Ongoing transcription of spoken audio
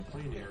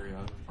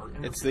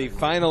It's the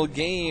final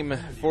game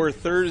for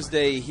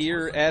Thursday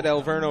here at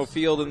Alverno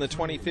Field in the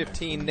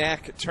 2015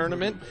 NACC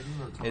tournament.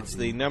 It's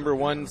the number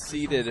 1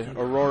 seeded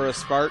Aurora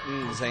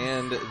Spartans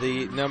and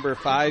the number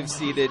 5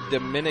 seeded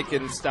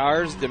Dominican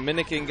Stars.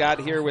 Dominican got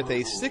here with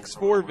a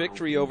 6-4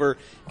 victory over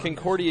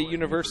Concordia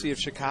University of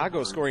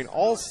Chicago, scoring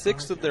all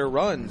 6 of their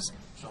runs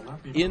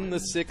in the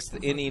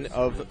 6th inning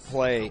of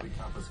play.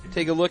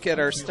 Take a look at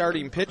our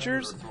starting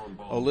pitchers.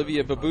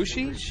 Olivia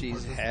Babushi, she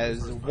has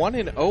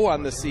 1-0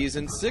 on the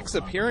season, 6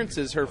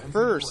 appearances, her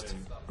first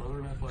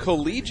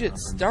collegiate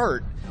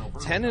start,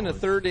 10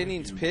 1/3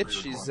 innings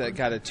pitched. She's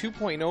got a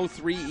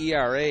 2.03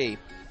 ERA,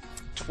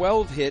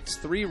 12 hits,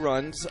 3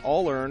 runs,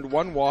 all earned,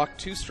 1 walk,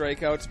 2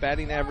 strikeouts,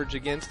 batting average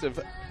against of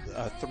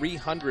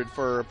 300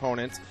 for her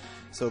opponents.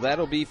 So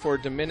that'll be for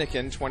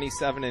Dominican,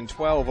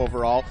 27-12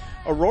 overall.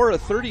 Aurora,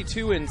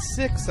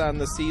 32-6 on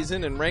the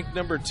season and ranked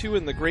number 2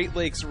 in the Great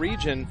Lakes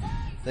region.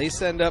 They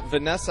send up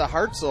Vanessa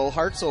Hartzell.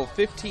 Hartzell,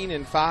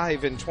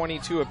 15-5 in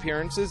 22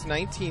 appearances,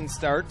 19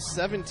 starts,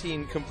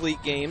 17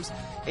 complete games,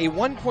 a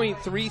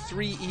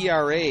 1.33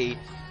 ERA,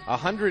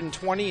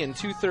 120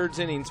 2/3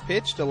 innings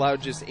pitched,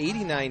 allowed just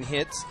 89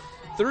 hits,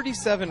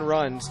 37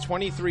 runs,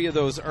 23 of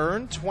those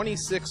earned,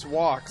 26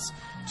 walks,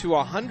 to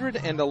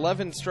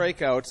 111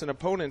 strikeouts, and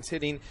opponents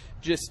hitting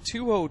just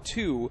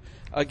 202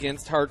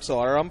 against Hartzell.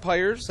 Our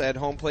umpires at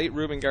home plate,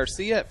 Ruben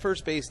Garcia; at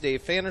first base,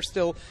 Dave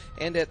Fannerstill;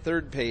 and at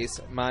third base,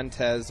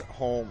 Montez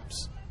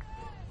Holmes.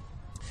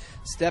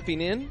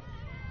 Stepping in,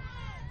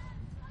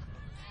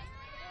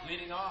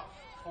 leading off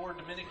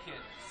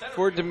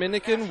for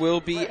Dominican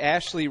will be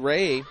Ashley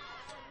Ray.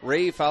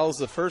 Ray fouls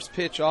the first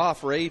pitch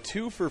off. Ray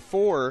 2 for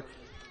 4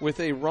 with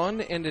a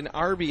run and an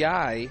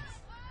RBI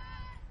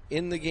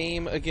in the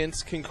game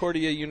against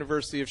Concordia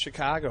University of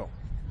Chicago.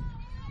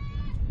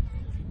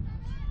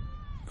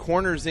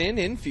 Corners in,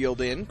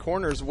 infield in,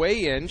 corners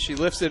way in. She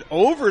lifts it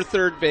over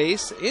third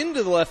base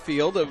into the left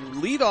field. A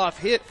leadoff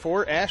hit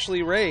for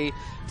Ashley Ray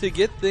to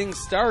get things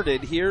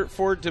started here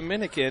for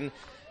Dominican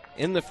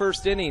in the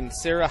first inning.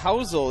 Sarah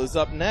Housel is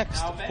up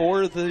next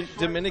for the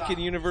Dominican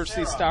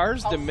University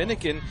Stars.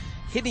 Dominican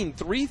hitting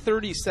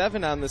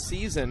 .337 on the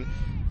season.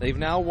 They've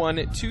now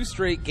won 2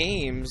 straight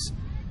games.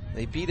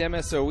 They beat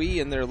MSOE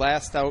in their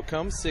last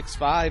outcome,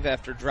 6-5,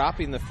 after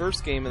dropping the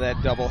first game of that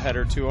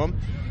doubleheader to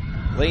them.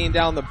 Laying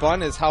down the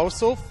bunt is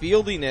Housel.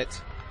 Fielding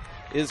it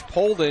is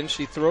Polden.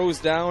 She throws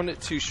down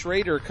to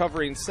Schrader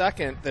covering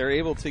second. They're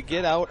able to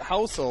get out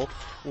Housel,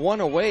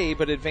 1 away,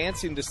 but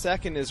advancing to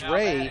second is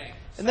Ray,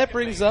 and that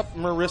brings up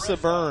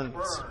Marissa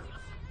Burns.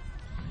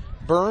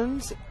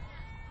 Burns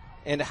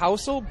and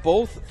Housel,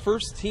 both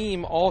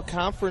first-team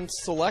all-conference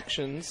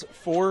selections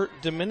for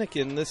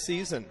Dominican this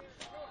season.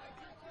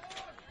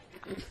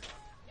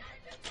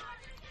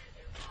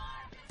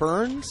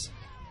 Burns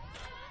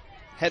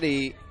had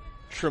a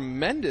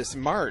tremendous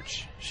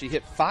March. She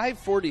hit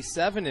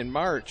 .547 in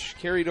March,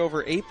 carried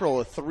over April,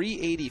 a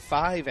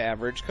 .385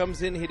 average,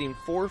 comes in hitting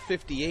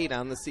 .458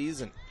 on the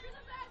season.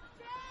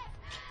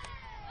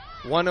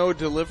 1-0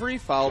 delivery,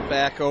 fouled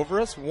back over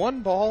us,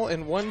 1 ball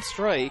and 1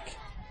 strike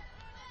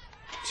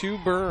to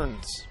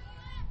Burns.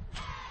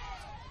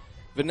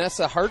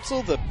 Vanessa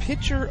Hartzell, the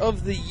pitcher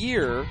of the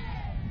year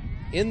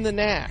in the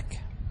NACC.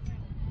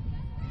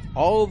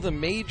 All the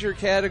major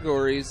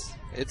categories,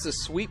 it's a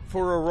sweep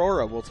for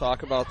Aurora. We'll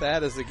talk about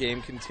that as the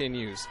game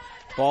continues.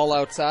 Ball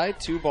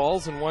outside, 2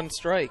 balls and 1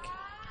 strike.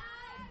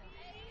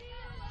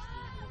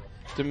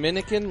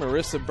 Dominican,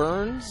 Marissa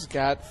Burns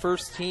got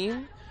first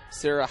team.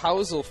 Sarah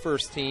Housel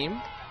first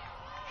team.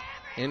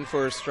 In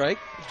for a strike.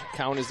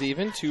 Count is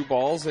even, 2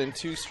 balls and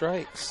 2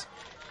 strikes.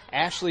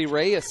 Ashley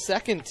Ray, a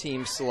second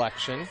team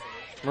selection.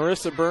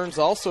 Marissa Burns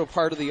also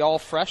part of the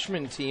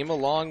all-freshman team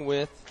along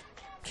with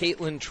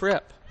Caitlin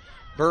Tripp.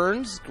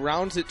 Burns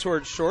grounds it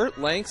towards short.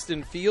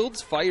 Langston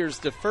Fields fires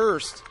to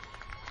first.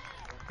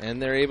 And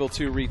they're able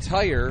to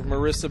retire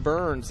Marissa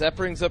Burns. That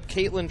brings up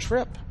Caitlin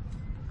Tripp.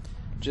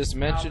 Just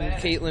mentioned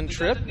Caitlin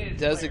Tripp,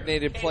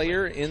 designated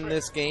player in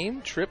this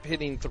game. Tripp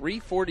hitting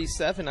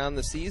 .347 on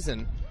the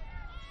season.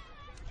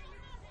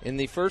 In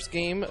the first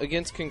game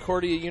against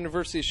Concordia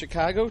University of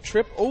Chicago,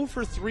 Tripp 0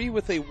 for 3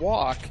 with a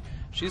walk.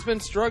 She's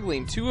been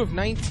struggling, 2 of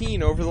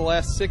 19 over the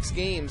last 6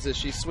 games as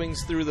she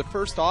swings through the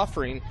first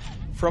offering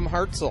from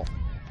Hartzell.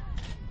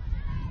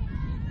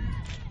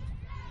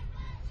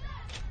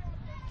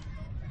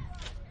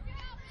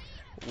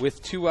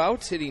 With 2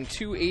 outs, hitting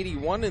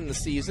 .281 in the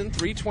season,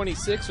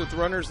 .326 with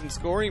runners in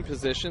scoring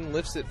position,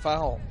 lifts it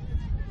foul.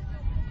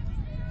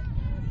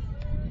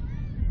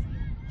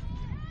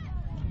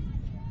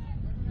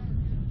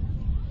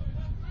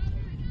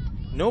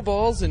 No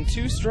balls and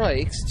 2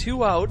 strikes,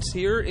 2 outs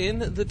here in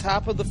the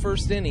top of the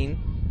first inning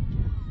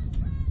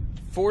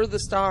for the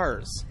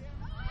Stars.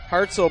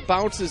 Hartzell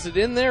bounces it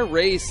in there.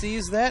 Ray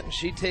sees that, and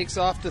she takes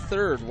off to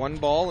third. 1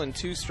 ball and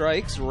 2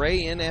 strikes.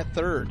 Ray in at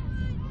third.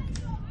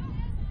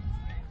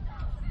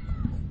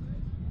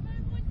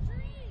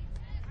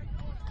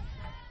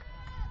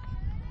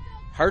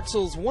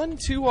 Hartzell's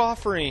 1-2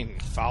 offering,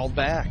 fouled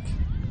back.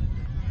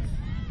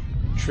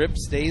 Tripp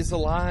stays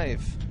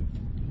alive.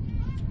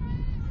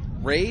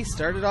 Ray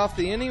started off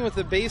the inning with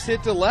a base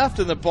hit to left,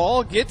 and the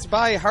ball gets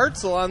by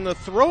Hartzell on the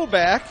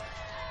throwback,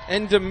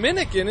 and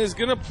Dominican is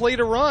going to play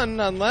to run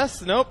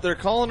unless, nope, they're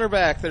calling her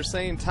back. They're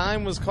saying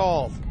time was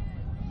called.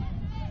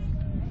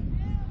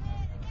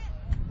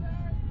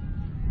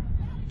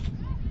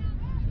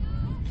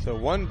 So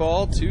 1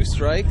 ball, 2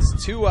 strikes,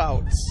 2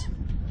 outs.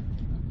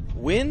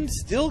 Wind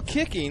still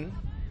kicking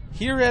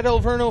here at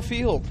Alverno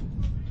Field.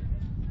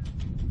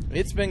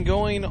 It's been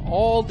going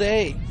all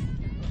day.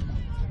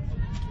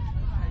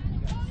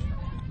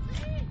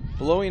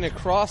 Blowing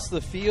across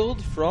the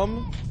field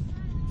from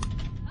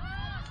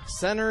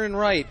center and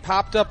right.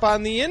 Popped up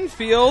on the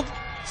infield.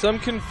 Some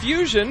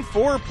confusion.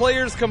 4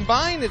 players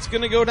combined. It's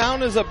going to go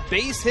down as a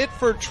base hit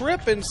for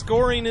Tripp, and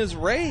scoring is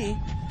Ray.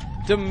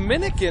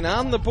 Dominican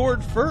on the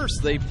board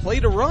first. They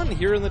played a run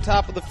here in the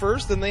top of the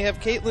first, and they have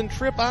Caitlin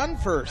Tripp on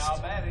first.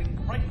 Now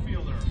batting, right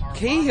fielder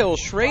Cahill,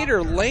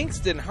 Schrader,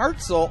 Langston,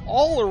 Hartzell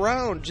all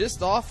around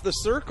just off the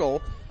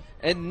circle,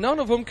 and none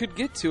of them could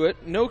get to it.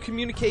 No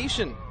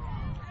communication.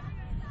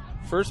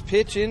 First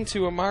pitch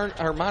into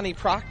Armani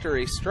Proctor,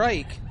 a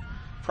strike.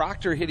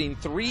 Proctor hitting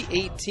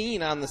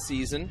 .318 on the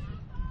season.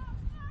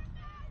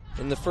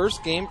 In the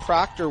first game,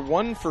 Proctor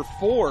 1 for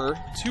 4,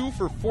 2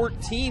 for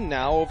 14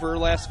 now over her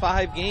last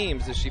 5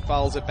 games as she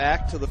fouls it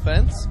back to the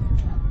fence.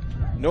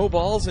 No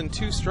balls and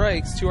 2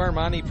 strikes to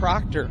Armani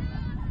Proctor.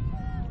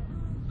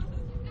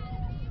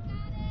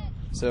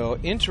 So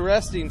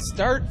interesting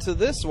start to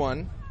this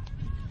one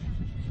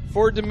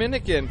for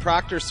Dominican.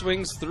 Proctor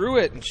swings through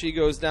it and she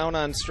goes down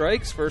on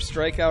strikes. First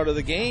strikeout of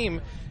the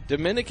game.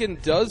 Dominican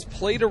does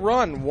play to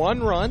run.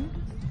 1 run.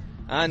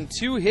 On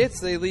 2 hits,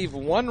 they leave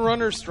 1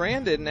 runner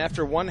stranded, and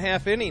after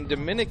 1/2 inning,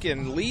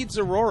 Dominican leads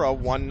Aurora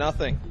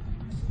 1-0.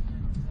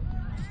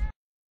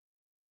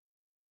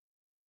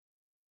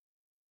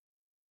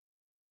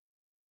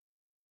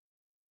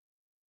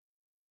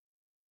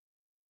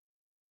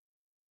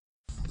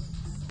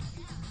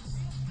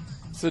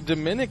 So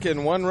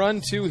Dominican, 1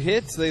 run, 2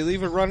 hits. They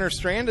leave a runner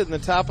stranded in the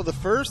top of the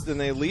first, and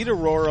they lead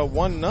Aurora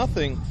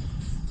 1-0.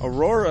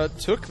 Aurora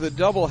took the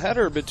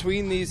doubleheader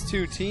between these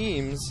 2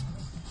 teams.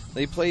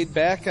 They played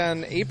back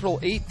on April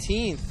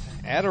 18th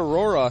at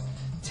Aurora,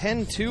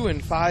 10-2 in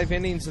 5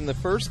 innings in the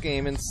first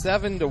game and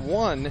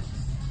 7-1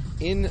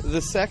 in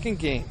the second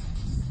game.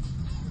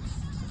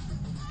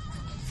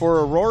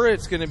 For Aurora,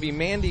 it's going to be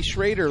Mandy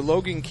Schrader,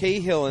 Logan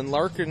Cahill, and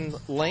Larkin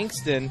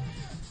Langston.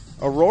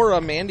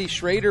 Aurora, Mandy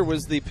Schrader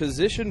was the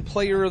position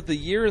player of the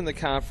year in the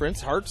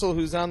conference. Hartzell,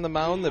 who's on the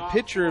mound, the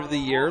pitcher of the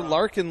year.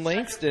 Larkin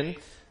Langston,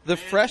 the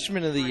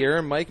freshman of the year.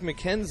 And Mike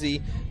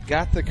McKenzie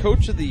got the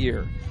coach of the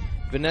year.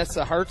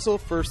 Vanessa Hartzell,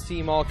 first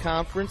team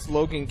all-conference.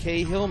 Logan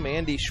Cahill,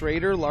 Mandy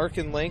Schrader,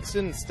 Larkin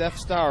Langston, and Steph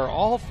Starr,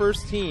 all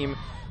first team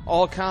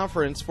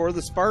all-conference for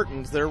the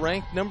Spartans. They're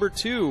ranked number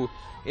 2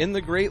 in the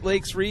Great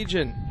Lakes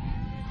region.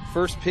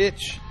 First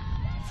pitch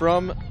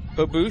from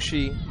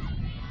Babushi,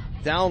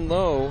 down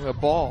low, a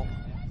ball.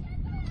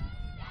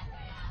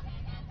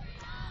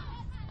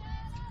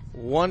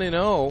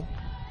 1-0,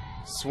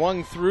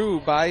 swung through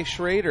by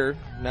Schrader,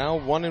 now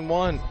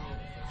 1-1.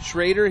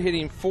 Schrader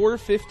hitting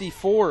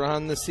 .454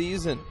 on the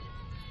season.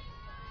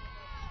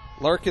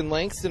 Larkin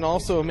Langston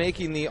also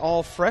making the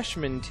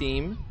all-freshman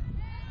team.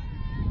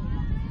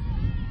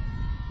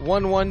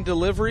 1-1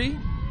 delivery.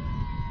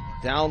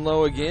 Down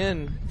low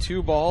again.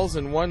 2 balls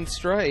and 1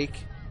 strike.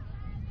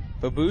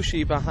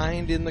 Babushi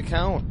behind in the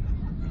count.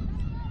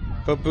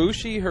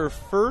 Babushi, her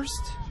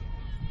first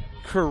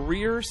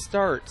career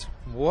start.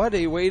 What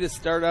a way to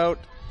start out.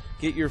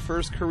 Get your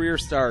first career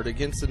start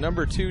against the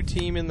number 2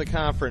 team in the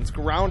conference.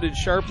 Grounded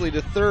sharply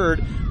to third.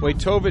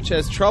 Wojtovich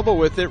has trouble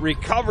with it.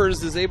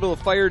 Recovers, is able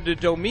to fire to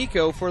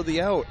D'Amico for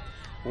the out.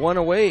 1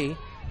 away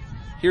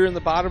here in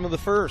the bottom of the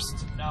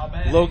first.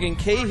 Logan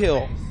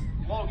Cahill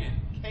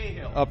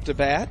up to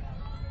bat.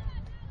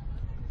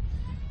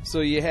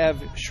 So you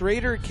have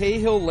Schrader,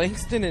 Cahill,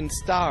 Langston, and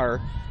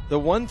Starr. The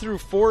 1 through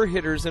 4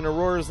 hitters in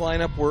Aurora's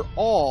lineup were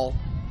all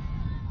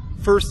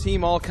first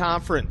team all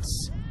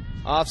conference.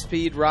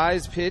 Off-speed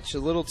rise pitch, a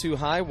little too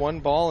high, 1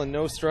 ball and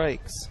no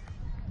strikes.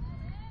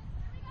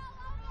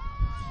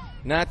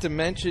 Not to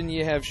mention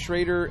you have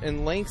Schrader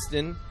and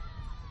Langston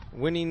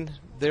winning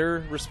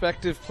their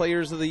respective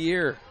players of the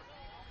year.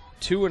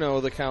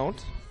 2-0 the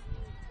count.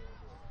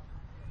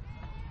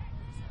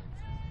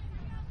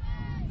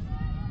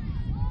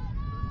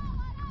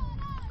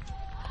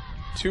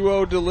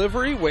 .20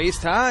 delivery,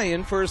 waist high,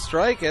 in for a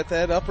strike at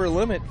that upper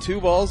limit.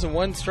 2 balls and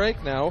 1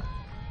 strike now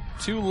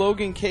to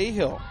Logan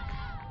Cahill.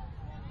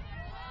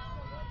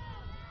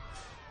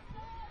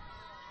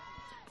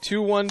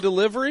 2-1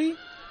 delivery,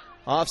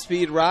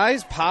 off-speed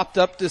rise, popped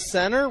up to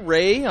center.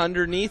 Ray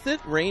underneath it,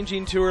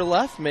 ranging to her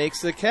left,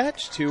 makes the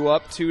catch. 2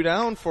 up, 2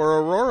 down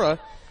for Aurora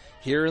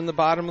here in the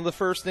bottom of the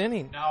first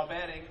inning. Now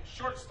batting,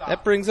 shortstop.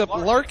 That brings up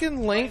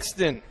Larkin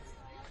Langston.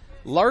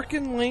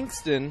 Larkin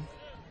Langston,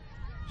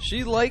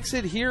 she likes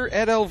it here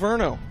at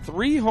Alverno.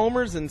 3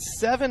 homers and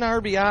 7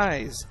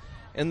 RBIs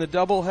in the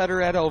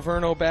doubleheader at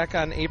Alverno back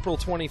on April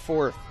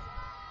 24th.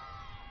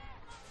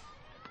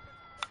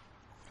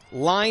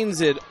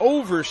 lines it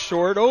over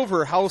short,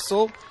 over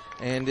Housel,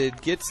 and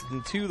it gets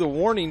into the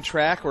warning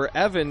track where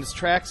Evans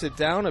tracks it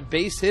down. A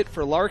base hit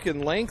for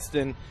Larkin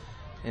Langston,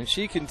 and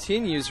she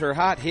continues her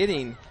hot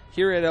hitting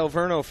here at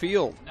Alverno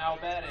Field.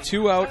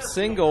 2-out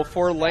single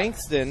for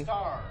Langston.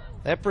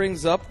 That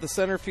brings up the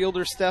center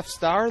fielder Steph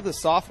Starr, the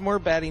sophomore,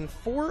 batting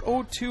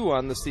 .402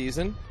 on the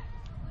season.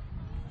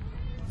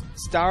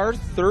 Starr,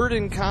 third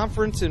in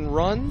conference in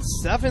runs,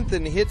 seventh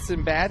in hits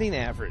and batting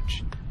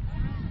average.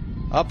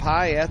 Up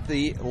high at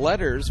the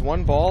letters,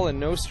 1 ball and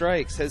no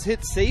strikes. Has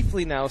hit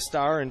safely now,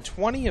 Starr, in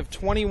 20 of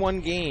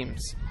 21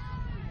 games.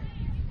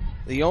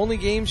 The only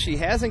game she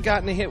hasn't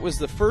gotten a hit was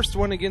the first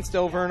one against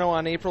Alverno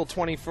on April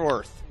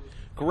 24th.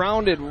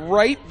 Grounded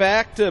right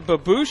back to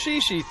Babushi.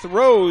 She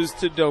throws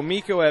to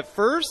D'Amico at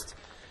first.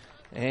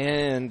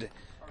 And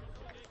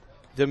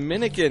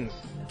Dominican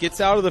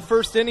gets out of the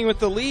first inning with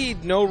the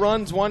lead. No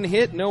runs, 1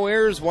 hit, no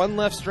errors, 1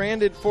 left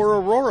stranded for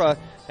Aurora.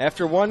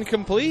 After 1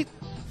 complete,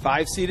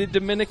 5-seeded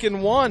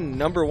Dominican 1,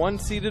 number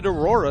 1-seeded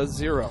Aurora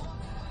 0.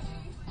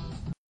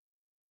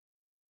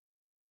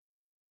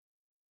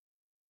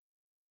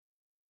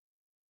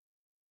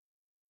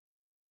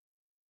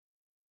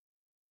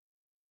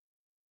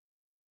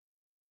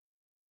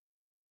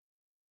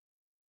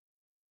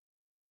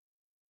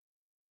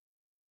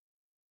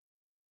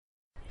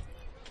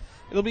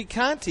 It'll be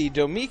Conti,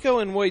 D'Amico,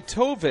 and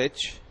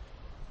Wojtovich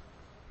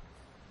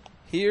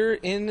here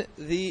in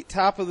the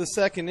top of the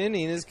second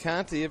inning as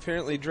Conti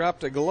apparently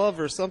dropped a glove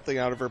or something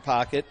out of her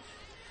pocket.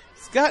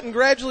 It's gotten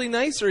gradually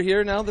nicer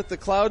here now that the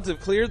clouds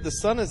have cleared. The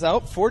sun is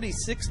out,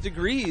 46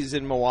 degrees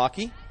in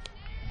Milwaukee.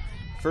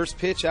 First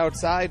pitch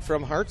outside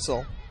from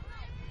Hartzell.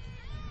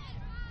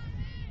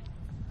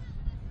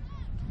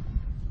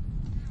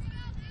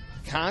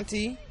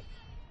 Conti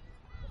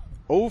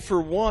 0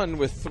 for 1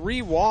 with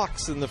 3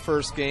 walks in the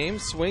first game.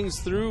 Swings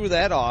through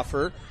that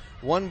offer.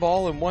 1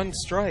 ball and 1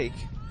 strike.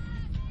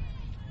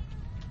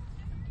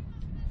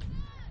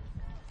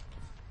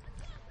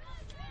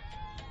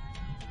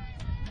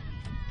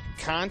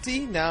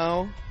 Conti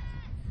now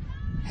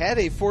had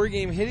a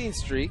 4-game hitting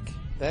streak.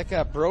 That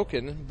got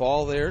broken.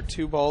 Ball there,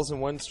 2 balls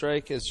and 1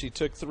 strike as she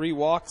took 3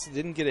 walks,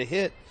 didn't get a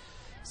hit.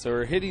 So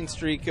her hitting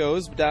streak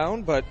goes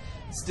down, but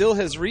still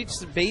has reached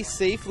the base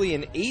safely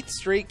in 8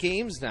 straight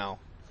games now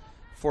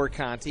for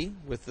Conti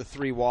with the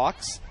 3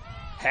 walks.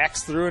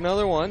 Hacks through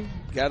another one,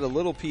 got a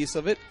little piece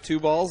of it. 2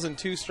 balls and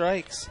 2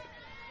 strikes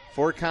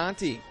for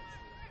Conti.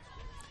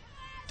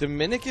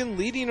 Dominican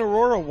leading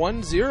Aurora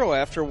 1-0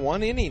 after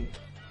 1 inning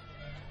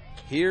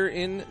here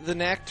in the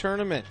NACC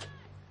tournament.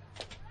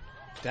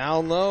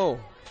 Down low,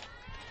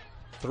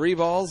 3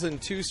 balls and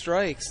 2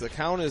 strikes. The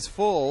count is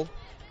full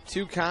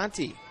to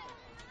Conti.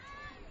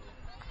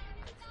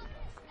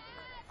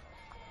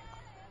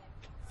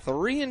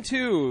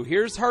 3-2.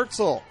 Here's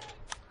Hartzell.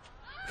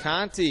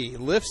 Conti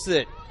lifts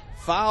it.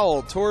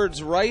 Foul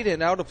towards right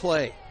and out of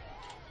play.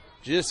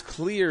 Just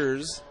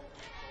clears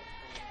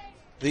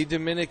the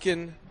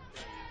Dominican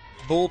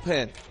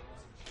bullpen.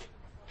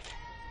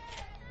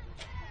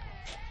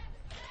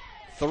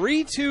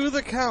 3-2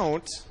 the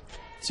count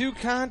to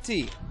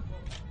Conti.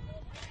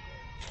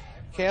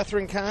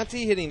 Catherine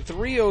Conti hitting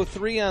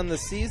 .303 on the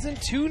season,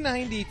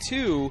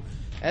 .292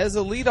 as a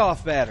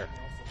leadoff batter.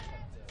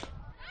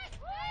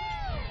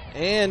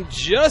 And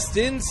just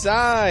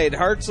inside,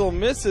 Hartzell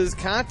misses.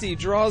 Conti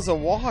draws a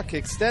walk.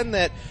 Extend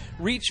that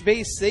reach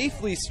base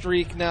safely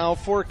streak now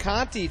for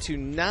Conti to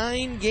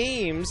 9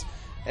 games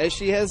as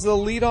she has the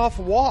leadoff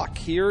walk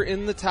here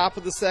in the top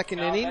of the second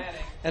inning.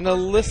 And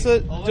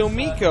Alyssa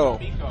D'Amico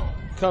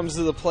comes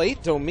to the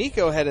plate.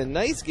 D'Amico had a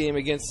nice game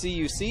against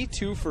CUC,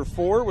 2 for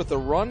 4 with a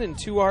run and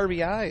 2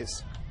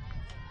 RBIs.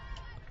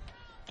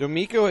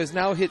 D'Amico has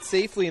now hit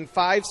safely in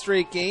 5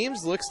 straight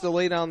games, looks to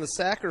lay down the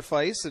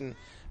sacrifice and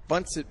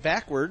bunts it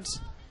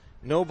backwards.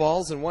 No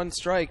balls and 1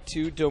 strike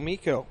to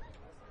D'Amico.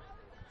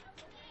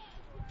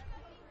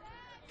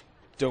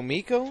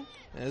 D'Amico,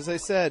 as I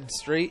said,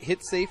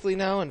 hit safely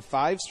now in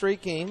 5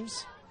 straight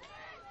games.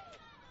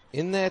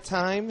 In that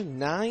time,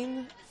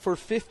 9 for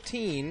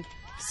 15,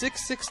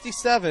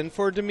 667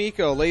 for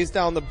D'Amico. Lays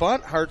down the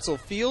bunt. Hartzell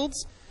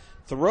fields,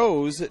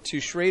 throws to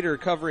Schrader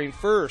covering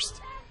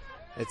first.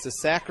 It's a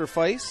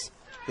sacrifice,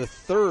 the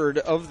 3rd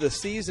of the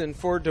season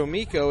for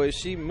D'Amico as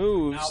she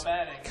moves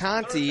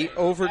Conti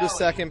over to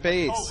second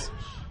base.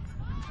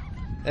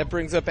 That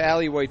brings up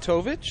Allie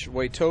Wojtovich.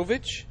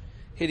 Wojtovich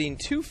hitting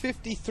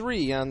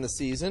 .253 on the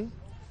season.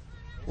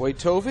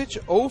 Wojtovich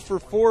 0 for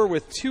 4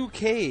 with 2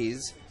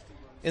 Ks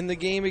in the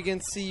game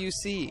against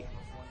CUC.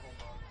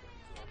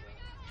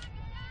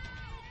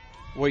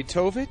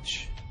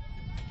 Wojtovich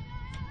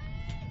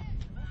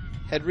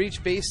had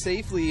reached base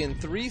safely in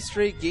 3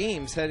 straight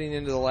games heading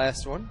into the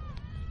last one.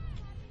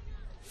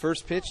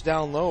 First pitch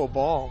down low, a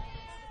ball.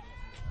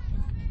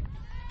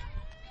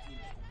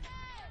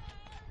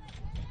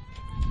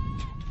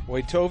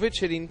 Wojtovich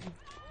hitting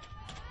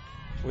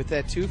with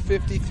that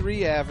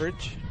 .253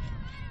 average.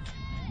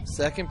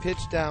 Second pitch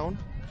down,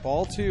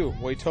 ball 2.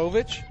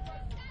 Wojtovich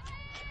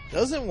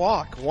Doesn't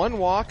walk. 1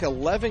 walk,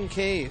 11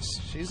 Ks.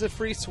 She's a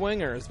free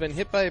swinger. Has been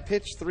hit by a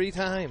pitch 3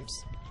 times.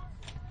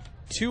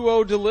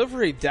 2-0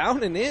 delivery,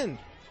 down and in.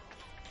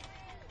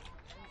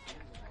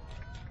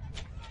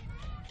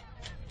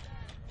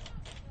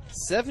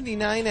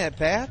 .79 at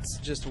bats,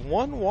 just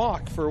 1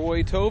 walk for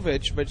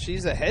Wadewitz, but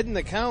she's ahead in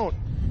the count.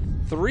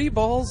 3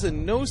 balls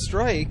and no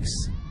strikes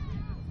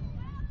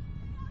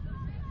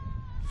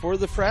for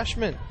the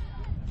freshman.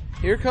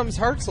 Here comes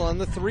Hartzell on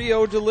the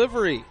 3-0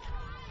 delivery.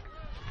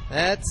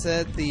 That's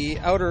at the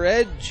outer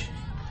edge.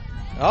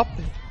 Up,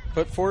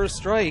 but for a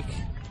strike.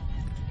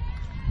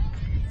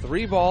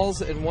 3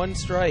 balls and 1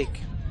 strike.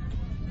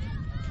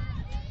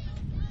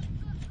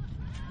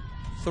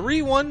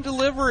 3-1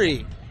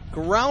 delivery.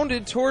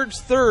 Grounded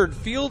towards third.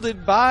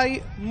 Fielded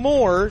by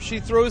Moore. She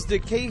throws to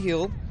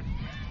Cahill.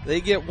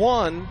 They get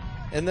 1.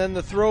 And then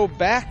the throw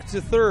back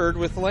to third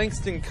with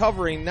Langston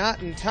covering,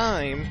 not in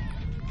time.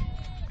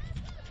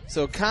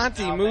 So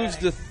Conti moves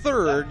to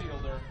third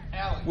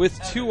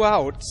with 2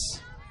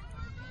 outs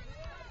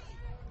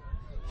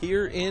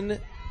here in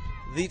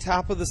the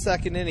top of the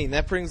 2nd inning.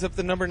 That brings up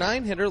the number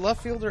 9 hitter,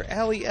 left fielder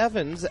Allie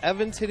Evans.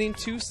 Evans hitting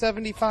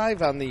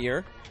 .275 on the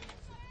year.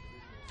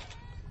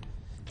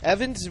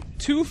 Evans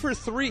 2 for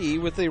 3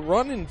 with a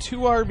run and 2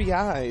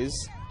 RBIs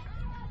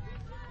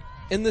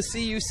in the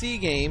CUC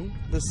game,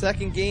 the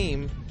 2nd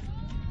game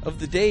of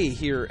the day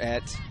here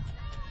at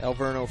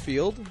Alverno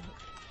Field.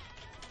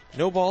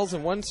 No balls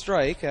and 1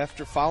 strike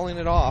after fouling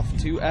it off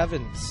to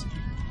Evans.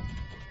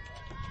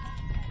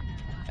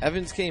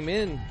 Evans came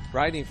in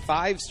riding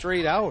 5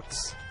 straight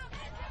outs.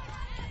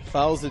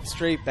 Fouls it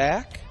straight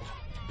back.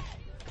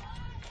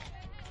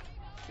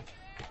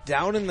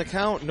 Down in the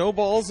count, no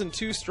balls and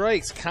 2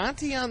 strikes.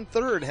 Conti on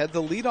third had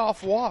the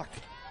leadoff walk.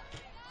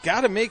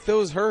 Got to make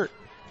those hurt.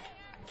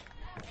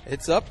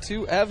 It's up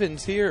to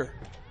Evans here.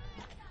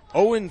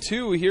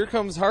 0-2, here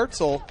comes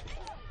Hartzell.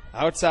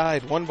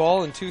 Outside, 1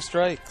 ball and 2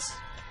 strikes.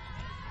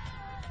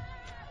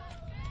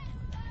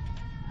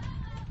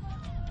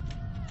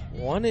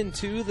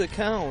 1-2 the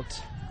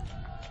count.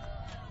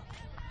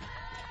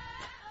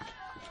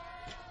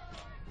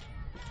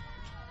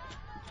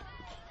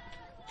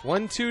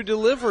 One-two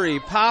delivery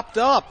popped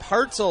up.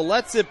 Hartzell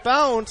lets it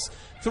bounce.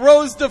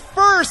 Throws to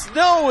first.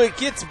 No, it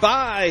gets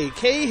by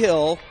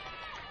Cahill.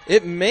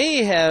 It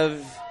may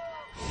have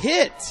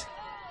hit.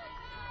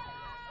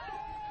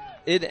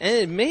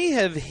 It may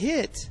have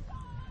hit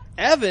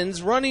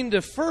Evans running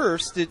to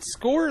first. It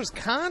scores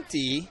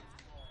Conti.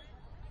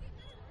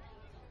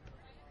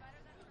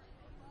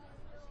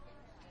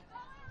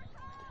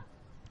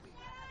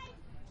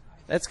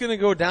 That's going to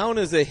go down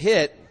as a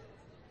hit.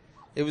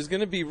 It was going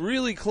to be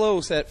really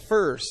close at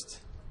first.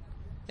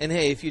 And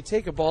hey, if you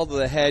take a ball to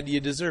the head, you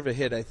deserve a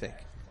hit, I think.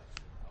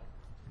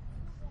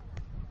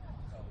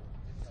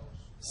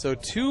 So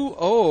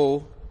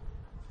 2-0,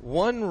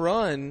 1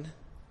 run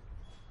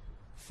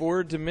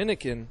for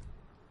Dominican.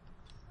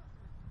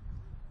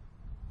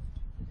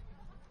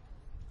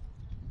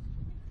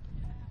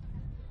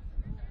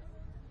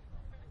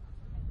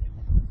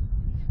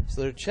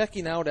 So they're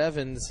checking out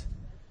Evans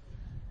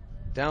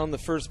down the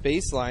first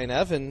baseline.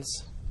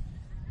 Evans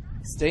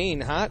staying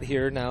hot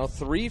here now,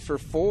 3 for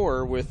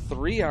 4 with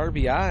 3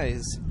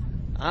 RBIs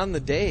on the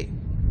day.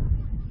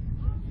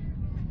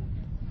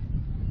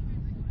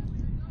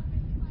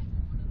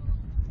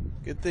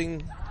 Good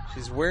thing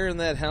she's wearing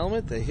that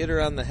helmet. They hit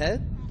her on the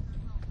head.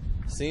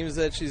 Seems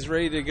that she's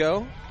ready to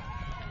go.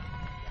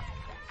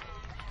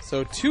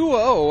 So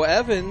 2-0,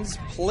 Evans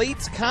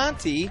plates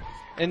Conti,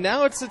 and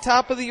now it's the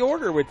top of the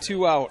order with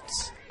 2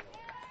 outs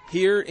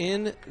here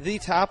in the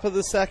top of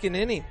the 2nd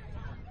inning.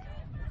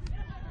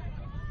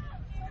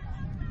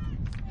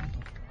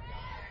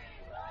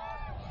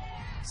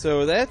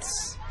 So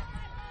that's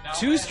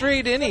 2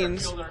 straight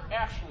innings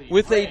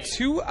with a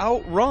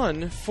 2-out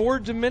run for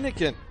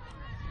Dominican.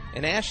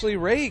 And Ashley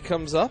Ray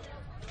comes up.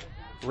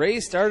 Ray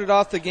started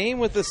off the game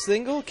with a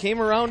single, came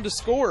around to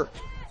score.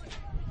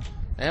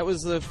 That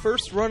was the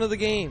first run of the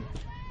game.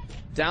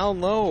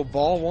 Down low,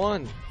 ball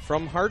 1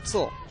 from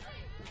Hartzell.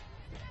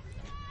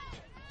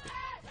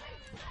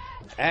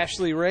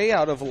 Ashley Ray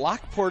out of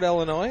Lockport,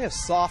 Illinois, a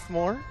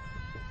sophomore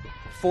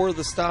for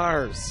the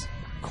Stars.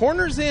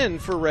 Corners in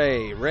for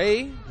Ray.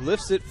 Ray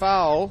lifts it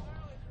foul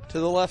to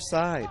the left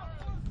side.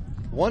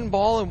 1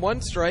 ball and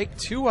 1 strike,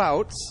 2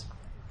 outs.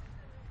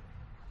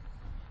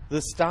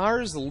 The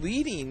Stars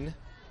leading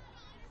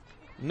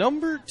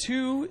number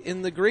 2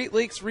 in the Great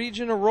Lakes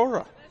region,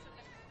 Aurora,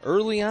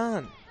 early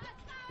on.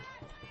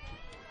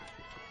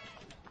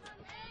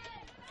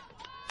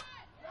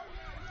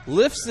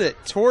 Lifts it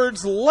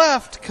towards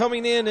left,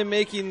 coming in and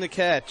making the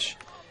catch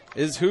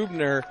is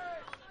Hubner.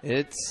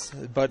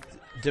 But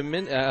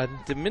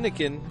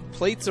Dominican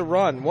plates a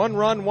run. 1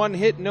 run, 1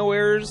 hit, no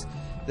errors.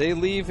 They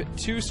leave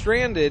 1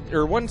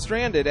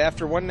 stranded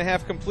after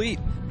 1.5 complete.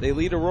 They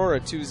lead Aurora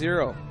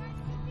 2-0.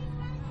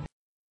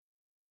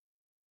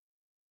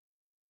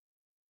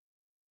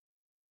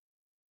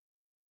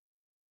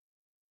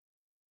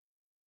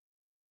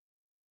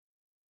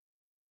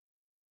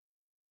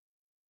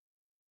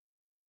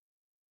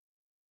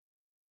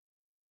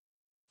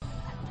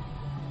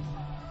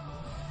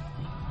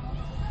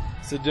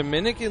 So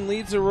Dominican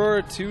leads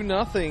Aurora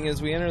 2-0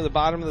 as we enter the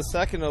bottom of the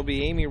second. It'll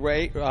be Amy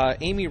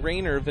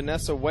Rayner,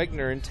 Vanessa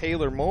Wegner, and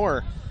Taylor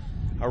Moore.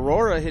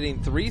 Aurora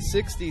hitting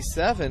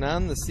 367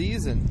 on the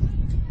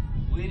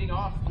season. Leading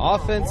off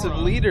Offensive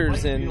Aurora,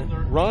 leaders right in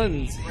fielder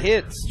runs, Amy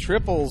hits,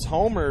 triples,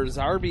 homers,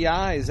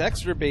 RBIs,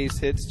 extra base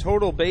hits,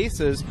 total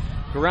bases,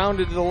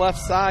 grounded to the left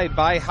side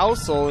by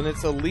Housel, and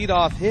it's a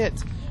leadoff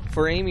hit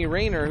for Amy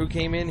Rayner, who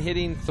came in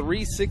hitting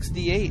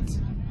 368.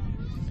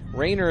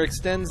 Rayner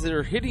extends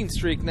their hitting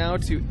streak now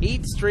to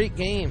 8 straight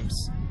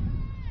games.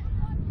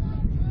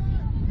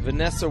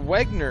 Vanessa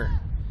Wegner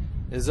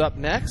is up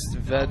next.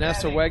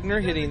 Vanessa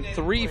Wegner hitting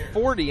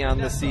 340 on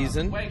the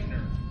season.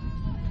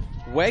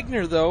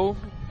 Wegner, though,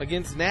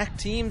 against NACC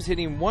teams,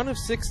 hitting 1 of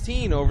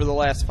 16 over the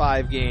last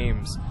 5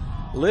 games.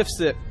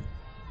 Lifts it.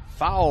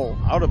 Foul.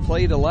 Out of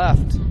play to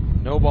left.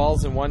 No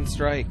balls and 1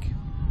 strike.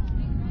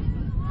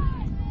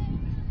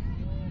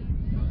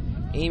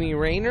 Amy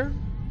Rayner,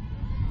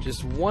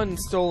 just 1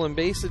 stolen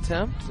base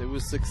attempt. It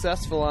was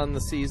successful on the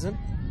season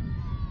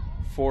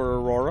for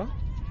Aurora.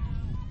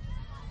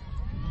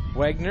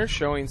 Wegner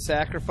showing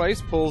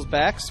sacrifice, pulls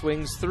back,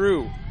 swings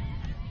through.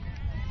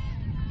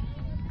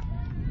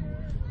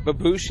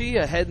 Babushi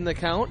ahead in the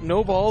count,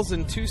 no balls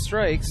and 2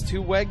 strikes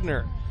to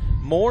Wegner.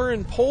 Moore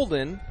and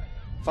Polden,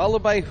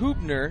 followed by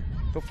Hubner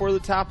before the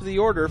top of the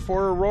order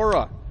for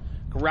Aurora.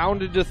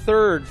 Grounded to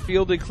third,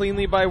 fielded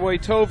cleanly by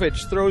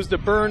Wojtovich, throws to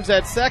Burns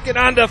at second,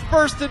 on to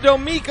first to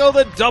D'Amico,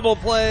 the double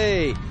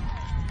play.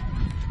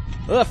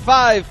 The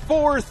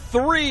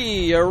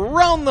 5-4-3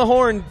 around the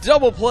horn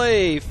double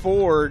play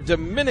for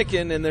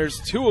Dominican, and there's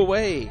 2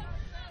 away.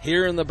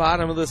 Here in the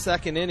bottom of the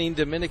second inning,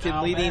 Dominican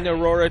Now leading batting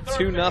Aurora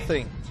third 2-0.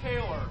 base,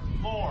 Taylor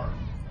Moore.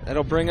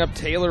 That'll bring up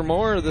Taylor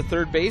Moore, the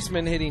third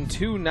baseman, hitting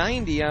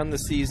 290 on the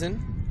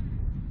season.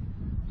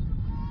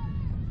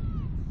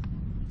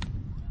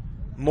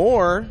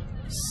 Moore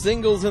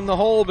singles in the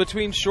hole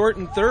between short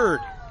and third.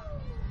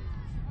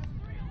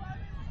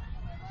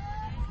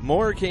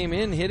 Moore came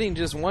in hitting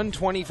just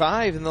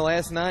 125 in the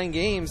last 9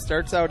 games.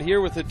 Starts out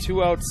here with a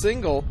 2-out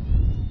single.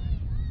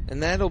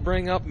 And that'll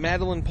bring up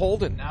Madeline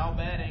Polden. Now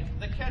batting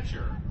the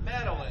catcher,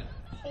 Madeline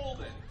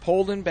Polden.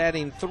 Polden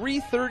batting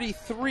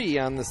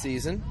 .333 on the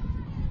season.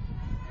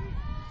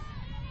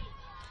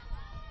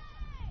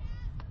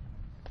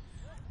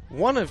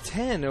 One of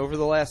 10 over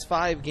the last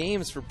 5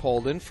 games for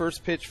Polden.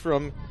 First pitch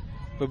from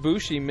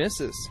Babushi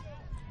misses.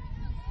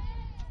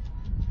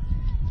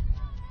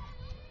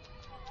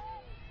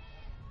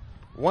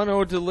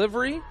 .1-0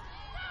 delivery.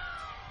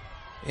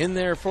 In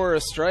there for a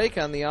strike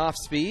on the off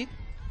speed.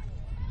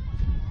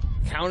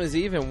 Count is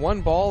even. 1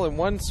 ball and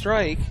 1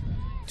 strike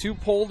to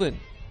Polden.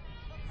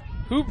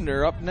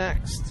 Hubner up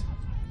next.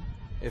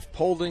 If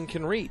Polden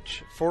can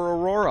reach for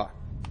Aurora.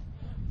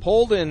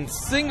 Polden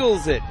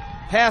singles it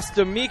past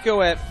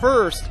D'Amico at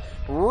first.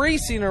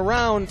 Racing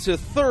around to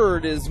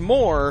third is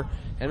Moore.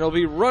 And it'll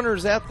be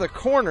runners at the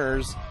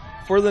corners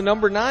for the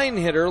number 9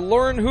 hitter,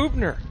 Lauren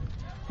Hubner.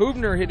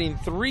 Hubner hitting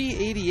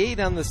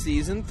 .388 on the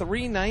season,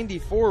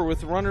 .394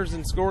 with runners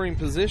in scoring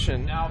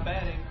position. Now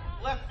batting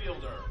left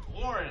fielder,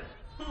 Lauren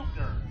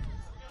Hubner.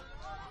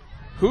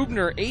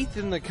 Hubner 8th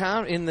in the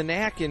count in the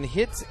NACC in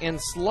hits and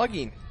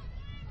slugging.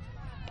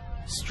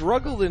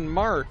 Struggled in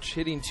March,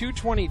 hitting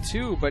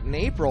 .222, but in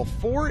April,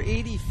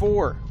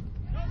 .484.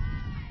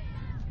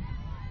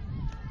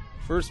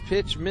 First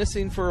pitch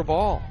missing for a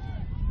ball.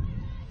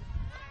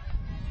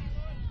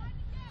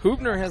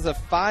 Hubner has a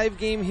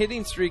 5-game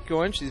hitting streak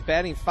going. She's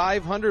batting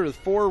 .500 with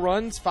 4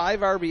 runs,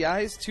 5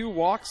 RBIs, 2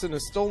 walks, and a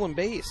stolen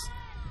base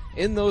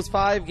in those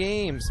 5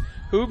 games.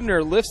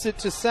 Hubner lifts it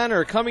to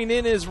center. Coming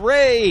in is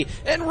Ray,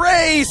 and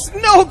Ray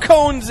snow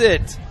cones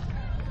it.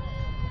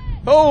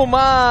 Oh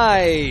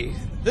my!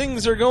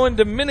 Things are going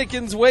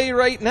Dominican's way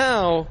right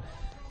now.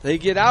 They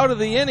get out of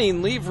the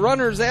inning, leave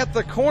runners at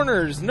the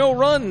corners. No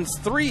runs,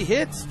 3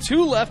 hits,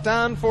 2 left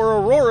on for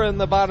Aurora in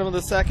the bottom of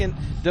the second.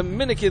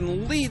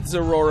 Dominican leads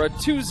Aurora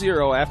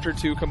 2-0 after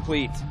 2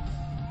 complete.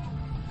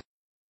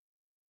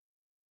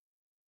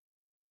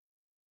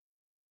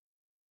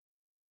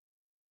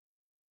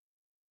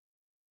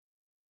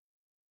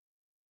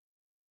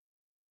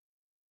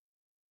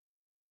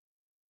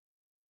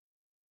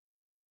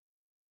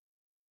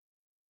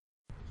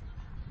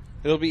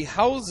 It'll be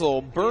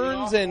Housel,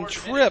 Burns, and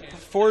Tripp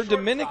for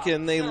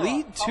Dominican. They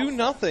lead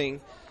 2-0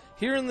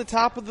 here in the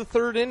top of the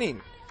 3rd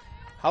inning.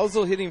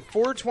 Housel hitting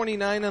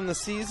 .429 on the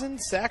season,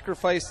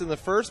 sacrificed in the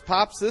first,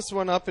 pops this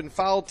one up in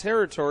foul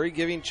territory,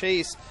 giving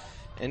chase,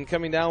 and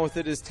coming down with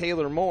it is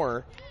Taylor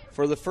Moore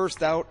for the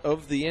first out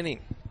of the inning.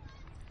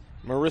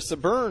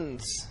 Marissa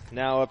Burns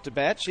now up to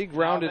bat. She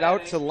grounded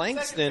out to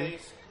Langston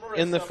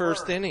in the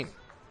first inning.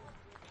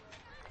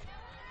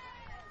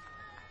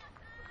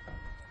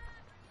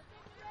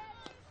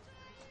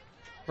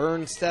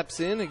 Burns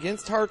steps in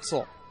against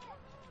Hartzell.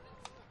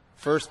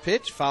 First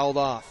pitch fouled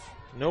off.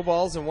 No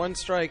balls and 1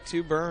 strike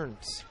to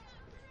Burns.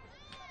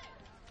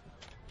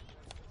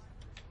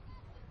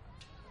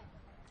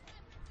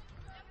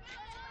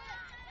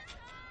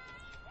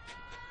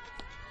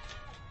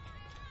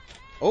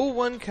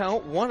 0-1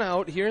 count, 1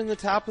 out here in the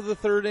top of the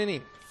third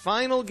inning.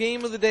 Final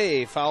game of the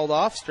day, fouled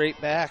off straight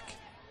back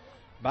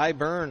by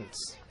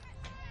Burns.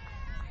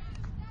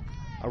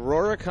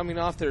 Aurora coming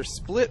off their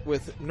split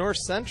with North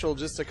Central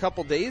just a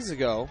couple days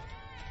ago,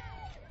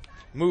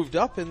 moved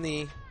up in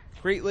the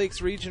Great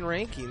Lakes region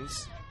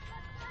rankings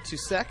to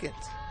second.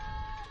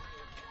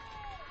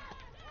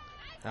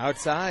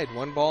 Outside,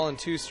 1 ball and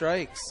 2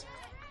 strikes.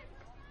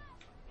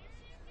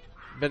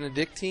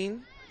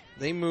 Benedictine,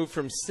 they moved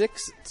from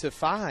 6 to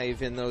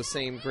 5 in those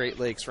same Great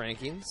Lakes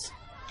rankings.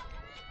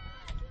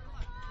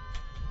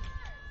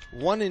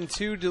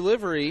 1-2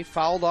 delivery,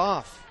 fouled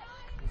off.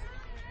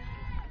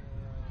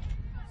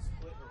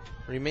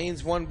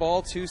 Remains 1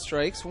 ball, 2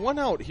 strikes, 1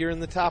 out here in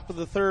the top of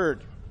the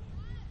third.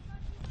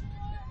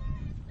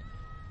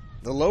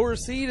 The lower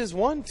seed has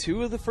won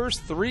 2 of the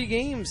first 3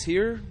 games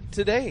here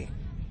today.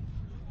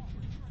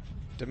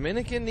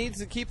 Dominican needs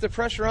to keep the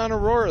pressure on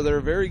Aurora. They're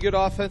a very good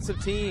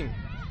offensive team.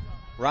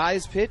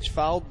 Rise pitch,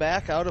 fouled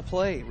back, out of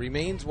play.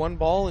 Remains 1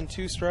 ball and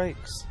 2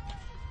 strikes.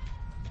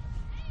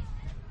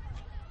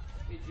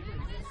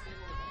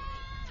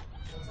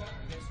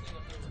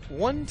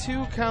 One,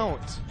 2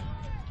 count.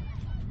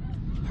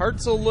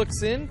 Hartzell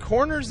looks in,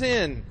 corners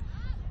in.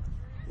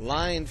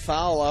 Line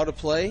foul, out of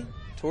play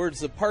towards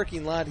the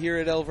parking lot here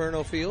at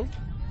Alverno Field.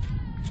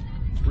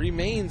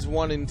 Remains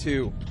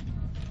 1-2.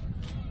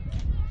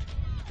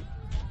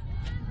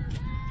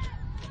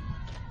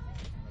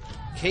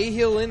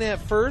 Cahill in at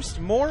first,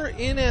 Moore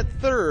in at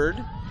third,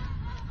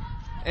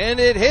 and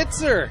it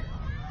hits her.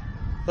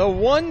 The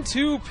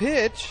 1-2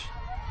 pitch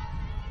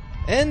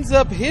ends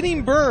up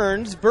hitting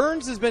Burns.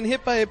 Burns has been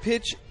hit by a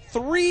pitch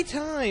 3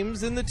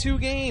 times in the 2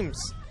 games.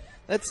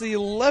 That's the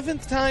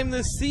 11th time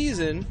this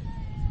season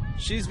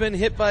she's been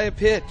hit by a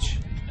pitch.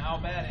 Now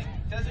batting,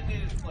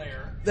 designated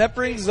player. That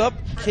brings up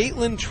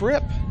Caitlin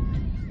Tripp.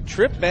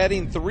 Tripp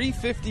batting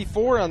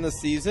 .354 on the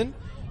season.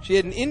 She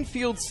had an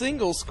infield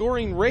single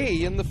scoring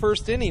Ray in the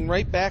first inning,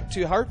 right back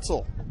to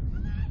Hartzell.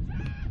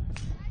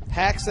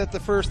 Hacks at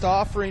the first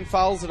offering,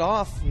 fouls it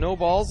off. No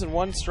balls and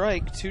 1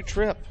 strike to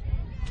Tripp.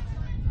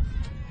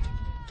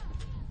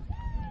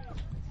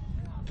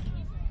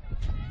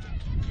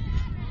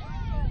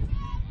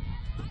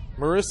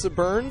 Marissa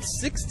Burns,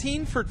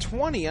 16 for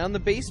 20 on the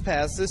base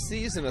pass this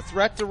season. A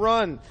threat to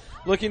run.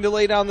 Looking to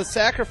lay down the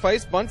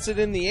sacrifice, bunts it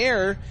in the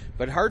air,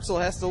 but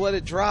Hartzell has to let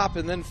it drop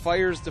and then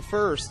fires to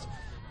first.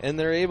 And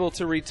they're able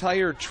to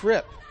retire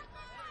Tripp.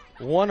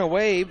 1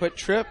 away, but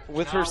Tripp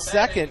with her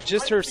second,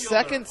 just her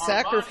second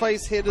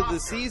sacrifice hit of the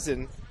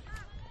season,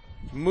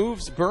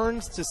 moves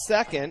Burns to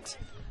second.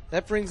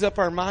 That brings up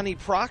Armani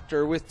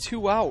Proctor with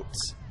 2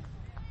 outs.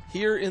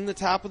 Here in the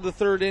top of the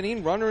third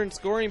inning, runner in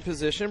scoring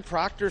position.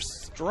 Proctor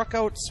struck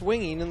out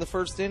swinging in the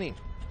first inning.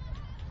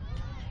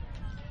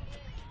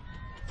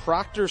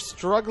 Proctor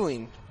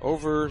struggling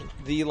over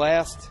the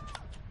last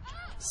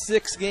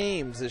 6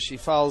 games as she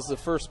fouls the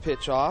first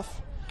pitch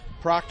off.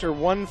 Proctor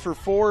 1 for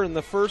 4 in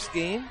the first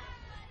game.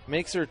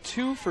 Makes her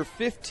 2 for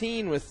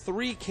 15 with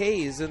 3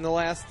 Ks in the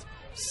last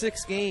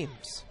 6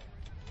 games.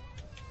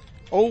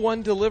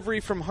 0-1 delivery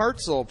from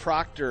Hartzell.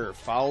 Proctor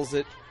fouls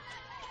it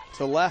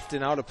to left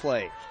and out of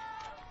play.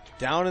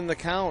 Down in the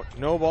count,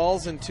 no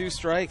balls and 2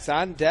 strikes.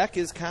 On deck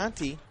is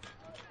Conti.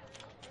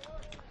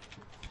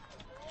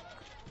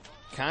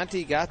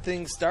 Conti got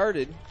things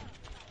started.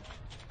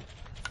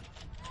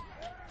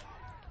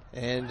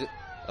 And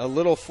a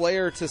little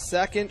flare to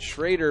second.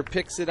 Schrader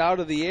picks it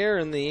out of the air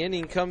and the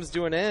inning comes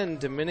to an end.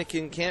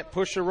 Dominican can't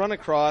push a run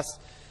across.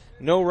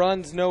 No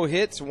runs, no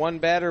hits. 1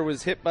 batter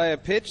was hit by a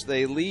pitch.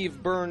 They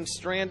leave Burns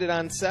stranded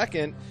on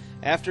second.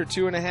 After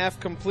 2.5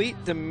 complete,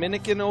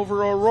 Dominican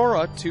over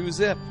Aurora,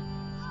 2-0.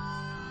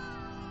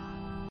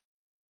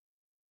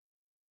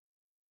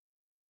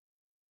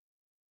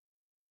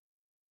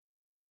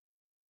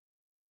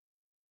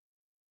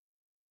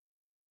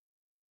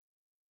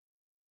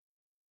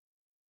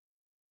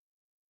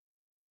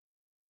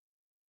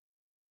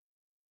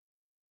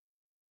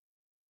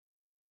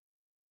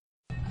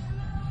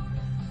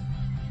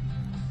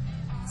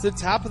 It's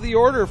the top of the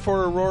order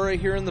for Aurora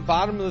here in the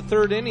bottom of the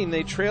third inning.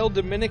 They trailed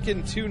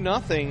Dominican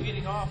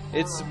 2-0.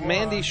 It's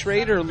Mandy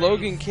Schrader,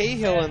 Logan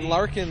Cahill, and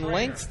Larkin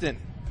Langston.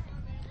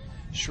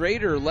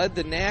 Schrader led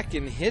the NACC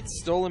in hits,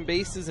 stolen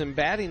bases, and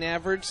batting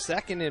average.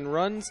 Second in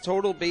runs,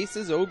 total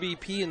bases,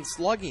 OBP, and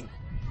slugging.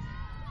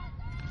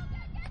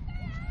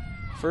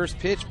 First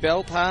pitch,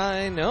 belt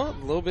high. No,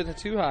 a little bit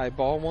too high.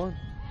 Ball 1.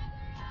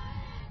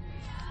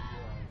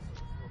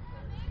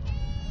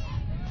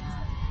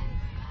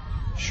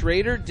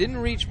 Schrader didn't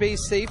reach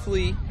base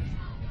safely.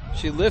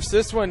 She lifts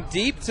this one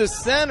deep to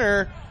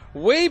center,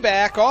 way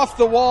back off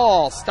the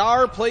wall.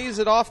 Starr plays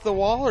it off the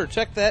wall, or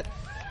check that.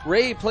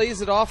 Ray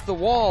plays it off the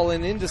wall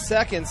and into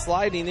second,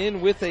 sliding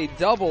in with a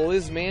double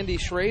is Mandy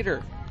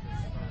Schrader.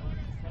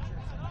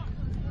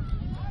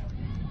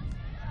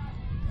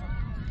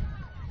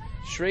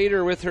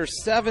 Schrader with her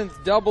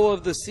 7th double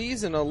of the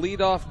season, a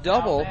leadoff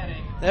double.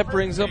 That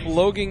brings up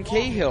Logan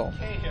Cahill.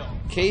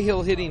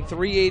 Cahill hitting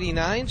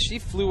 .389. She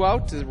flew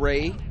out to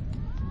Ray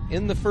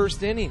in the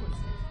first inning.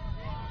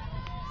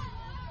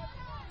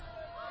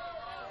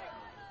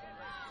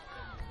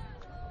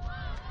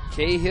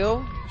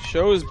 Cahill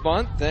shows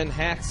bunt, then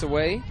hacks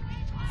away,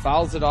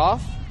 fouls it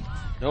off.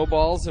 No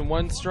balls and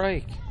 1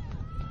 strike.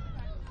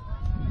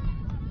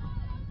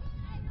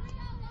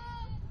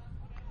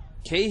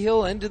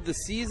 Cahill ended the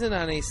season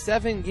on a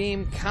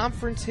 7-game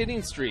conference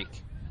hitting streak.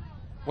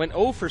 Went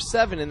 0 for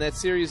 7 in that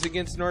series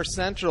against North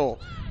Central.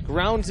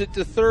 Grounds it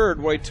to third.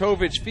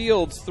 Wojtovich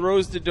fields,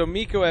 throws to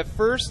D'Amico at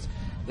first.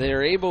 They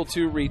are able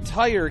to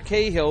retire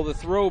Cahill. The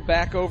throw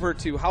back over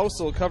to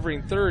Housel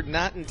covering third,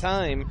 not in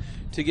time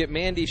to get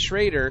Mandy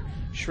Schrader.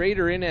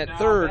 Schrader in at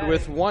third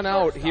with 1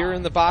 out here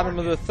in the bottom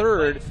of the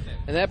third.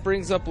 And that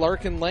brings up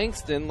Larkin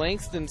Langston.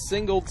 Langston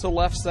singled to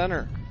left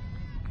center.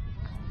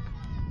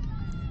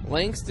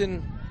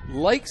 Langston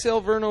likes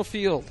Alverno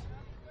Field.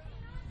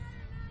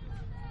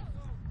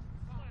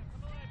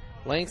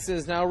 Langston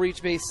has now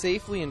reached base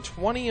safely in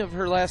 20 of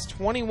her last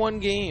 21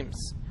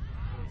 games.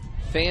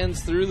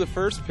 Fans threw the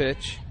first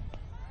pitch.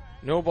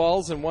 No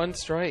balls and 1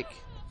 strike.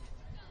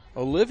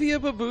 Olivia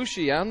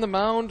Babushi on the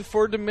mound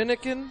for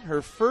Dominican.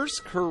 Her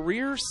first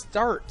career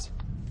start.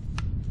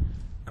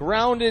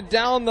 Grounded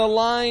down the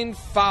line,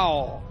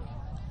 foul.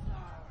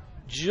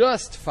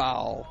 Just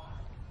foul.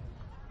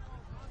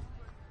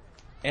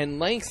 And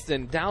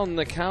Langston down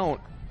the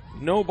count.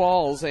 No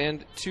balls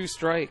and 2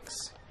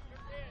 strikes.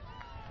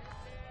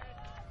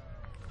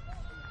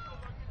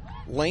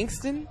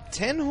 Langston,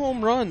 10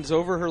 home runs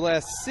over her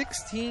last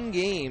 16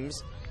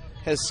 games,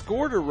 has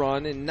scored a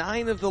run in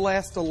 9 of the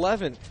last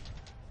 11.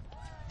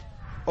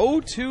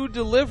 0-2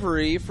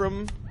 delivery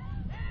from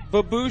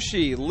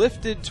Babushi,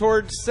 lifted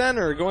towards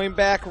center, going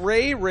back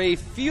Ray. Ray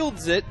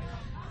fields it,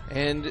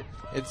 and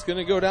it's going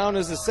to go down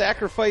as a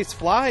sacrifice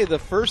fly, the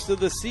first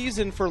of the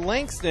season for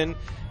Langston,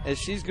 as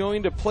she's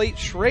going to plate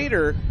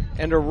Schrader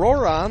and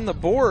Aurora on the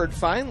board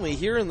finally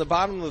here in the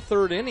bottom of the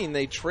third inning.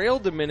 They trail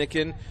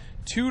Dominican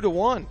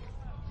 2-1.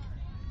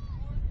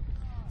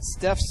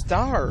 Steph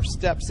Starr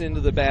steps into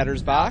the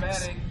batter's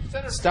box.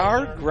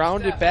 Starr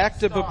grounded back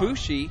to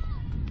Babushi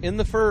in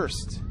the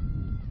first.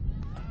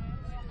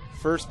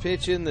 First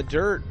pitch in the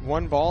dirt,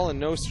 1 ball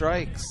and no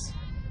strikes.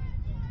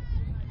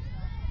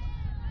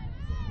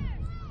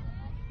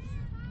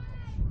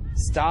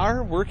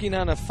 Starr working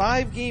on a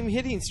 5-game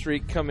hitting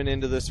streak coming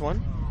into this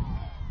one.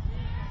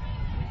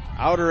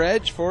 Outer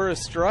edge for a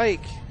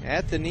strike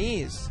at the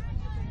knees.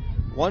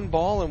 1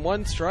 ball and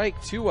 1 strike,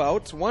 2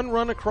 outs, 1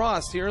 run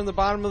across here in the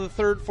bottom of the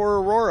third for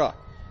Aurora.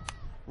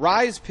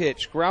 Rise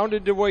pitch,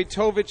 grounded to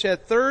Wojtovich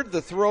at third,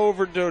 the throw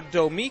over to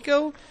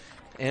D'Amico,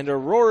 and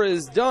Aurora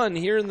is done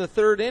here in the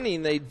third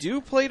inning. They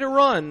do plate a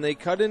run, they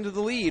cut into the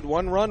lead,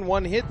 1 run,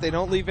 1 hit, they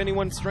don't leave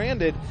anyone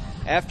stranded.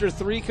 After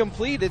 3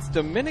 complete, it's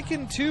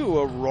Dominican 2,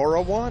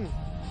 Aurora 1.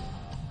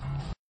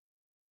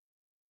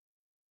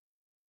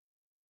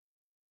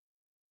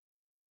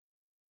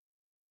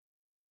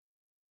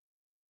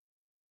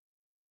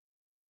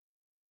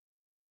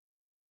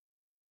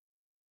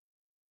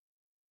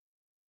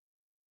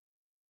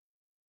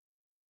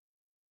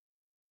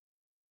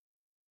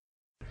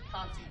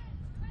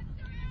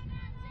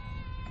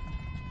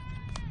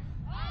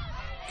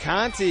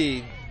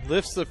 Conti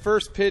lifts the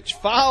first pitch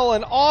foul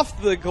and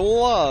off the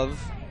glove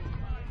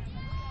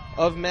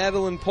of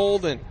Madeline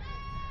Polden.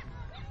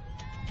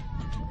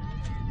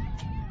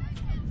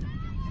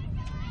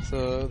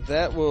 So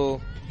that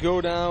will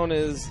go down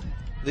as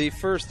the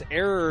first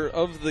error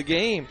of the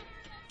game.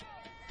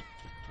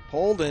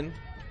 Polden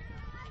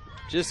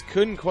just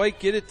couldn't quite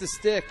get it to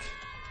stick.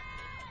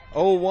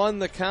 0-1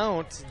 the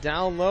count,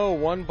 down low,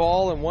 1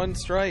 ball and 1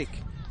 strike.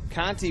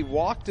 Conti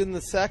walked in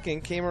the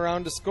second, came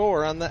around to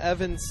score on the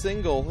Evans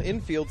single,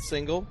 infield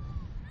single,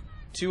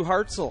 to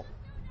Hartzell.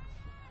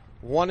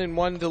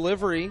 1-1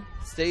 delivery,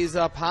 stays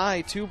up high,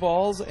 2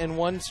 balls and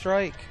 1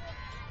 strike.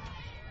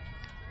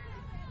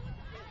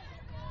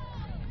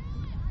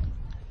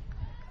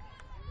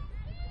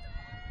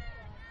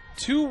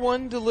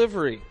 Two-1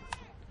 delivery.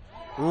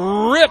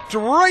 Ripped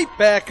right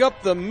back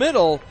up the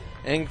middle,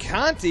 and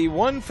Conti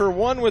 1 for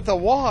 1 with a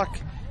walk.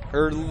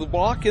 Her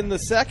walk in the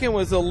second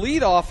was a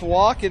leadoff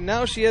walk, and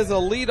now she has a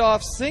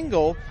leadoff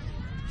single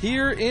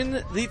here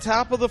in the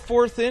top of the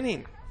 4th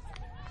inning.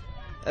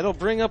 That'll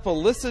bring up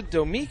Alyssa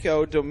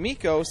D'Amico.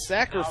 D'Amico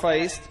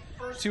sacrificed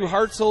to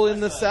Hartzell in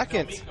the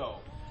second.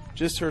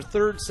 Just her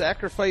 3rd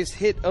sacrifice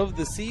hit of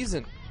the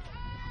season.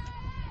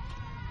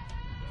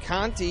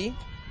 Conti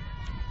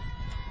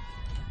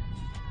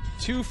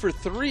 2 for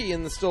 3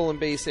 in the stolen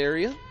base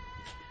area.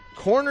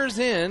 Corners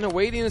in,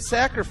 awaiting a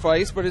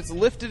sacrifice, but it's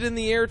lifted in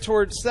the air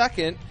towards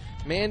second.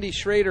 Mandy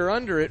Schrader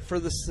under it for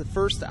the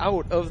first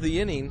out of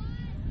the inning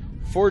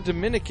for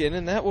Dominican,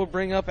 and that will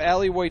bring up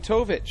Ali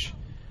Wojtovich.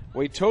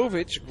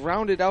 Wojtovich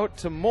grounded out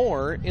to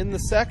Moore in the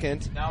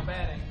second.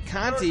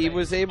 Conti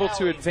was able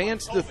to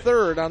advance to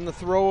third on the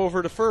throw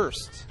over to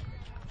first.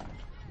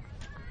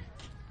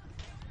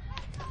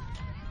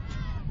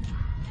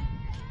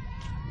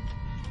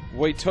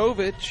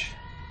 Wojtovich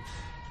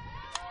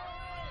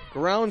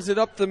grounds it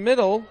up the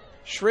middle.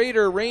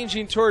 Schrader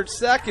ranging towards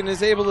second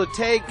is able to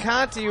tag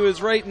Conti, who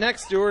is right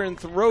next to her, and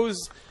throws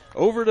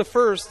over to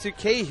first to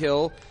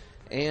Cahill.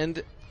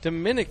 And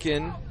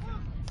Dominican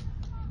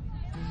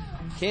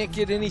Can't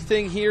get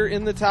anything here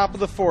in the top of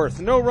the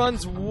fourth. No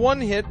runs, 1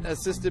 hit,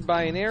 assisted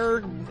by an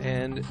error,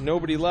 and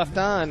nobody left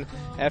on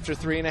after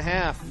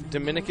 3.5.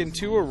 Dominican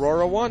 2,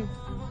 Aurora 1.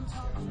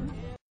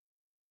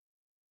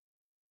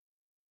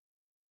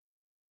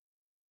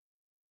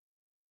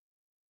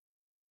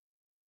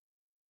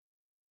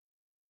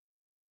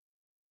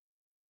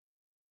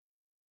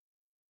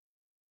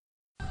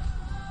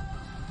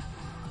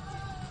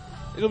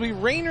 It'll be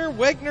Rayner,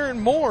 Wegner,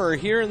 and Moore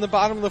here in the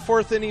bottom of the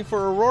fourth inning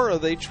for Aurora.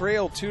 They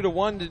trail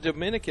 2-1 to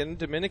Dominican.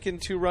 Dominican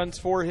 2 runs,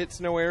 4 hits,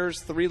 no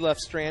errors, 3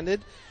 left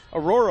stranded.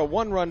 Aurora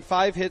 1 run,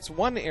 5 hits,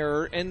 1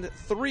 error, and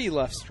 3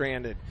 left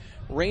stranded.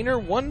 Rayner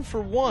 1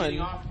 for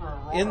 1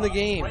 in the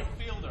game.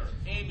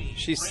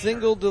 She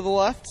singled to the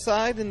left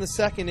side in the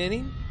second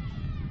inning.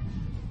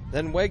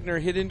 Then Wegner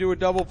hit into a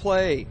double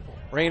play.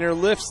 Rayner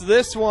lifts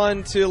this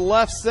one to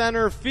left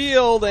center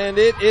field, and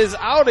it is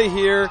out of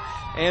here.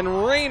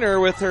 And Rayner,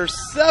 with her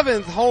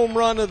 7th home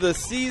run of the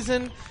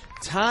season,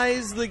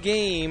 ties the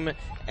game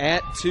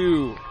at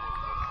 2.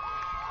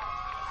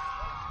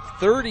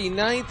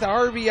 39th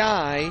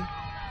RBI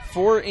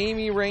for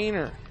Amy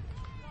Rayner.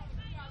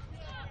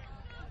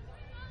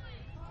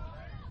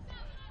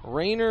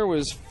 Rayner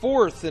was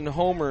 4th in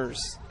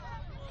homers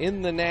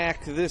in the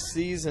NACC this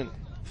season.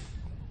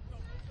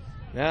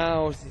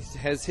 Now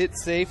has hit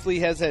safely,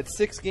 has had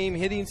 6-game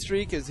hitting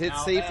streak, has hit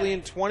safely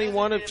in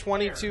 21 of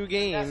 22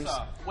 games.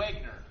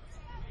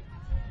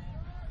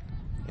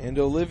 And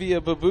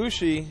Olivia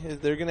Babushi,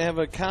 they're going to have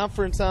a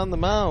conference on the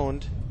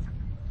mound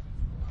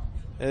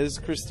as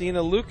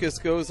Christina Lucas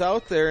goes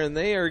out there, and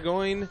they are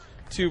going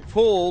to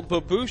pull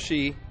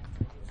Babushi,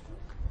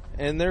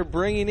 and they're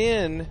bringing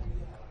in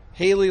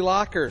Haley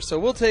Locker. So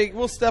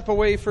we'll step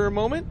away for a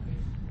moment,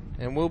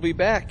 and we'll be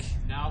back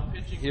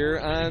here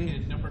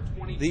on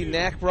the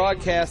NACC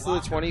broadcast of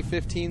the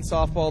 2015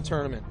 softball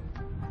tournament.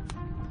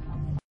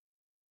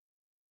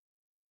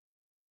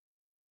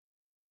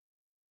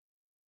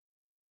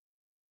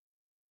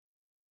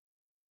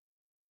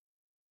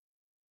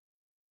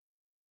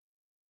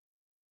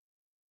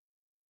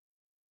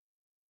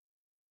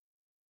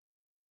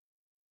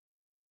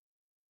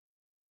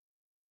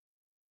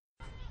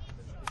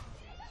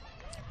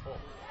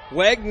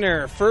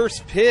 Wegner,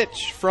 first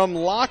pitch from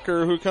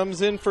Locker, who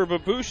comes in for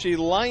Babushi,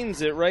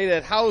 lines it right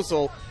at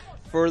Housel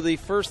for the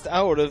first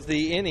out of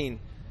the inning.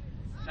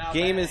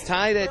 Game is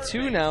tied at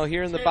 2 now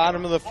here in the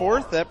bottom of the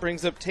fourth. That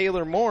brings up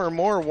Taylor Moore.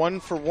 Moore 1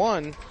 for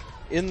 1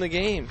 in the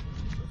game.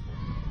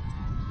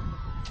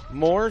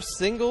 Moore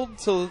singled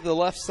to the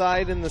left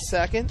side in the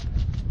second.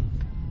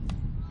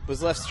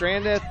 Was left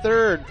stranded at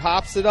third.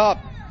 Pops it up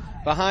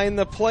behind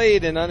the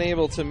plate and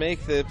unable to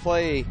make the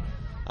play.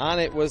 On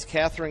it was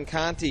Catherine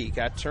Conti.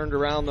 Got turned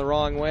around the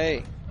wrong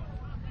way.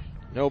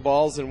 No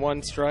balls and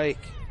 1 strike.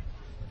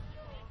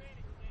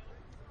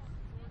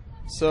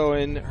 So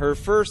in her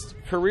first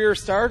career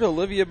start,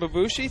 Olivia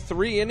Babushi,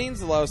 3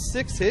 innings, allows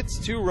 6 hits,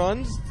 2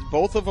 runs.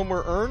 Both of them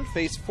were earned.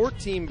 Faced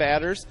 14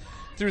 batters.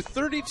 Threw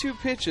 32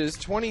 pitches,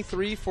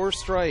 23 for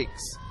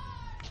strikes.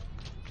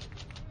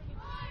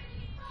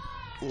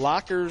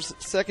 Locker's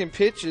second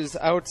pitch is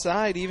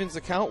outside. Evens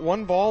the count,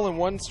 1 ball and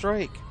 1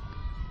 strike.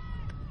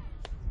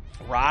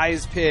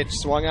 Rise pitch,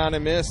 swung on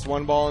and missed,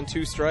 1 ball and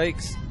 2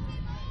 strikes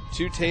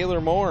to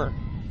Taylor Moore.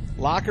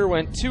 Locker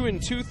went 2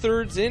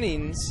 2/3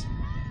 innings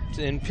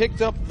and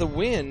picked up the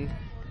win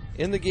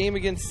in the game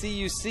against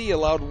CUC.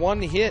 Allowed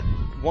 1 hit,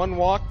 1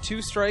 walk, 2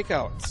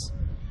 strikeouts.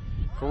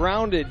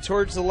 Grounded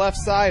towards the left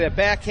side, a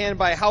backhand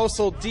by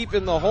Housel deep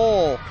in the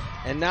hole,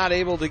 and not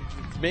able to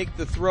make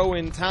the throw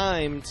in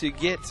time to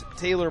get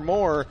Taylor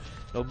Moore.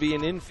 There'll be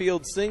an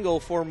infield single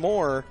for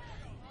Moore,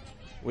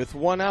 with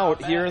 1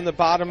 out here in the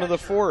bottom of the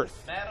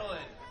fourth.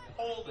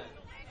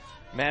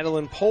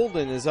 Madeline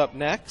Polden is up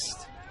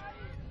next.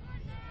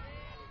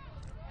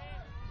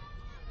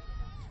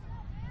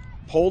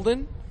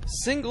 Polden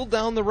singled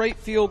down the right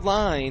field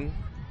line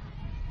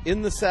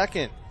in the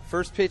second.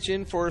 First pitch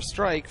in for a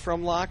strike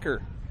from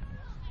Locker.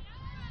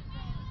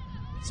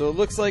 So it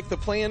looks like the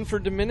plan for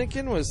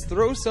Dominican was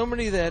throw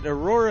somebody that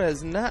Aurora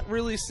has not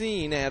really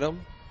seen at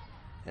him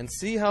and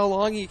see how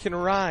long he can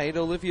ride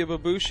Olivia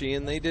Babushi,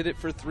 and they did it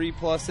for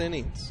 3+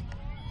 innings.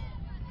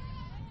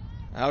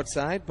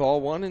 Outside, ball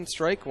 1 and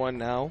strike 1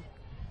 now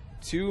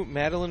to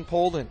Madeline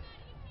Polden.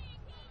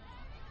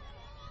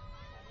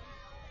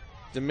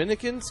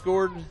 Dominican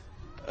scored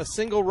a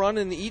single run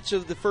in each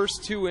of the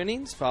first 2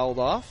 innings, fouled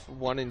off,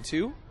 1 and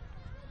 2.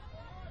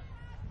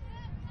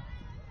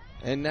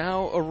 And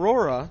now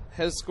Aurora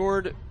has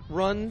scored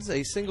runs,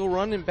 a single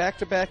run in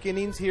back-to-back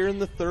innings here in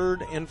the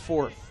 3rd and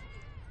 4th.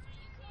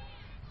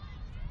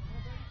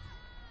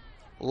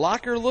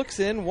 Locker looks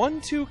in,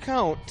 1-2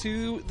 count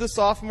to the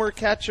sophomore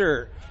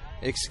catcher.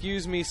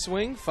 Excuse me,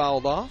 swing,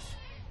 fouled off.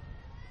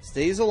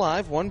 Stays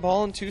alive, 1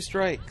 ball and 2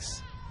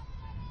 strikes.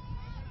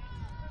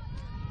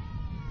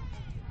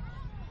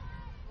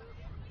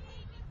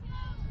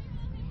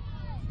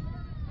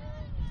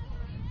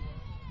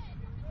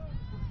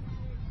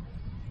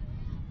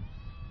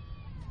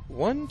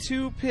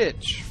 One-two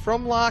pitch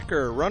from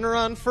Locker. Runner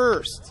on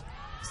first.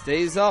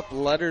 Stays up,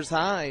 letters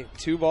high.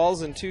 2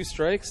 balls and 2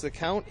 strikes. The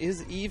count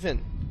is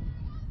even.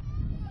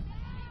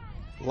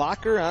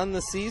 Locker on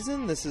the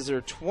season. This is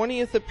her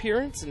 20th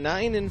appearance,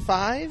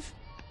 9-5.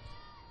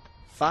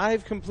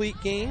 5 complete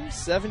games,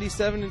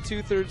 77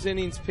 2/3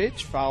 innings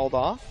pitched, fouled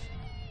off.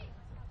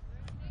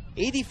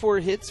 84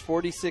 hits,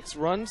 46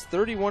 runs,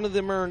 31 of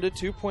them earned a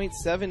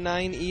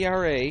 2.79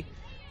 ERA,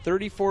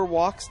 34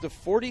 walks to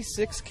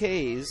 46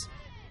 Ks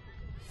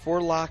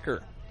for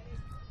Locker.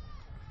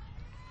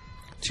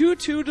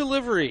 2-2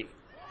 delivery.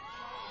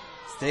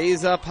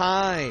 Stays up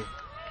high.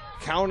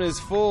 Count is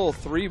full,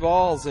 3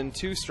 balls and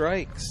 2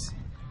 strikes.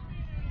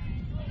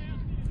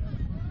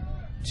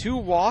 2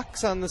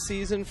 walks on the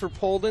season for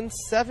Polden,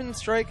 7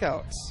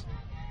 strikeouts.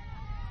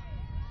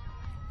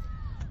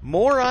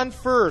 Moore on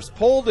first.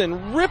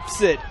 Polden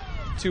rips it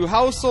to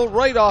Housel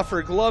right off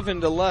her glove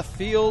into left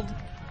field.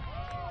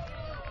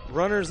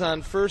 Runners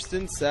on first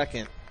and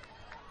second.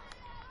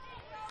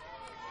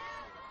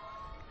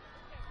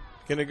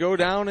 Going to go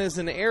down as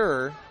an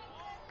error.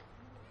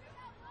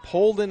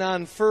 Polden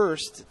on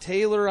first,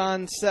 Taylor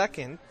on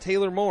second,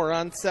 Taylor Moore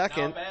on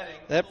second.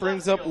 That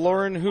brings up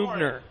Lauren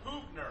Hubner.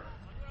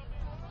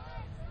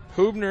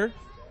 Hubner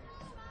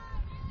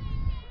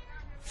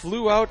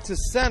flew out to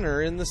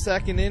center in the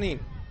second inning.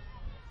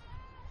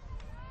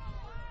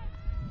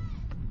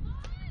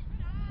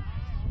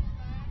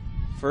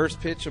 First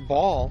pitch a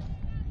ball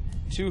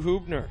to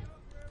Hubner.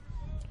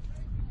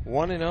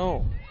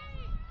 1-0.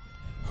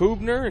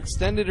 Hubner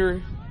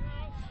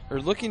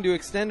looking to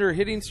extend her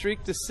hitting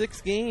streak to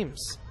 6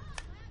 games.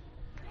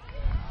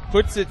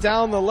 Puts it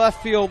down the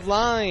left field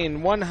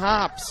line. 1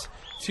 hops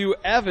to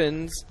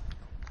Evans,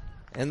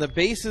 and the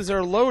bases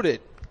are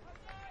loaded.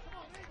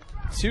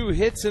 2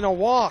 hits and a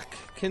walk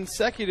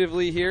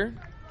consecutively here.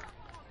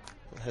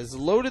 Has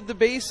loaded the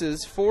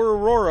bases for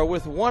Aurora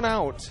with 1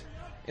 out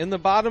in the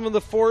bottom of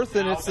the 4th,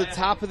 and it's the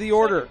top of the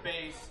order.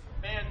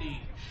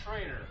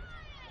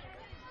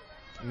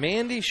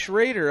 Mandy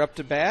Schrader up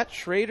to bat.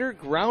 Schrader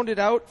grounded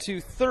out to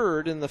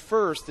third in the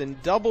first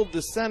and doubled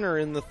to center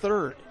in the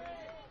third.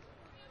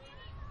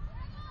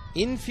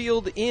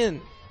 Infield in.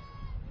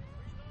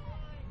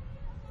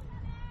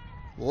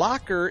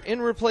 Locker in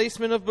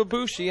replacement of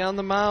Babushi on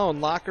the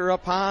mound. Locker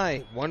up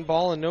high. 1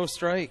 ball and no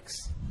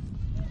strikes.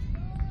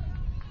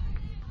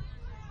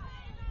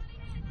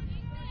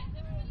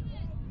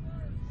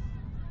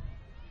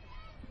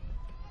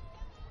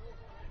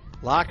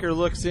 Locker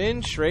looks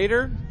in.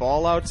 Schrader,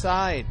 ball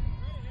outside.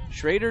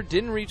 Schrader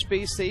didn't reach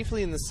base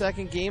safely in the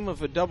second game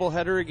of a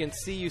doubleheader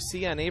against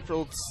CUC on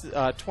April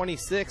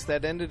 26th.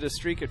 That ended a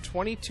streak of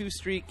 22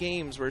 straight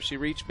games where she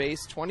reached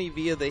base, 20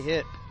 via the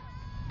hit.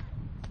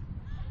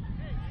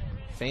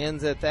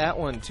 Fans at that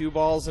one, 2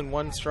 balls and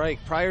 1 strike.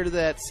 Prior to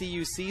that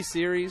CUC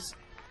series,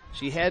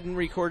 she hadn't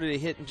recorded a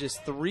hit in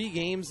just 3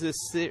 games this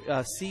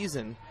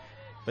season.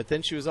 But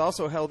then she was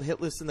also held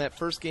hitless in that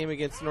first game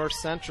against North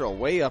Central,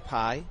 way up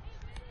high,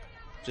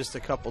 just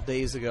a couple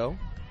days ago.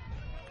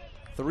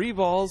 3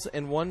 balls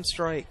and 1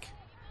 strike.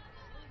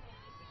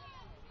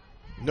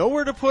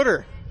 Nowhere to put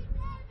her.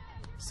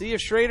 See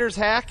if Schrader's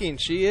hacking.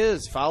 She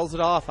is. Fouls it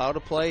off, out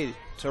of play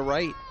to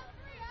right.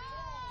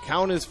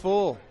 Count is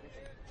full.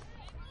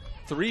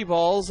 3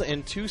 balls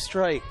and 2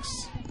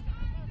 strikes.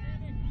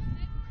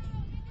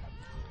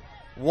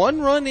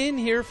 1 run in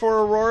here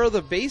for Aurora.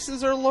 The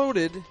bases are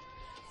loaded.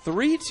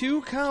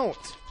 3-2 count.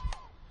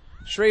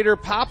 Schrader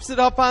pops it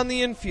up on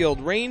the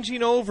infield,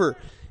 ranging over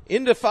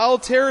into foul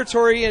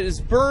territory. It is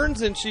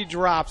Burns, and she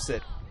drops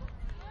it.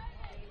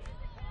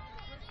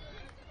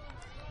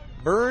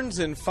 Burns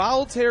in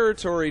foul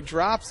territory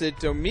drops it.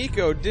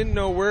 D'Amico didn't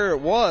know where it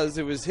was.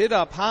 It was hit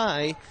up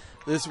high.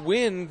 This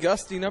wind,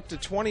 gusting up to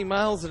 20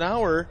 miles an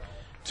hour,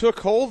 took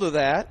hold of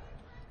that.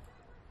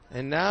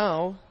 And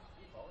now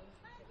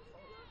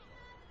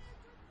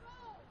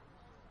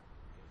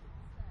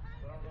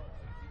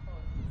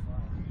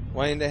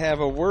wanting to have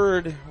a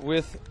word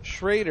with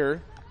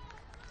Schrader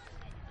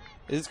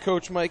is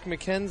Coach Mike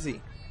McKenzie.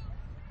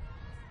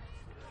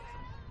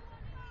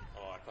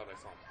 Oh, I thought I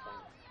saw him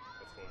point.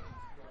 That's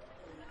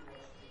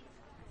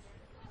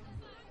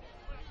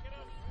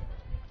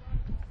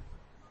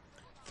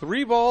what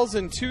 3 balls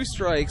and 2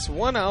 strikes,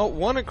 1 out,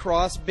 1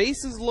 across,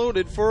 bases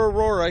loaded for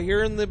Aurora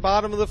here in the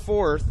bottom of the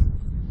 4th,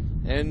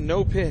 and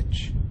no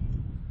pitch.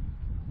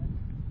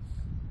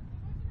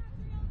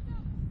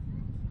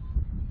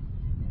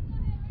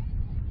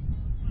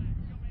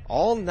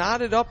 All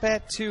knotted up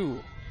at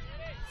 2.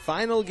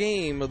 Final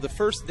game of the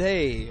first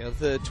day of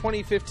the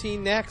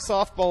 2015 NACC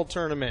softball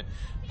tournament.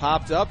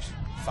 Popped up,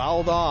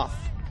 fouled off.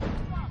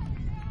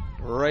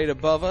 Right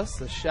above us,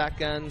 the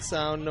shotgun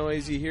sound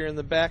noise you hear in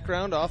the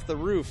background off the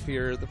roof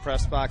here at the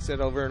press box at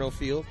Alverno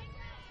Field.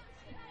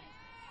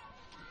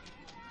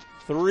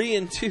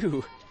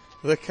 3-2,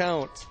 the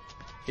count.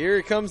 Here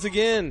it comes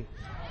again.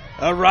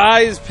 A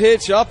rise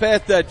pitch up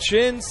at the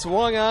chin,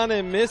 swung on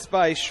and missed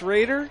by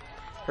Schrader.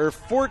 Her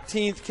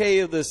 14th K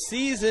of the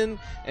season,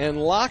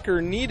 and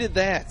Locker needed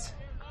that.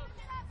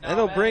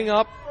 That'll bring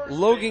up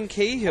Logan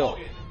Cahill.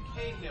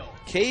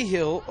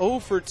 Cahill 0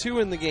 for 2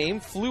 in the game,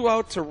 flew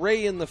out to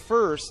Ray in the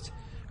first,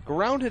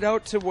 grounded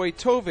out to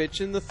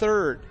Wadewitz in the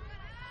third.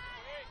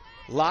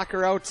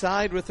 Locker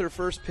outside with her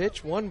first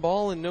pitch, 1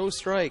 ball and no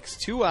strikes,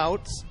 2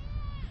 outs.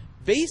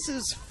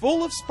 Bases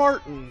full of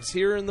Spartans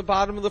here in the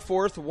bottom of the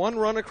fourth, 1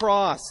 run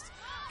across.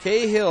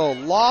 Cahill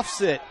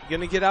lofts it,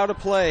 going to get out of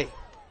play.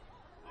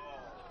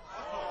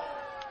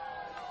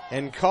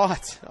 And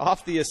caught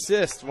off the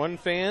assist. One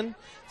fan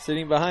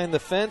sitting behind the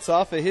fence,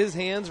 off of his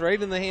hands,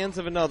 right in the hands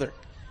of another.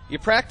 You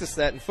practice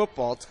that in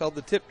football. It's called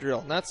the tip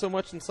drill. Not so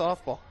much in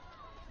softball.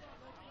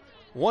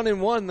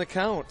 1-1 the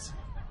count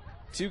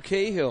to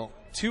Cahill.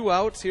 2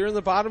 outs here in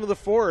the bottom of the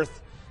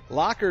fourth.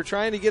 Locker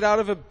trying to get out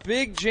of a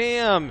big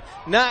jam.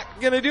 Not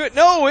going to do it.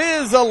 No,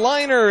 is a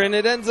liner, and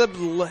it ends up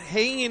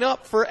hanging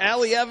up for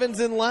Allie Evans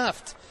in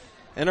left.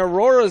 And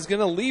Aurora is going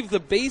to leave the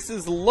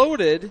bases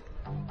loaded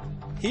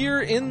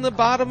here in the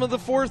bottom of the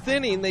fourth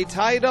inning. They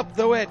tied up,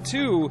 though, at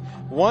 2.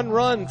 1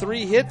 run,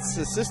 3 hits,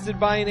 assisted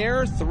by an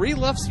error, 3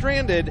 left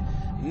stranded.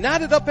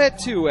 Knotted up at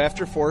 2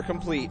 after 4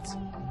 complete.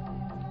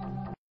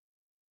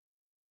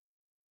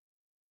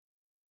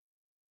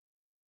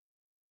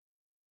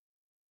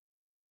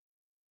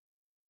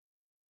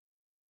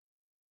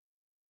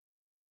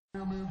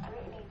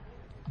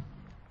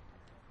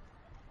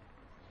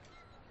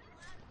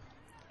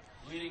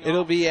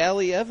 It'll be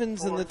Allie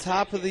Evans in the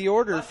top of the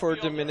order for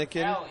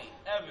Dominican.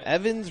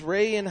 Evans,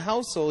 Ray, and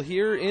Housel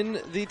here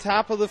in the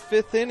top of the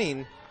 5th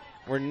inning.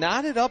 We're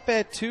knotted up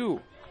at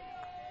 2.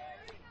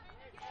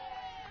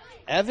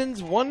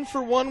 Evans 1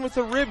 for 1 with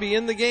a ribby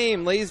in the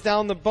game. Lays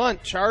down the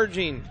bunt.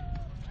 Charging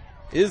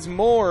is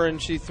Moore,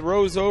 and she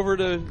throws over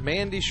to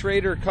Mandy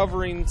Schrader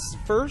covering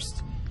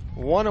first.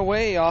 1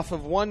 away off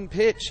of 1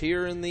 pitch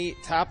here in the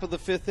top of the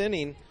 5th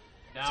inning.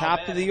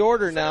 Top of the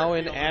order now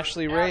in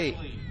Ashley Ray.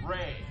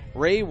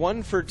 Ray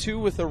 1 for 2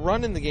 with a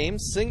run in the game.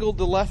 Singled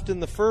to left in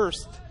the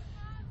first.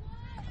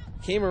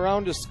 Came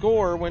around to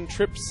score when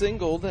Tripp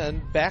singled,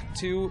 and back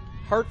to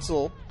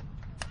Hartzell.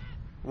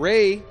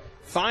 Ray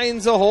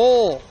finds a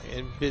hole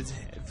and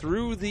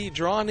through the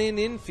drawn-in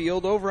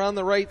infield over on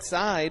the right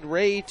side.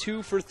 Ray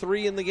 2 for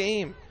 3 in the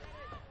game.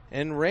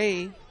 And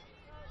Ray,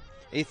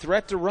 a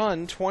threat to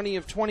run, 20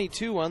 of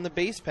 22 on the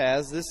base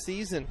paths this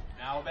season.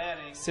 Now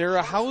batting,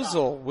 Sarah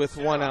Housel with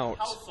 1 out.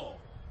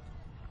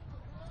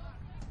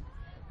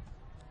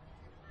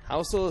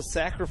 Housel is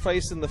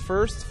sacrificed in the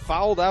first,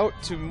 fouled out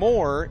to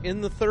Moore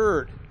in the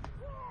third.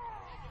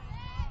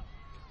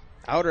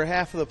 Outer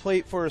half of the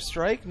plate for a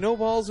strike. No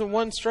balls and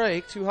 1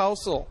 strike to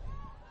Housel.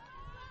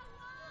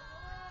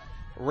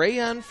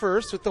 Ray on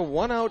first with the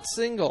 1-out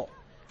single.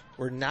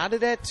 We're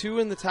knotted at 2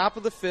 in the top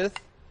of the 5th.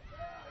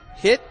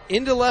 Hit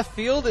into left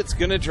field. It's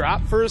going to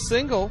drop for a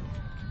single.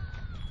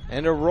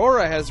 And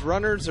Aurora has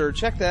runners, or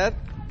check that,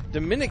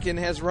 Dominican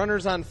has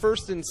runners on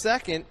first and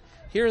second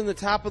here in the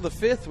top of the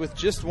 5th with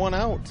just 1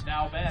 out.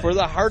 For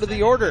the heart of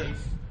the order,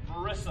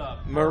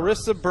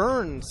 Marissa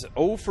Burns,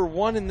 0 for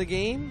 1 in the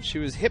game. She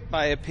was hit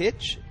by a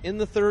pitch in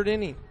the 3rd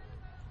inning.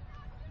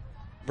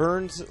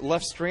 Burns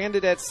left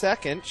stranded at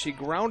second. She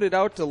grounded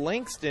out to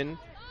Langston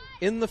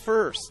in the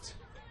first.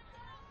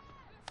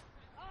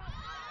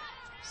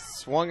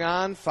 Swung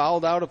on,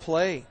 fouled out of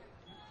play.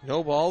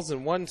 No balls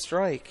and 1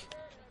 strike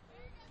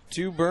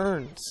to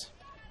Burns.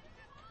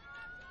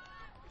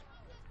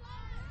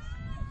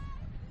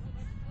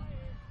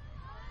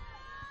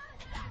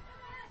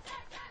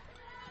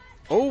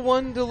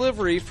 0-1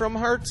 delivery from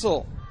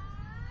Hartzell.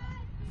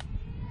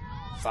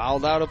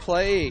 Fouled out of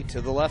play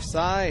to the left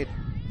side.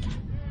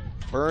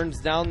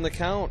 Burns down the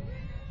count.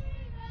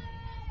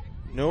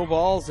 No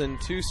balls and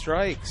 2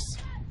 strikes.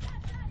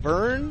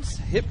 Burns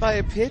hit by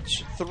a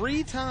pitch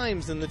 3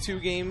 times in the 2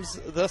 games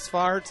thus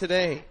far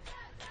today.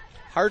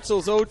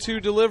 Hartzell's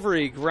 0-2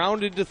 delivery,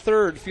 grounded to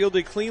third,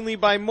 fielded cleanly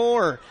by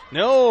Moore.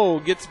 No,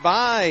 gets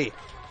by.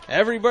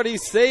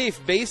 Everybody's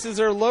safe. Bases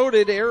are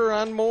loaded. Error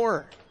on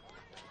Moore.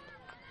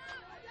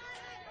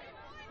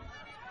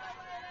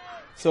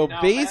 So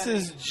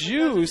bases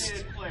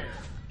juiced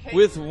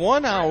with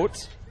 1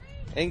 out,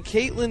 and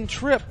Caitlin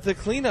Tripp, the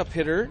cleanup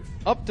hitter,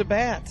 up to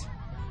bat.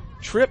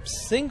 Tripp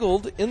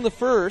singled in the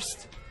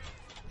first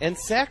and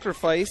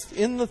sacrificed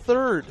in the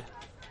third.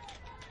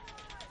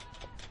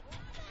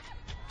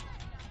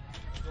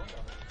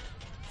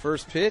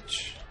 First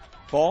pitch,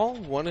 ball,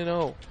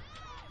 1-0.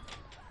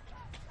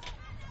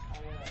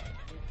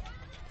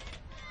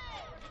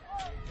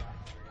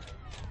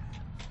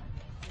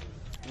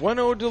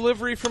 1-0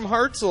 delivery from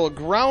Hartzell,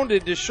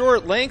 grounded to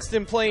short.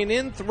 Langston playing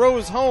in,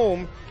 throws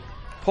home.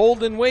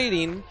 Polden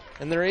waiting,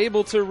 and they're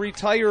able to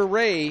retire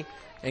Ray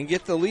and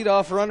get the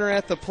leadoff runner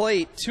at the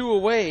plate. 2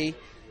 away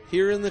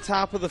here in the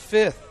top of the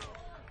 5th.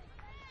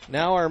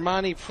 Now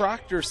Armani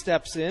Proctor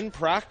steps in.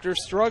 Proctor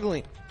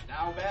struggling.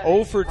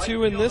 0 for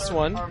 2 in this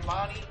one.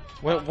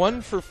 Went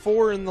 1 for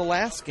 4 in the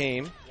last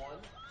game.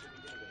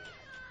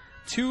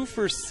 2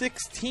 for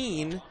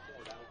 16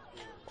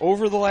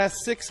 over the last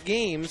 6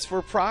 games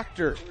for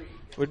Proctor.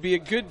 Would be a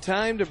good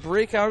time to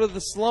break out of the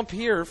slump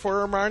here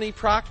for Armani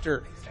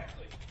Proctor.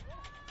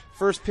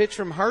 First pitch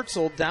from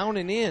Hartzell, down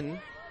and in.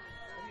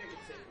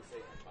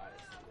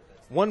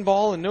 1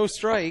 ball and no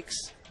strikes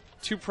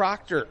to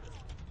Proctor.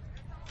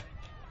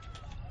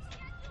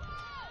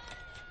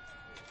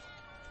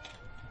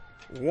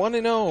 One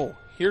and 0.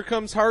 Here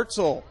comes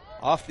Hartzell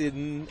off the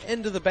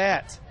end of the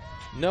bat.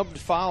 Nubbed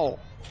foul.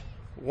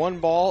 1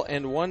 ball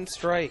and 1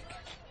 strike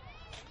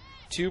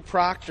to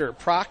Proctor.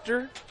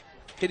 Proctor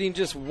hitting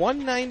just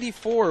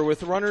 194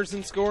 with runners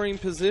in scoring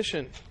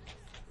position.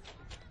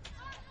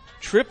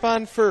 Tripp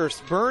on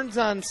first, Burns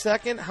on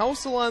second,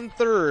 Housel on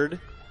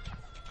third.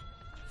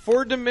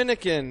 For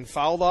Dominican,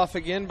 fouled off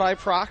again by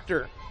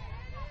Proctor.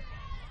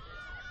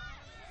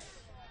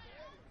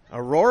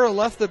 Aurora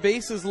left the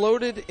bases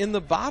loaded in the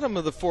bottom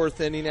of the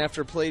 4th inning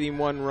after plating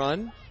 1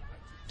 run.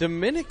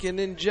 Dominican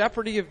in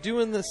jeopardy of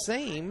doing the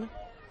same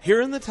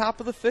here in the top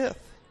of the 5th.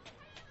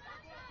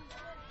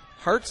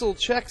 Hartzell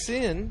checks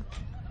in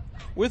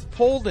with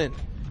Polden.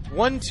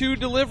 1-2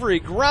 delivery,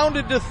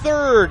 grounded to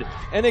third,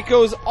 and it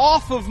goes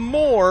off of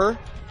Moore.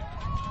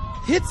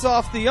 Hits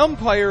off the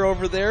umpire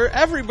over there.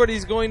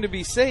 Everybody's going to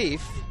be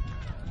safe.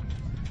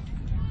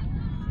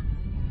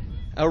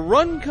 A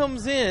run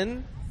comes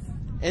in,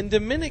 and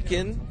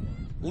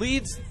Dominican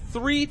leads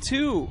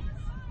 3-2.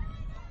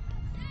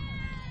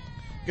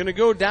 Going to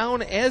go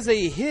down as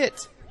a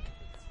hit.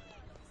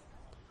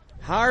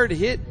 Hard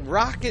hit,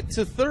 rocket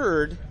to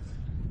third.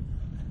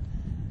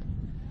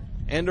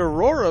 And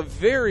Aurora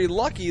very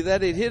lucky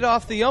that it hit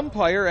off the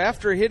umpire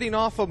after hitting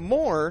off of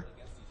Moore.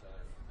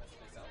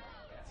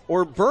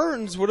 Or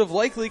Burns would have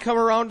likely come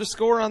around to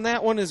score on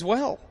that one as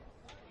well.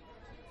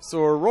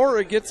 So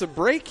Aurora gets a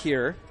break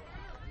here.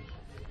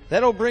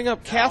 That'll bring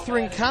up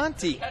Catherine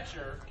Conti.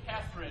 Catcher,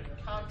 Catherine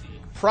Conti.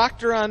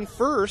 Proctor on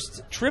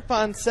first, Tripp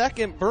on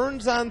second,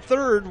 Burns on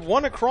third,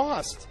 1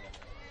 across.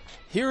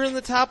 Here in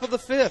the top of the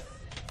 5th.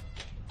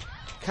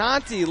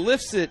 Conti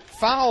lifts it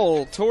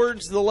foul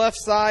towards the left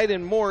side,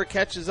 and Moore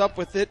catches up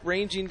with it,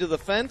 ranging to the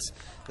fence.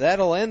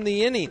 That'll end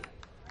the inning.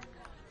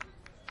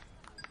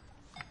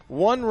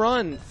 1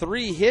 run,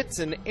 3 hits,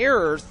 an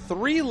error,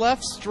 3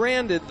 left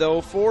stranded, though,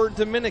 for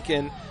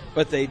Dominican,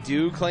 but they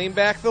do claim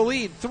back the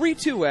lead.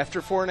 3-2 after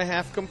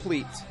 4.5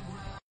 complete.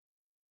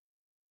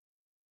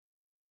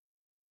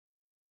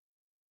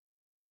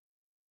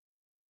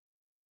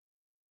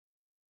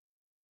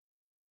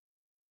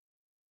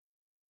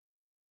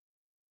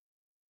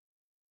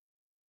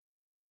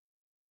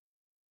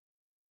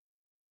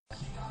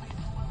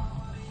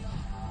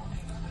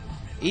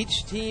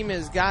 Each team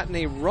has gotten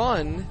a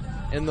run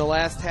in the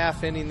last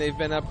half inning they've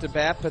been up to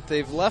bat, but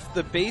they've left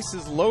the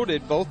bases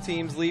loaded, both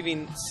teams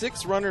leaving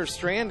 6 runners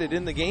stranded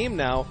in the game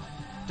now.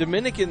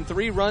 Dominican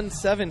 3 runs,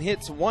 7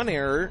 hits, 1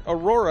 error.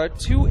 Aurora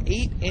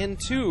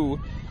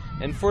 2-8-2.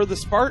 And for the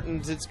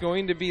Spartans, it's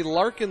going to be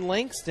Larkin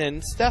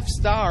Langston, Steph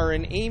Starr,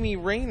 and Amy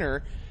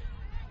Rayner.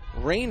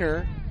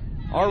 Rayner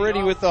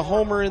already with the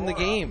homer in the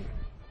game.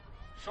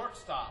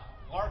 Shortstop,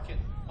 Larkin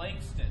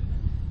Langston.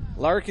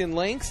 Larkin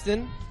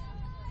Langston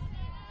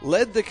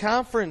led the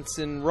conference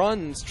in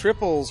runs,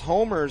 triples,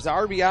 homers,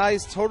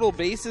 RBIs, total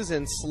bases,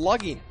 and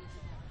slugging.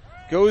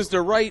 Goes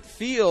to right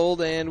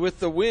field, and with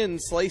the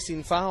wind,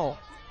 slicing foul.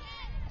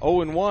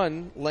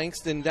 0-1,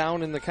 Langston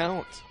down in the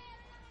count.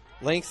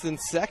 Langston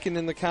second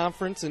in the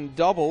conference in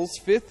doubles,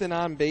 5th in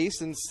on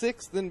base, and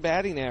 6th in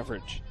batting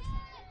average.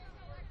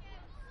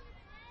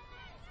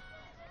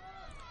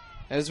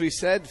 As we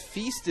said,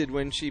 feasted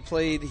when she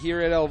played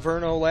here at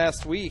Alverno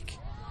last week.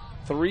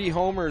 3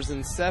 homers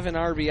and 7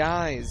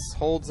 RBIs.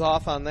 Holds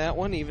off on that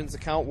one, evens the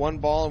count, 1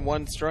 ball and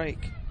 1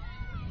 strike.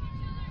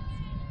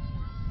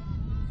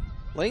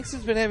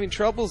 Langston's been having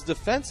troubles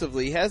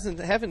defensively.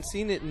 Haven't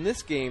seen it in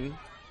this game.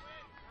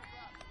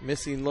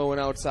 Missing low and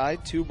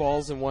outside, 2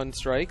 balls and 1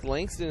 strike.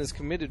 Langston has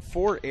committed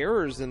 4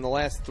 errors in the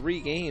last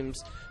 3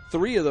 games.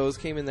 3 of those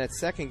came in that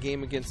second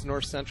game against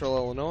North Central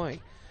Illinois.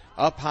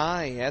 Up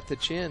high at the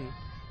chin.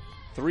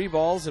 3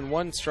 balls and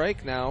 1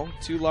 strike now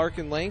to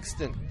Larkin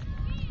Langston.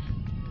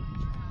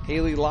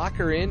 Haley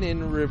Locker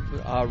in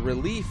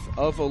relief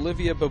of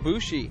Olivia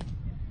Babushi.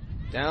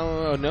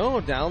 Down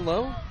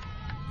low.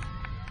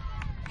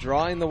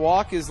 Drawing the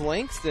walk is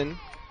Langston.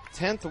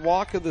 10th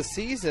walk of the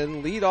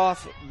season.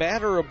 Leadoff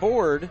batter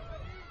aboard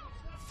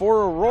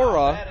for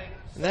Aurora.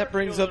 And that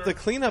brings up the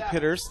cleanup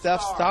hitter,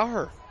 Steph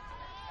Starr.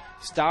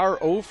 Starr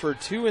 0 for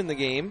 2 in the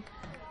game.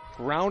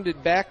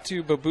 Grounded back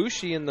to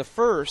Babushi in the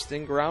first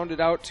and grounded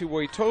out to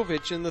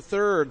Wojtovich in the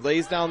third.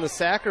 Lays down the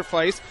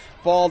sacrifice.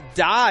 Ball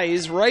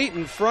dies right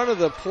in front of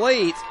the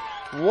plate.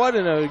 What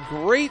a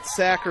great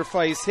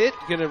sacrifice hit.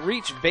 Going to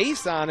reach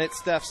base on it,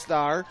 Steph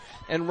Starr.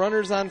 And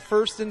runners on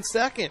first and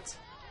second.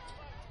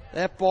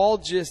 That ball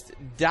just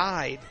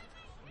died.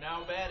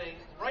 Now batting,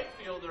 right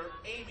fielder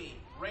Amy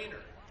Rayner.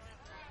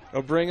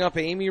 They'll bring up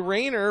Amy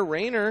Rayner.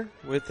 Rayner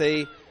with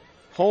a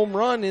home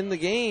run in the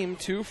game,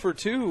 2 for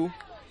 2.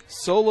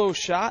 Solo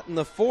shot in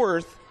the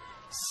 4th,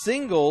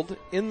 singled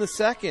in the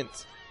 2nd.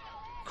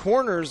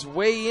 Corners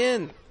way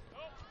in.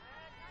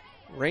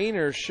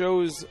 Rayner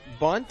shows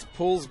bunt,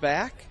 pulls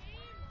back.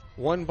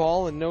 1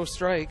 ball and no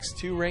strikes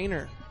to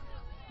Rayner.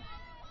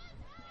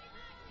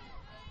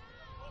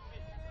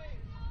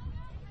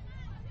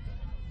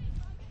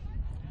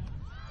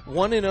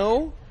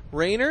 1-0.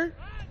 Rayner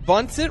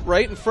bunts it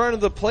right in front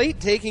of the plate,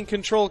 taking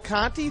control.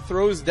 Conti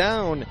throws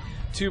down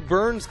to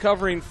Burns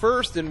covering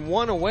first, and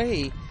one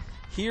away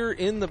here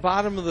in the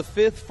bottom of the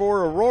fifth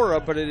for Aurora,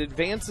 but it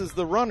advances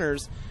the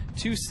runners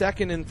to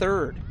second and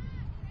third.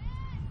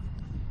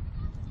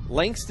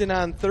 Langston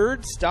on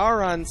third,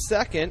 Starr on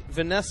second,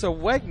 Vanessa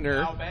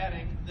Wegner Now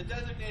batting, the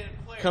designated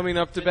player, coming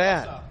up to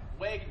Vanessa bat.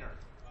 Wagner.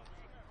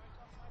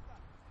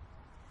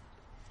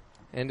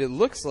 And it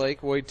looks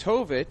like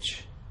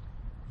Wadewitz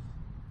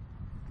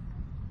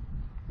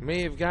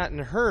may have gotten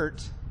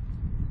hurt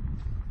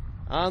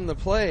on the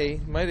play,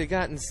 might have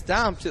gotten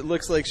stomped, it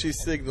looks like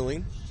she's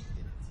signaling.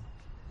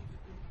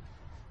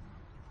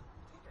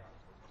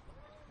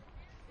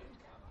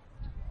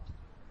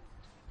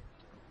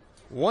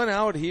 One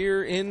out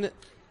here in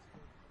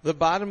the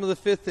bottom of the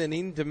fifth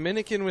inning.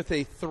 Dominican with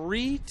a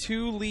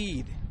 3-2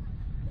 lead.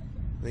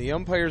 The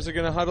umpires are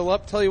going to huddle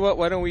up. Tell you what,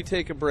 why don't we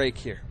take a break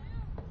here?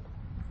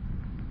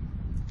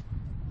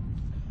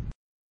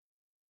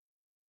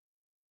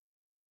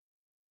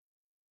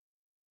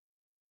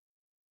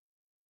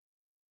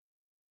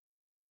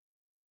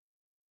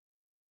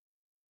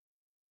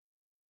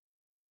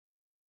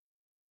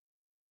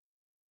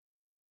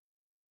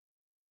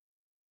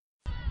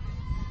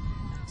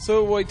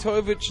 So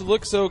Wojtowicz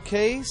looks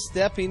okay.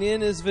 Stepping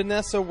in is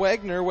Vanessa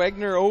Wegner.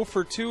 Wegner 0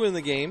 for 2 in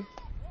the game.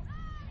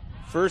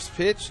 First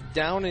pitch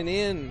down and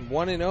in,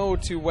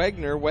 1-0 to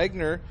Wegner.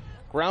 Wegner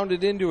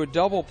grounded into a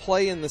double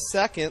play in the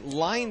second,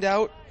 lined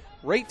out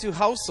right to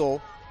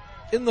Housel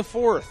in the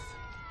fourth.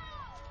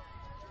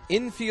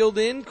 Infield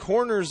in,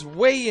 corners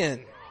way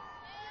in.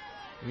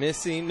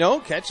 Missing, no,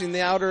 catching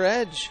the outer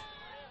edge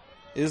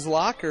is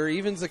Locker.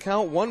 Evens the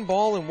count, 1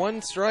 ball and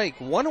 1 strike.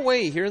 One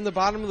away here in the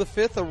bottom of the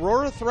fifth.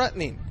 Aurora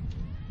threatening.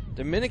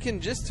 Dominican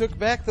just took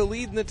back the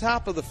lead in the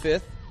top of the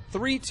fifth.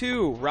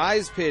 3-2.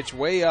 Rise pitch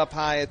way up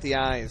high at the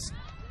eyes.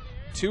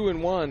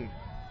 2-1.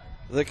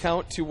 The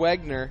count to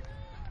Wegner.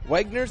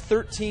 Wegner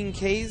 13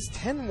 Ks,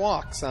 10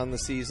 walks on the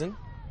season.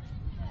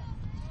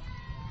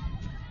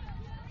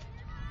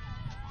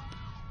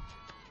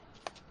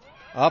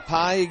 Up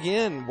high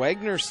again.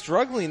 Wegner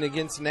struggling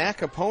against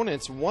NACC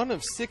opponents, 1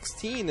 of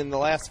 16 in the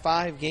last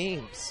 5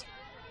 games.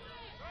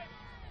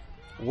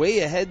 Way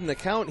ahead in the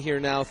count here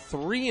now,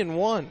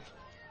 3-1.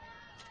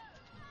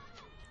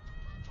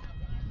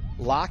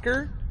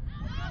 Locker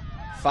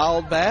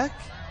fouled back,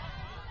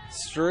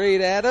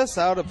 straight at us,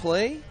 out of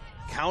play.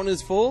 Count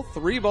is full,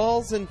 3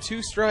 balls and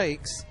 2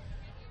 strikes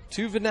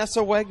to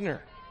Vanessa Wegner.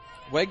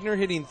 Wegner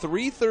hitting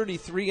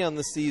 .333 on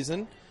the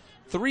season.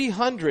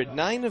 300,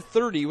 9 of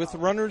 30 with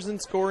runners in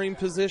scoring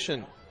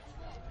position.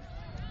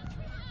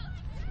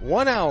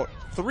 1 out,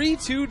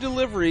 3-2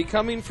 delivery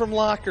coming from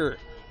Locker.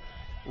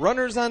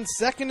 Runners on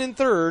second and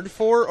third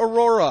for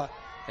Aurora.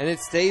 And it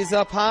stays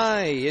up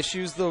high,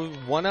 issues the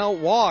 1 out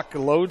walk,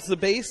 loads the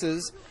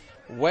bases.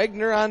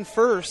 Wegner on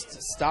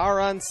first, Starr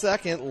on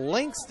second,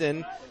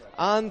 Langston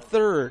on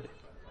third.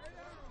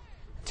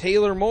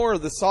 Taylor Moore,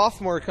 the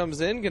sophomore,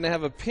 comes in, going to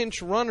have a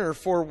pinch runner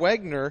for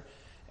Wegner.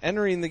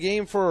 Entering the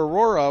game for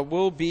Aurora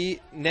will be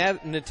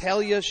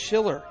Natalia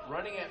Schiller.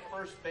 Running at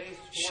first base.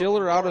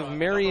 Schiller out of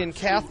Marion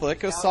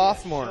Catholic, a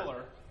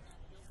sophomore.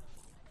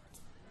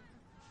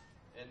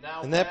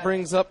 And that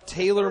brings up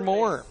Taylor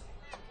Moore.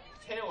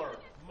 Taylor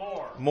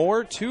Moore.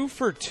 Moore 2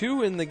 for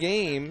 2 in the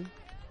game.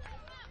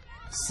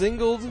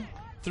 Singled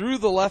through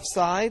the left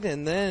side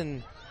and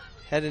then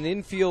had an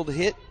infield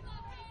hit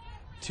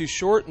to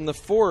short in the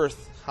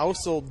fourth.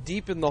 Housel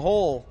deep in the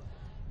hole.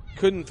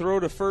 Couldn't throw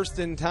to first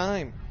in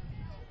time.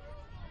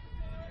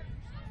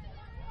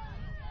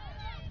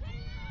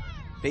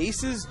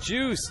 Bases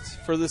juiced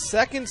for the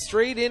second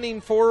straight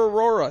inning for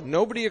Aurora.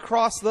 Nobody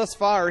across thus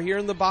far here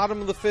in the bottom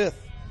of the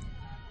fifth.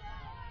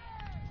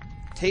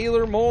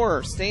 Taylor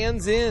Moore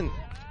stands in.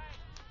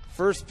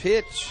 First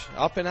pitch,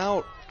 up and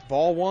out.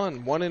 Ball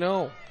 1,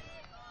 1-0.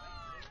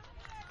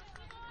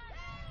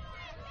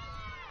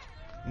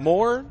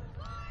 Moore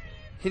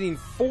hitting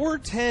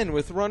 .410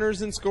 with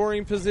runners in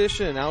scoring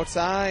position.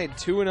 Outside,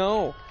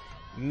 2-0.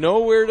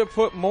 Nowhere to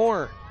put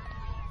Moore.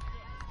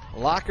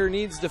 Locker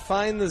needs to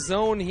find the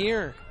zone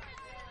here.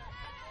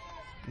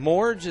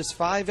 Moore, just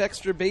 5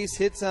 extra base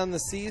hits on the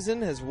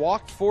season, has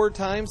walked 4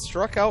 times,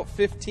 struck out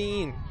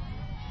 15.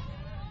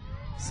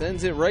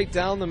 Sends it right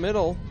down the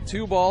middle.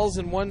 2 balls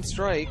and 1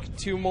 strike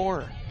to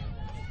Moore.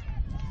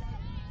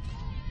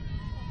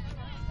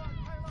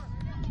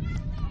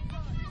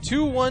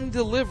 Two-one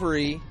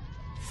delivery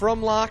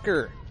from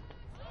Locker.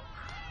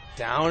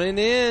 Down and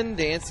in,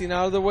 dancing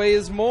out of the way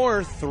is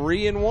Moore.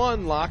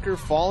 3-1, Locker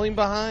falling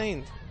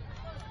behind.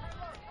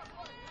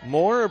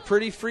 Moore, a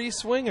pretty free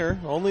swinger,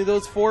 only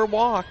those 4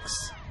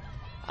 walks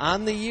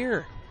on the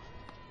year.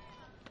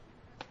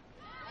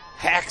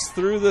 Hacks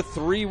through the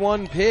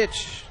 3-1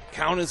 pitch.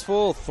 Count is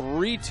full,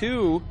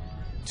 3-2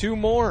 to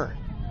Moore.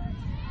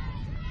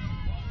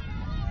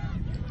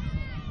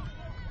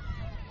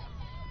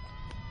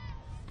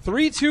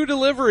 Three-two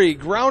delivery,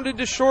 grounded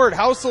to short.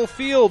 Housel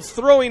Fields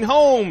throwing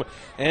home,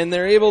 and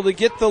they're able to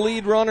get the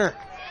lead runner.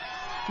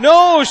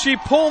 No, she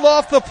pulled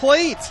off the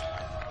plate.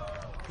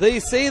 They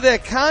say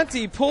that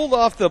Conti pulled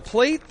off the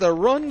plate. The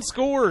run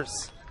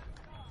scores.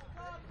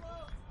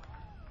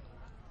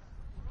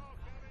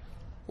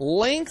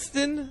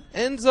 Langston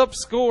ends up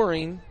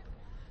scoring,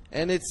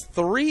 and it's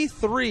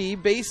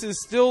 3-3,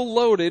 bases still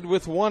loaded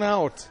with one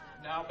out.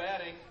 Now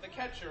batting, the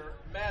catcher,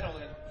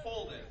 Madeline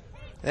Polden.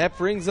 That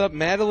brings up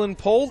Madeline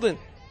Polden.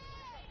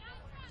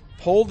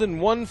 Polden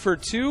 1 for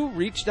 2,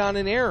 reached on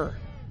an error.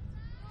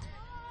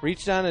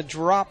 Reached on a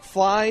drop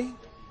fly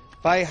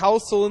by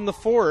Housel in the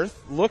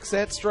fourth, looks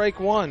at strike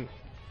one.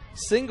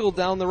 Single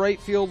down the right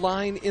field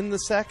line in the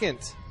second.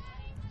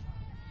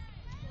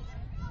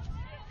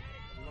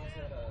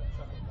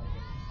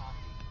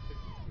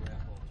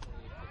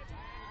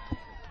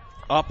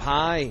 Up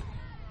high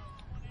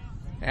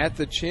at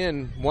the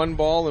chin, 1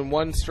 ball and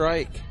 1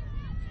 strike.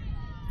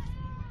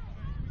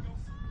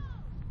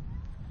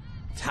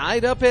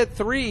 Tied up at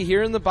 3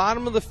 here in the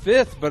bottom of the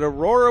 5th, but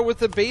Aurora with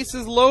the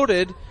bases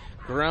loaded,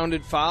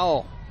 grounded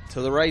foul to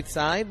the right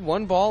side.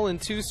 1 ball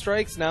and 2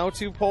 strikes now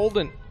to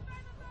Polden.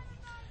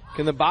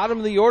 Can the bottom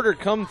of the order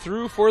come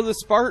through for the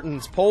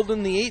Spartans?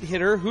 Polden the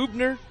 8-hitter,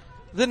 Hubner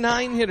the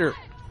 9-hitter.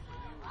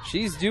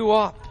 She's due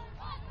up.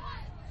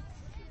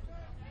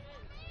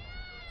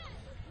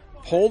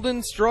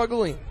 Polden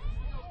struggling.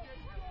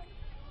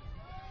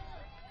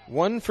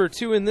 1 for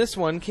 2 in this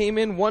one. Came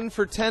in 1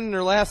 for 10 in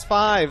her last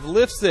 5.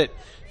 Lifts it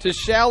to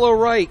shallow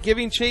right.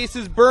 Giving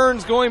chases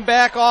Burns. Going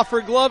back off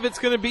her glove. It's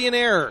going to be an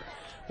error.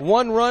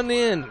 1 run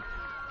in.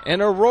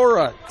 And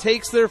Aurora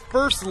takes their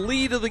first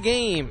lead of the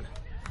game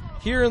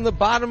here in the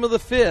bottom of the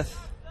 5th.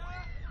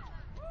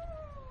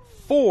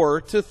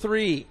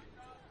 4-3.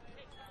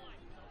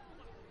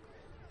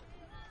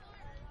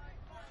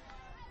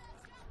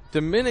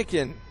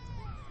 Dominican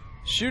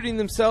shooting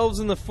themselves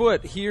in the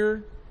foot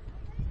here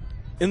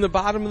in the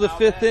bottom of the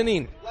 5th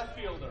inning.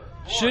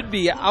 Should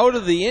be out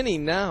of the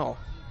inning now.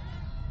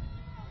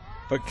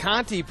 But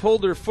Conti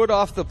pulled her foot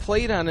off the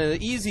plate on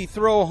an easy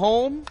throw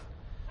home.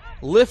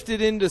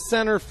 Lifted into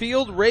center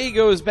field. Ray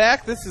goes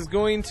back. This is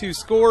going to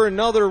score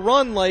another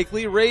run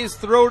likely. Ray's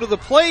throw to the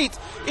plate.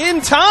 In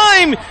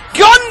time!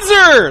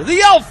 Gunzer!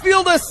 The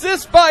outfield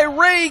assist by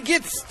Ray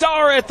gets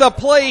Star at the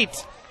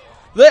plate.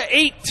 The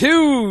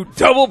 8-2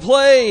 double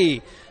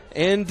play.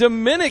 And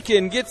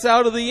Dominican gets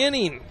out of the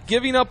inning,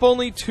 giving up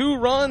only 2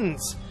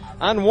 runs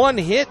on 1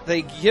 hit.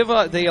 They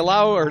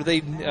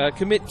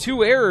commit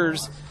 2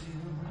 errors.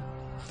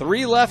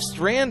 3 left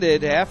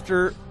stranded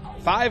after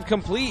 5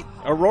 complete.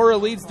 Aurora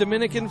leads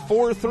Dominican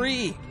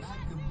 4-3.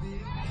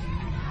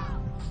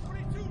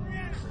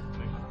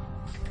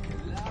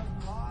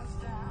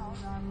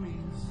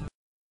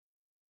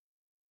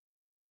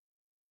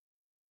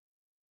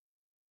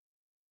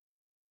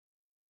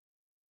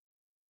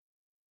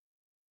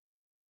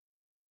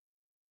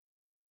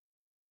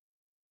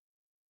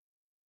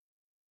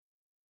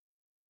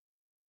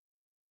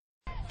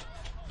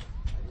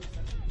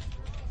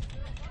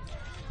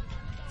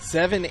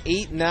 Seven,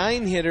 8,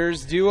 9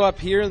 hitters due up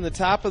here in the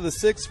top of the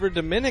 6th for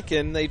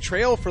Dominican. They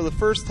trail for the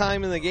first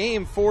time in the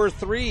game,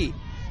 4-3.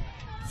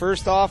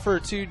 First offer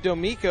to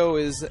D'Amico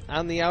is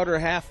on the outer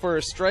half for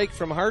a strike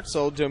from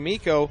Hartzell.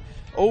 D'Amico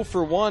 0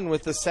 for 1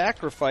 with the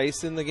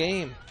sacrifice in the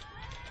game.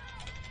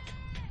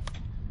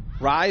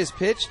 Rise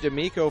pitch.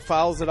 D'Amico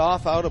fouls it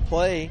off out of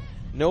play.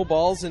 No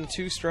balls and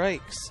 2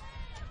 strikes.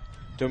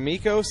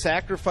 D'Amico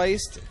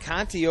sacrificed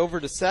Conti over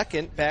to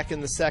second back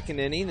in the 2nd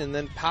inning and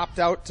then popped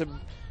out to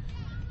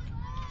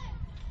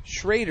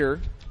Schrader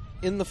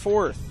in the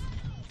 4th.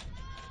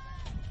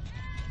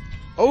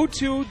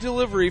 0-2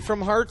 delivery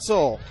from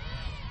Hartzell.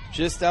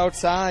 Just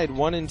outside,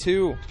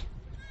 1-2.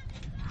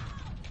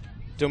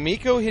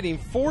 D'Amico hitting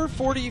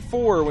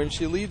 .444 when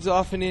she leads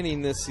off an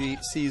inning this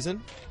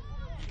season.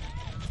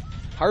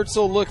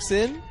 Hartzell looks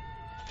in.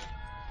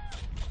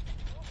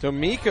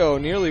 D'Amico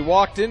nearly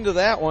walked into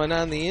that one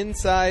on the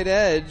inside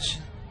edge.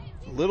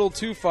 A little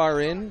too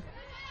far in.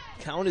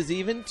 Count is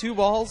even, 2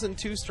 balls and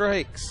 2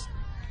 strikes.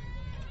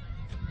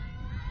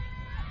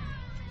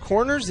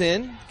 Corners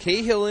in.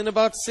 Cahill in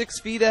about 6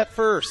 feet at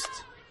first.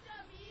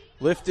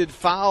 Lifted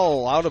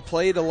foul out of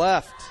play to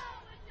left.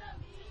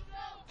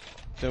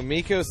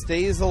 D'Amico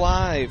stays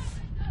alive.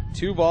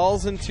 2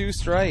 balls and 2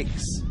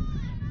 strikes.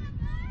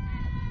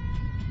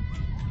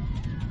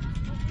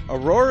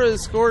 Aurora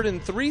has scored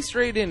in 3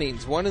 straight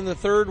innings. 1 in the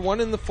 3rd,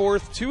 1 in the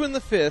 4th, 2 in the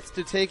 5th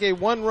to take a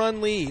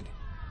 1-run lead.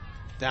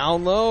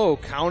 Down low.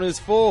 Count is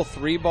full.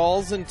 3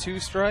 balls and 2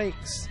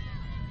 strikes.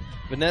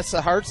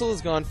 Vanessa Hartzell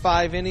has gone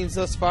 5 innings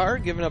thus far,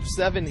 given up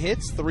 7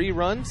 hits, 3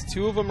 runs,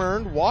 2 of them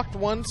earned, walked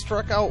 1,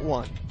 struck out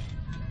 1.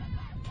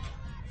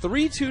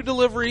 3-2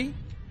 delivery,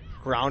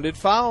 grounded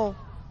foul.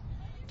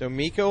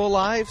 D'Amico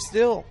alive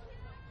still.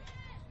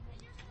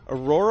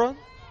 Aurora,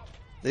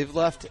 they've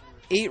left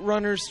 8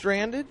 runners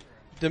stranded.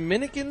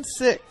 Dominican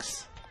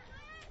 6.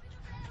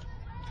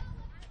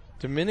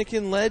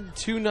 Dominican led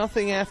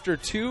 2-0 after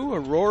 2.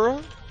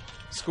 Aurora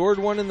scored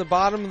 1 in the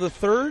bottom of the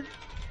 3rd.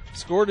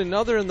 Scored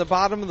another in the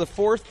bottom of the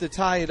 4th to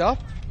tie it up.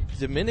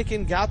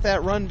 Dominican got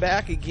that run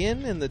back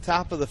again in the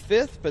top of the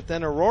 5th, but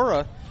then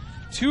Aurora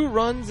 2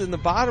 runs in the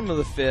bottom of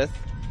the 5th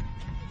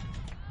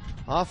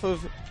off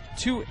of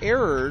 2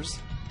 errors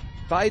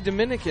by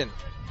Dominican.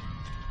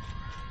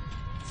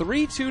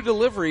 3-2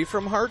 delivery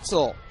from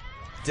Hartzell.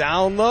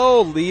 Down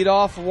low,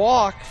 leadoff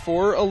walk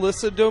for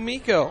Alyssa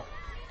D'Amico.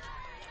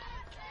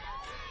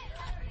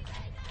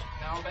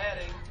 Now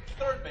batting,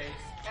 third base,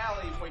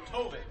 Ali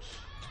Wojtovich.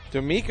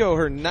 D'Amico,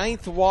 her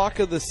 9th walk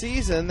of the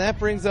season. That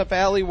brings up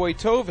Ali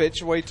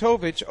Wojtovich.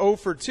 Wojtovich 0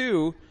 for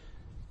 2.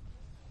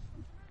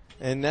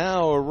 And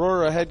now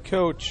Aurora head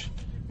coach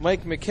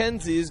Mike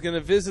McKenzie is going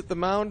to visit the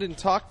mound and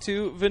talk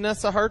to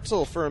Vanessa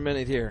Hartzell for a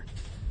minute here.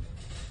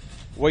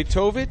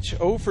 Wojtovich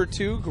 0 for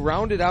 2,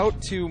 grounded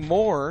out to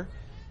Moore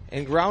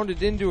and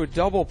grounded into a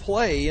double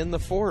play in the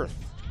 4th.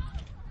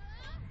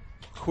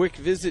 Quick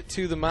visit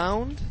to the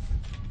mound.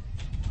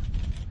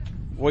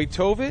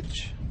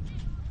 Wojtovich,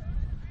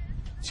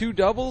 2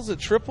 doubles, a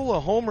triple, a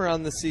homer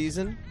on the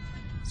season.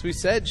 As we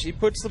said, she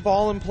puts the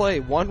ball in play.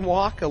 1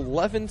 walk,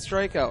 11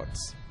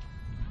 strikeouts.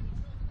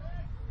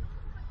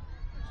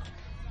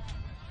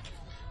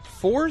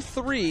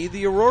 4-3,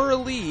 the Aurora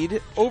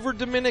lead over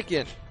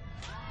Dominican.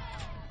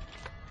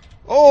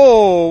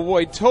 Oh,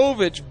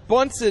 Wojtovich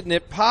bunts it and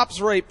it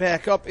pops right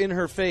back up in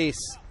her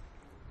face.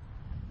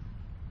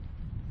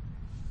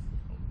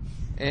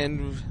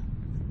 And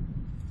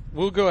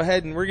we'll go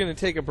ahead and we're going to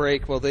take a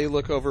break while they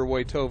look over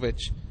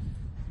Wojtovich.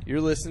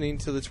 You're listening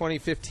to the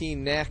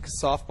 2015 NACC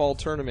softball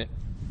tournament.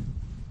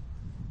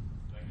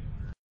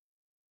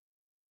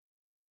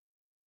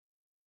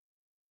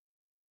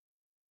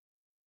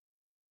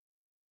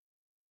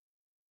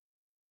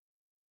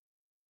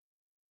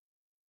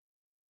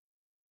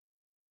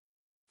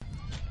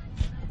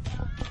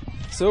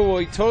 So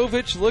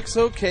Wojtovich looks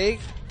okay.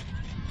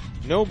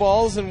 No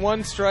balls and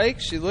 1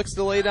 strike. She looks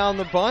to lay down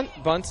the bunt.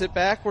 Bunts it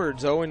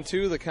backwards.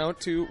 0-2 the count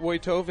to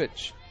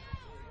Wojtovich.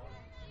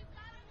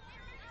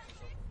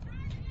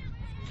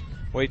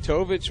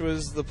 Wojtovich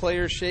was the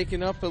player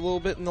shaken up a little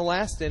bit in the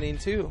last inning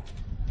too.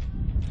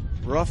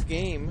 Rough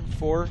game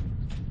for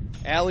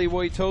Ali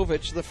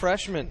Wojtovich, the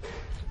freshman.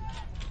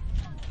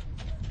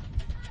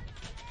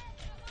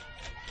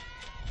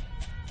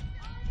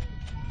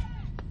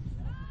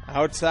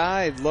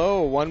 Outside,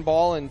 low, 1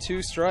 ball and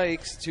 2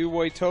 strikes to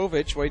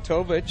Wojtovich.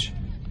 Wojtovich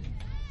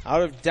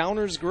out of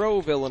Downers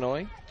Grove,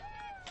 Illinois.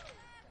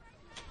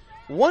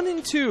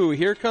 1-2,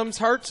 here comes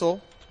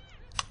Hartzell.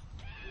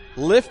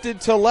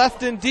 Lifted to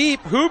left and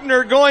deep.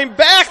 Hubner going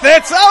back,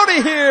 that's out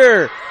of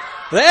here!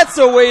 That's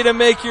a way to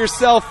make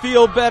yourself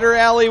feel better,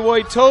 Ali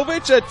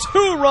Wojtovich. A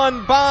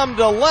 2-run bomb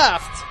to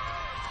left.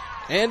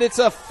 And it's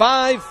a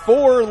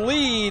 5-4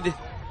 lead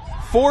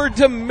for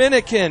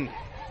Dominican.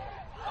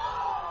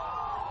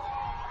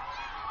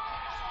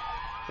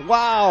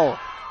 Wow,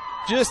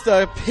 just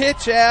a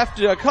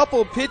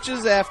couple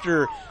pitches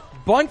after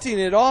bunting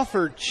it off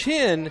her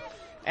chin,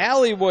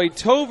 Ali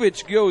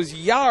Wojtovich goes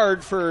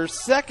yard for her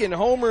 2nd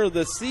homer of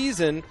the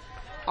season.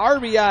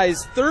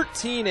 RBIs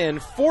 13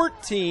 and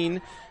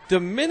 14.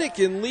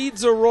 Dominican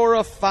leads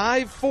Aurora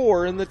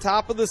 5-4 in the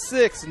top of the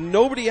 6th.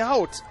 Nobody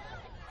out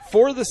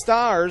for the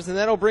Stars, and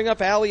that'll bring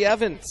up Allie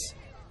Evans.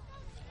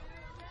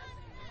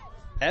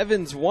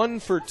 Evans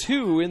 1 for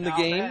 2 in the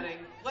game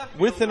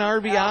with an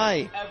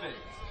RBI.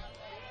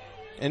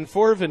 And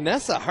for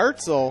Vanessa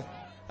Hartzell,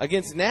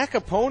 against NACC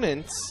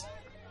opponents,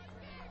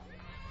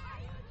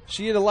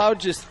 she had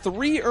allowed just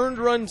 3 earned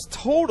runs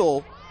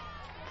total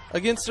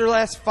against her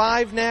last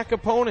 5 NACC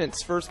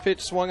opponents. First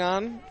pitch swung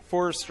on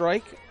for a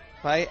strike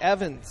by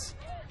Evans.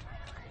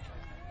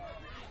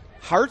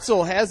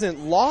 Hartzell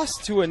hasn't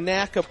lost to a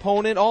NACC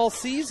opponent all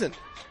season.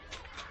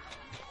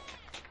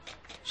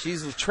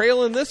 She's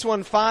trailing this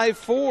one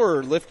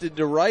 5-4, lifted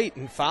to right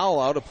and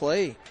foul out of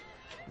play.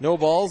 No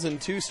balls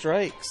and 2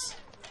 strikes.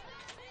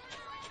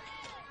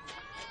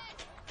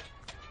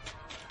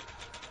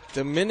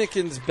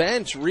 Dominican's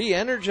bench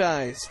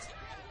re-energized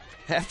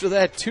after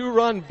that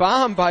 2-run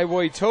bomb by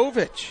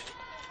Wojtovich.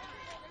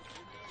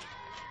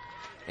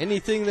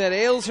 Anything that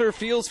ails her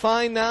feels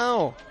fine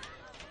now.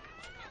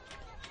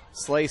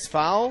 Slice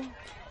foul,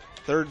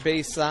 third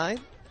base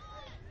side.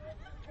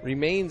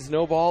 Remains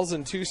no balls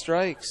and 2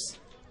 strikes.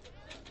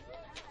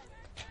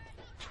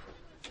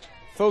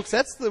 Folks,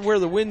 that's where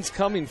the wind's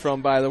coming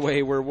from, by the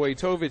way, where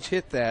Wojtovich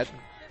hit that.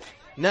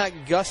 Not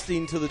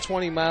gusting to the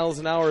 20 miles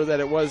an hour that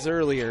it was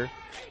earlier.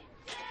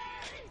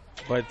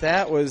 But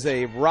that was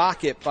a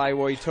rocket by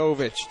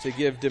Wojtovich to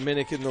give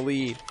Dominican the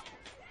lead.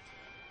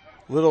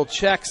 Little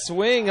check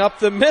swing up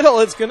the middle.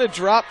 It's going to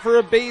drop for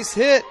a base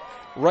hit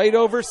right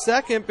over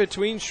second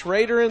between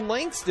Schrader and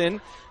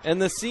Langston.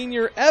 And the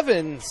senior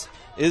Evans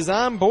is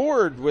on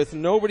board with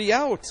nobody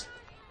out.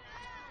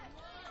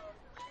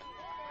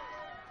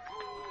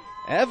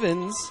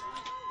 Evans.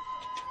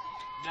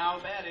 Now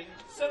batting,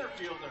 center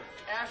fielder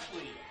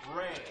Ashley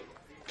Ray.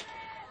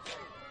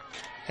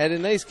 Had a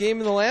nice game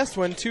in the last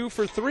one, 2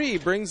 for 3.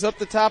 Brings up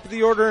the top of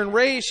the order, and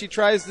Ray, she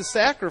tries to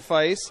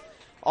sacrifice.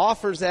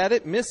 Offers at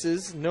it,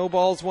 misses. No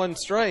balls, 1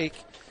 strike.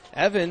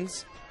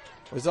 Evans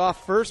was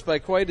off first by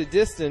quite a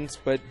distance,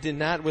 but did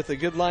not with a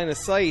good line of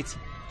sight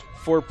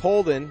for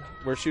Polden,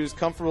 where she was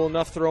comfortable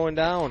enough throwing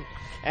down.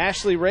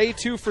 Ashley Ray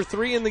 2 for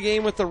 3 in the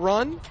game with the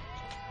run.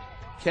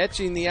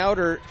 Catching the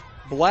outer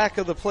black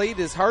of the plate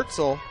is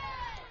Hartzell.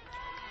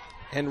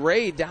 And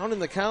Ray down in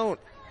the count,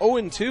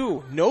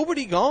 0-2.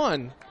 Nobody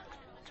gone.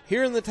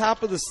 Here in the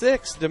top of the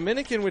 6th,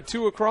 Dominican with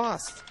 2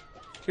 across.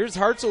 Here's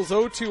Hartzell's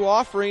 0-2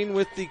 offering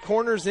with the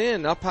corners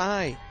in, up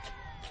high.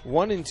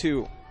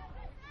 1-2.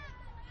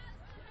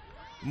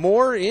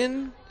 Moore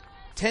in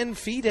 10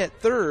 feet at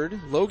third.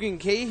 Logan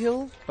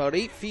Cahill about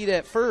 8 feet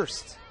at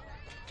first.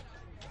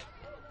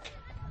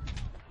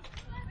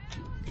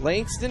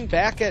 Langston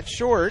back at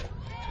short.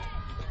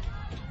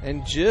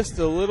 And just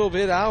a little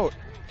bit out.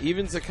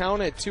 Evens the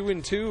count at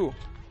 2-2.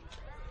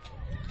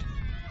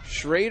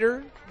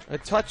 Schrader a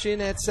touch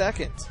in at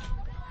second.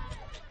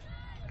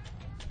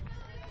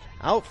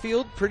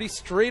 Outfield pretty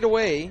straight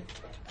away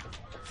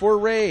for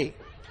Ray.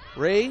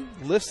 Ray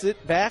lifts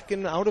it back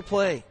and out of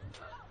play.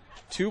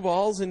 2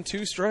 balls and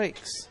 2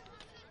 strikes.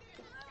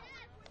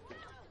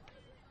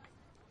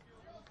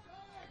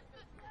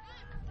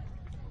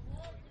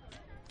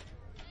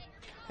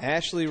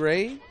 Ashley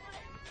Ray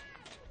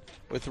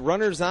with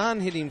runners on,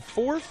 hitting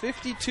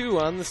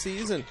 .452 on the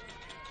season.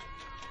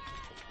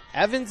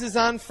 Evans is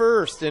on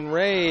first, and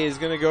Ray is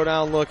going to go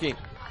down looking.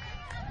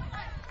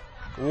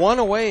 1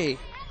 away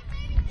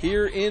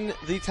here in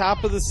the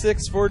top of the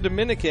 6th for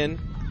Dominican,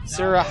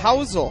 Sarah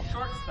Housel.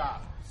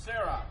 Shortstop,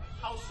 Sarah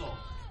Housel.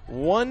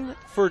 1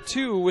 for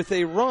 2 with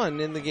a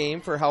run in the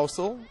game for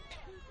Housel.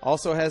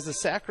 Also has a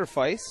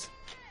sacrifice.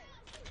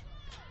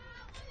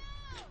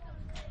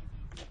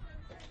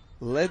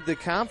 Led the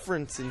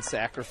conference in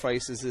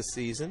sacrifices this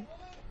season.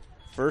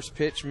 First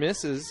pitch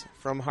misses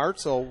from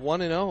Hartzell,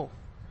 1-0.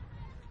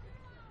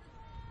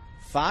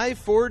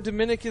 5-4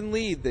 Dominican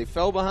lead. They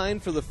fell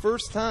behind for the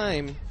first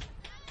time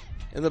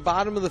in the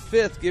bottom of the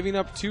 5th, giving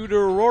up 2 to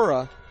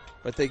Aurora.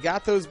 But they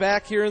got those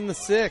back here in the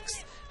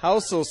 6th.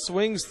 Housel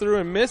swings through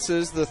and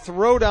misses. The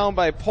throw down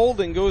by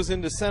Polden goes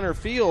into center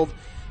field.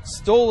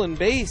 Stolen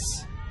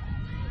base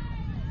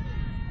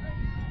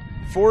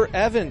for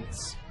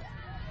Evans.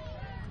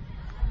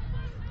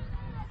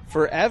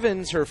 For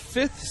Evans, her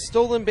 5th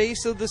stolen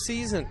base of the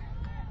season.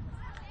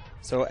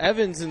 So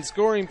Evans in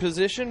scoring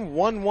position,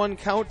 1-1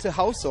 count to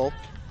Housel.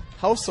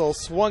 Housel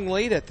swung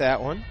late at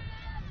that one.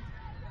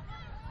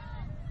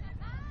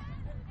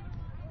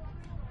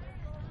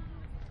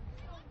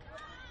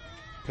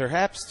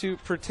 Perhaps to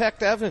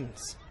protect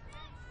Evans.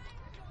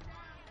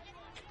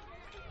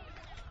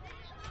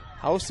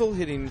 Housel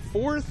hitting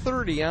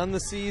 .430 on the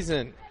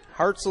season.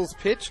 Hartzell's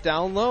pitch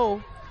down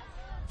low.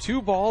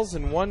 2 balls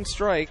and 1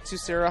 strike to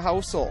Sarah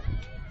Housel.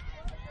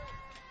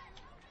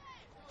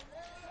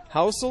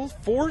 Housel,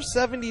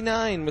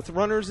 .479 with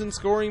runners in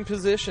scoring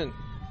position.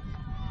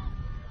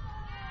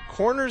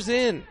 Corners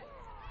in.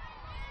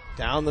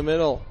 Down the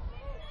middle.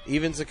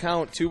 Evens the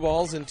count, 2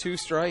 balls and 2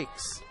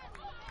 strikes.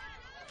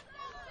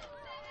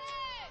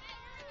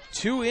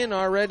 2 in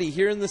already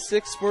here in the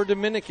 6th for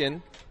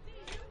Dominican.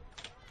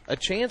 A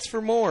chance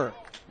for more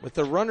with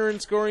the runner in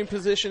scoring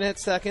position at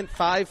second,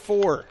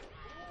 5-4.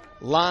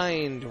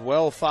 Lined,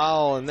 well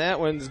foul, and that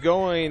one's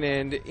going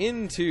and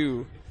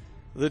into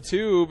the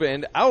tube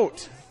and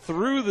out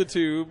through the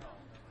tube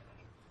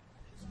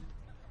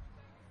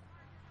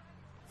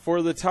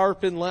for the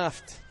tarpon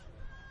left.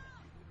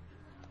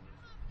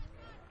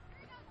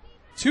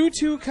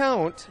 2-2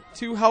 count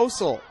to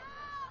Housel.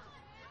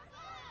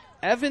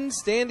 Evans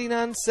standing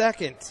on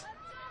second.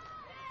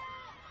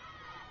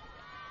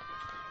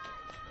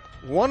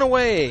 1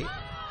 away.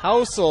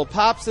 Housel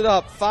pops it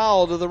up,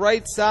 foul to the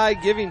right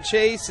side, giving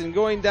chase, and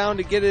going down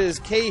to get it is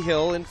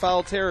Cahill in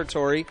foul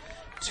territory.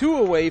 2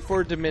 away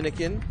for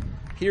Dominican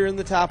here in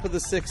the top of the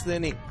 6th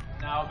inning.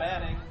 Now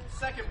batting,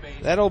 second base.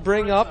 That'll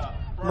bring up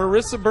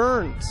Marissa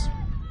Burns.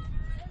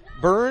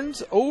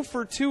 Burns 0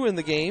 for 2 in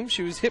the game.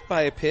 She was hit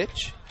by a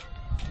pitch.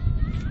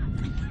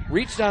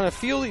 Reached on a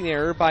fielding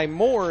error by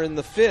Moore in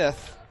the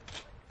 5th.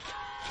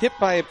 Hit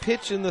by a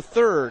pitch in the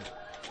 3rd.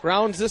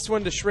 Grounds this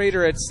one to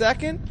Schrader at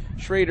second.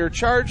 Schrader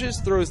charges,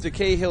 throws to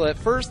Cahill at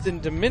first,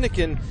 and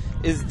Dominican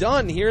is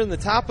done here in the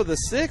top of the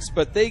 6th,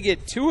 but they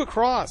get 2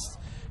 across.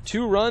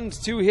 2 runs,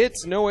 2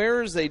 hits, no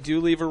errors. They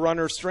do leave a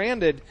runner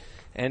stranded.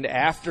 And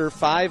after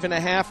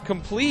 5.5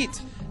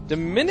 complete,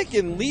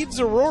 Dominican leads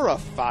Aurora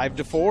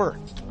 5-4.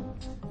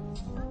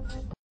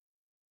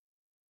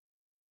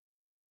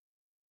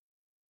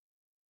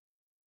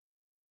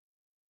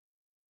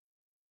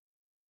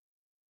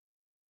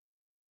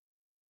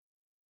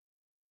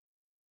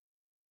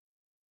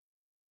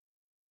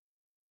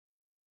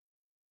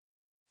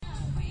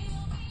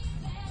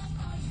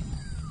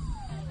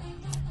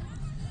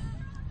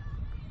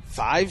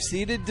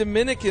 Five-seeded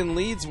Dominican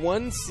leads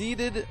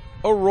 1-seeded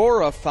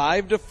Aurora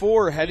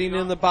 5-4 heading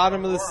in the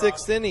bottom of the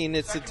 6th inning.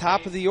 It's the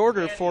top of the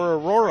order for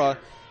Aurora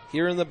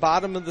here in the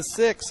bottom of the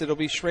 6th. It'll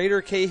be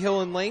Schrader,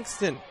 Cahill, and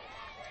Langston.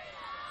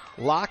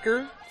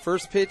 Locker,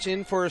 first pitch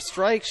in for a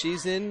strike.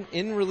 She's in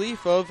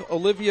relief of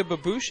Olivia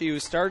Babushi, who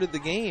started the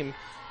game.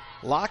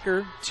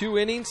 Locker, 2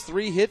 innings,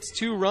 3 hits,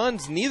 2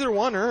 runs, neither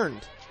one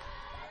earned.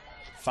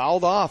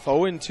 Fouled off,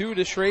 0-2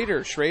 to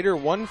Schrader. Schrader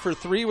 1 for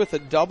 3 with a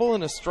double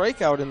and a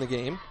strikeout in the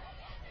game.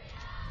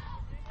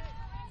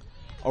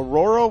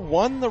 Aurora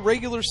won the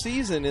regular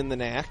season in the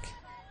NACC.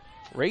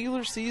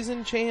 Regular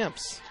season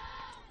champs.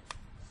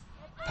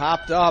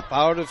 Popped up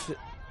out of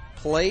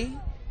play.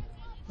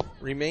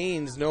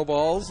 Remains no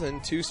balls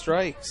and 2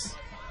 strikes.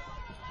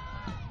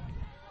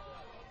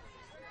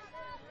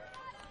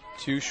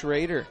 To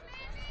Schrader.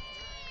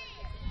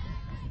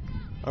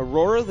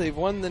 Aurora, they've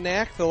won the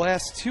NACC the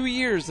last 2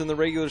 years in the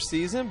regular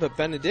season, but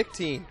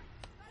Benedictine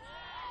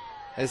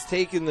has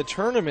taken the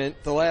tournament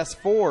the last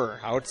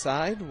 4.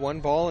 Outside, 1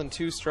 ball and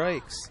 2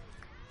 strikes.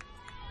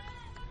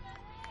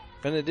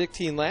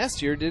 Benedictine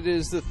last year did it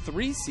as the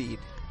 3 seed.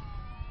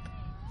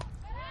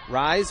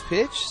 Rise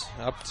pitch,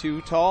 up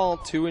too tall,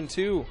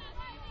 2-2.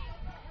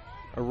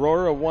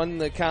 Aurora won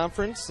the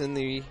conference in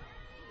the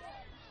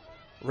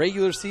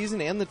regular season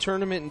and the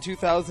tournament in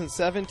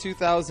 2007,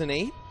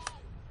 2008.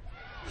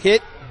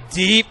 Hit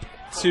deep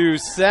to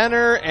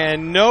center,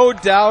 and no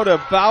doubt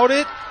about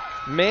it,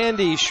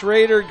 Mandy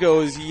Schrader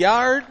goes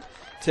yard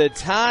to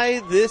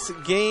tie this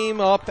game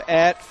up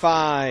at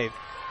 5.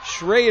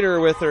 Schrader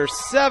with her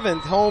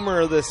 7th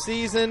homer of the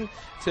season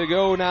to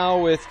go now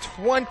with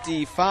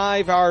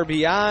 25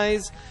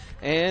 RBIs,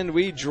 and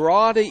we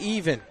draw to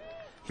even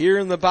here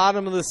in the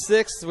bottom of the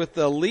 6th with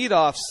the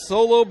leadoff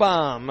solo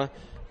bomb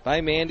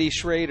by Mandy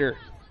Schrader.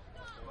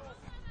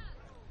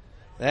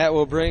 That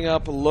will bring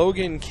up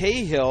Logan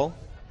Cahill.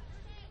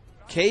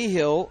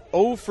 Cahill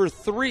 0 for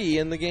 3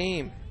 in the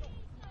game.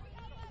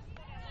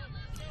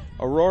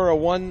 Aurora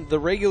won the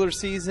regular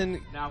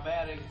season. Now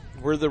batting.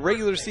 Were the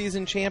regular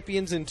season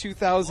champions in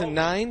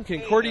 2009.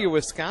 Concordia,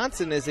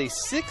 Wisconsin, as a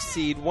 6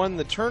 seed, won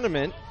the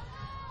tournament.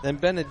 Then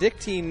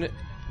Benedictine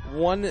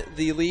won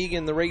the league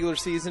in the regular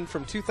season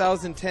from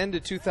 2010 to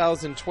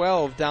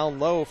 2012, down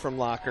low from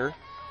Locker.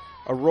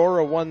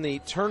 Aurora won the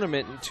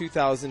tournament in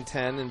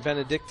 2010, and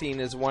Benedictine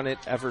has won it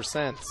ever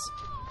since.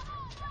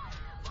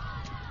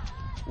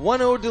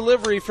 1-0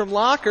 delivery from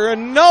Locker.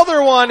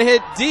 Another one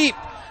hit deep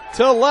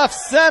to left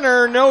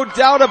center. No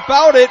doubt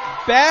about it.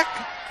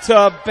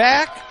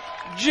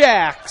 Back-to-back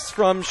jacks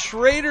from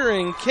Schrader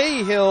and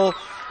Cahill,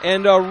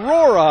 and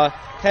Aurora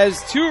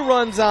has 2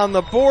 runs on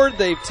the board.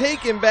 They've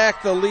taken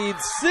back the lead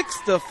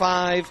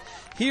 6-5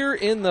 here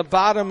in the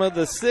bottom of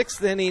the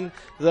 6th inning.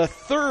 The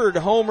 3rd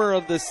homer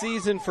of the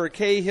season for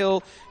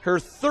Cahill, her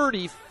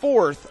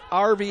 34th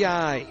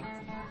RBI.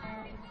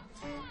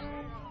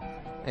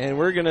 And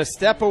we're going to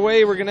step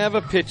away. We're going to have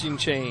a pitching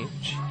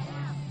change.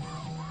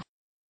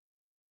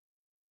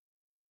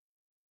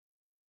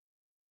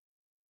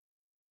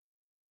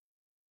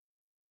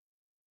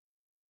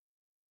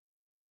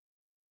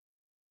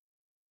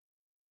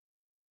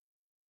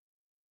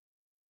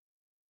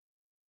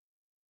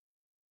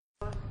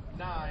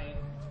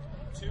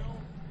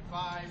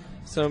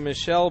 So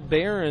Michelle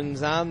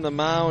Barron's on the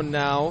mound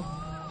now.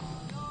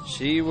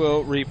 She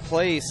will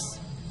replace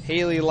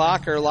Haley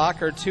Locker.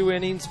 Locker 2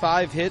 innings,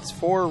 5 hits,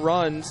 4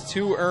 runs,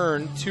 2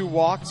 earned, 2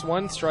 walks,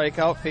 1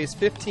 strikeout, faced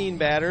 15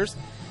 batters,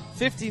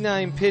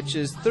 59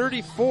 pitches,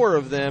 34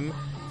 of them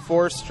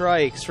 4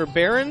 strikes. For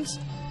Barron's,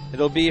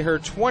 it'll be her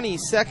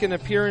 22nd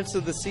appearance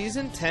of the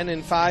season,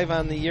 10-5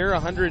 on the year,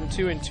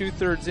 102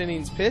 2/3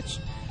 innings pitched,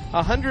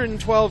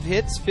 112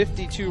 hits,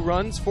 52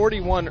 runs,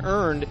 41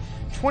 earned,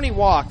 20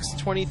 walks,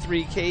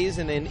 23 Ks,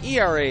 and an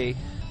ERA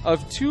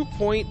of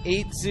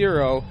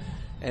 2.80.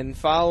 And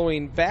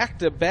following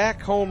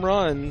back-to-back home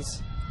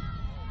runs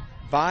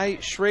by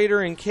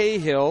Schrader and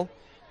Cahill,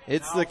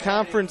 it's the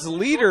conference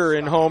leader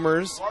in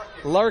homers,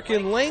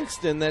 Larkin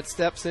Langston, that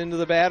steps into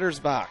the batter's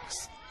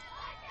box.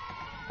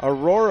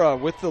 Aurora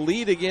with the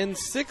lead again,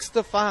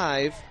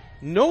 6-5.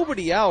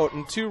 Nobody out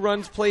and 2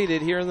 runs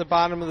plated here in the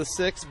bottom of the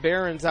 6th.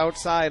 Barron's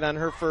outside on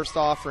her first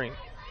offering.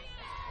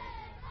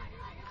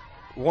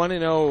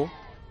 1-0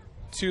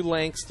 to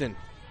Langston.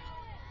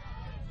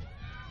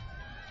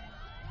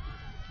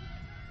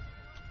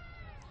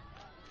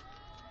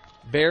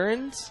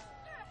 Barron's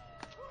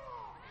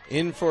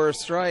in for a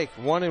strike,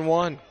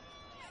 1-1.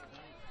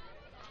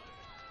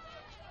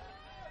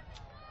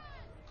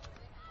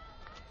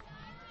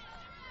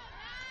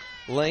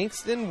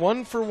 Langston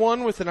 1 for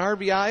 1 with an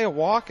RBI, a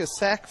walk, a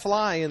sac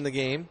fly in the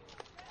game.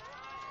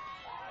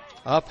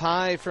 Up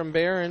high from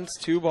Barron's,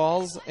 2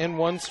 balls and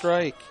 1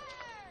 strike.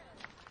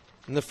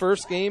 In the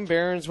first game,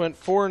 Barron's went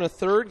 4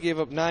 1/3, gave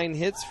up 9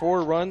 hits,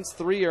 4 runs,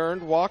 3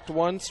 earned, walked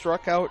 1,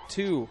 struck out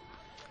 2,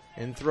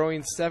 and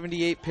throwing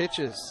 78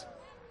 pitches.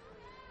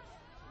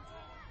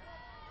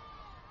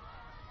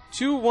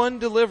 2-1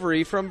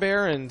 delivery from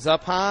Barron's,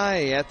 up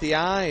high at the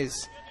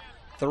eyes.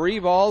 3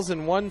 balls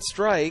and 1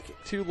 strike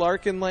to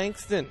Larkin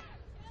Langston.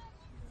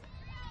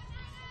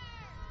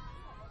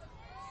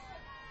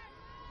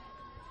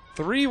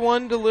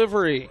 "3-1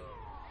 delivery.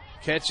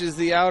 Catches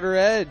the outer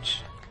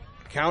edge.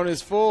 Count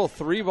is full.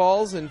 3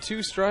 balls and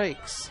 2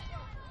 strikes.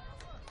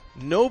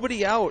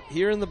 Nobody out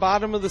here in the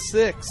bottom of the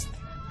 6th.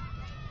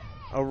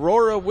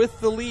 Aurora with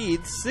the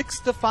lead,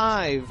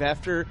 6-5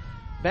 after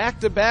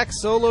back-to-back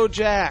solo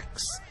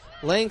jacks.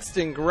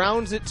 Langston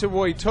grounds it to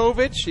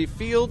Wojtowicz. She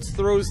fields,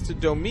 throws to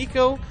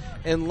D'Amico,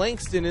 and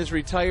Langston is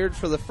retired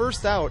for the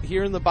first out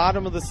here in the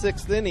bottom of the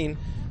 6th inning.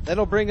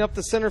 That'll bring up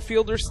the center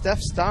fielder, Steph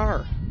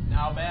Starr.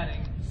 Now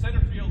batting, center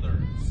fielder,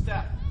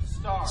 Steph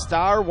Starr.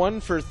 Starr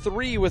 1 for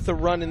 3 with a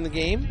run in the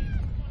game.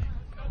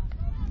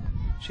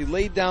 She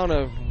laid down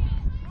a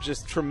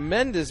just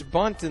tremendous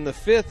bunt in the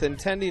 5th,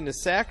 intending to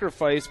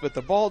sacrifice, but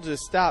the ball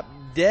just stopped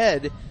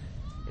dead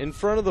in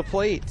front of the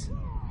plate.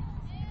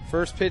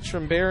 First pitch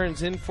from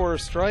Barons in for a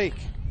strike.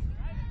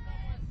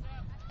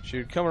 She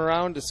would come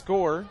around to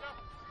score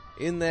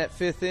in that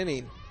 5th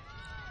inning.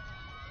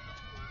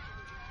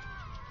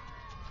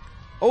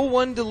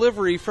 0-1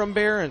 delivery from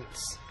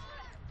Barons.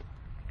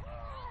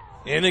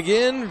 In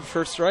again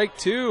for strike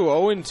 2.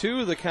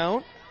 0-2 the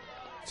count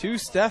to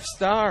Steph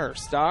Starr.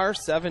 Starr,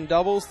 7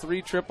 doubles,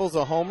 3 triples,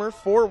 a homer,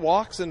 4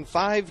 walks, and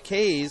 5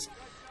 Ks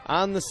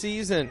on the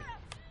season.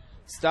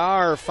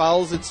 Starr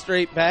fouls it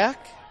straight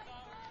back.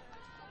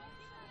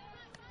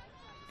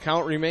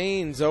 Count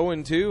remains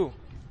 0-2.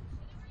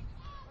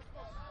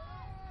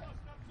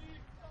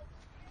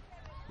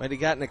 Might have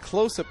gotten a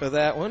close-up of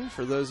that one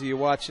for those of you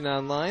watching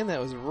online. That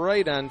was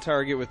right on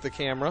target with the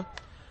camera.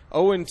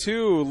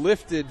 0-2,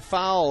 lifted,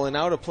 foul, and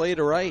out of play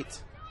to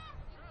right.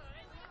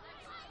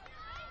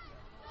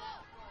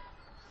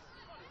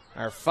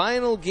 Our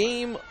final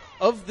game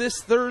of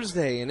this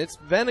Thursday, and it's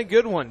been a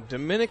good one.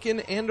 Dominican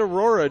and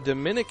Aurora.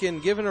 Dominican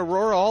giving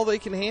Aurora all they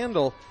can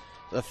handle.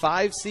 The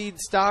 5-seed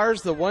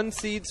Stars, the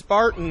 1-seed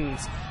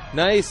Spartans.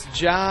 Nice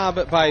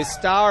job by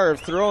Starr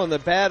of throwing the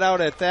bat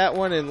out at that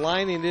one and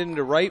lining it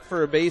into right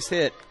for a base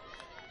hit.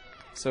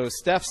 So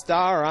Steph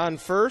Starr on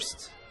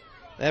first.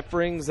 That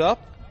brings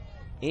up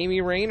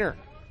Amy Rayner.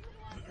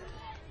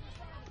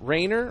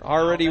 Rayner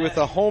already with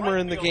a homer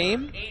in the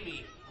game.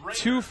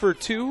 2 for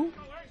 2.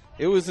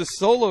 It was a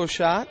solo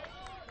shot.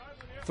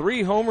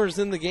 3 homers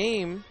in the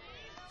game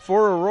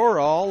for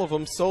Aurora, all of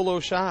them solo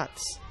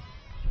shots.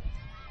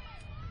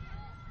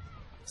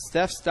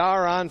 Steph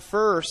Starr on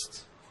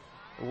first.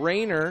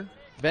 Rayner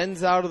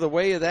bends out of the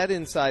way of that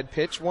inside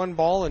pitch. 1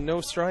 ball and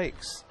no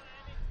strikes.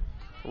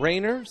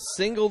 Rayner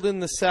singled in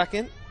the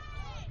 2nd.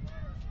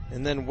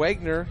 And then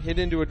Wegner hit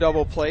into a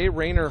double play.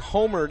 Rayner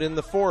homered in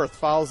the 4th.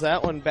 Fouls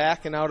that one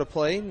back and out of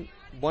play.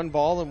 1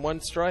 ball and 1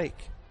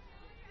 strike.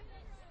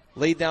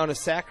 Laid down a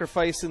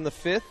sacrifice in the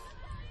 5th.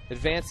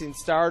 Advancing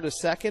Starr to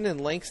 2nd and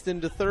Langston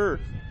to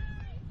 3rd.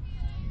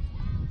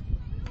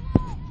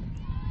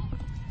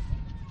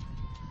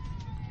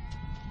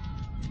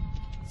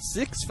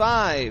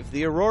 (6-5),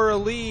 the Aurora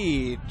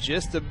lead.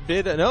 Just a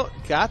bit,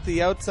 got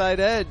the outside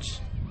edge.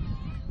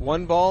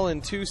 1 ball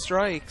and 2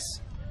 strikes.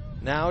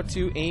 Now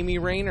to Amy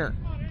Rayner.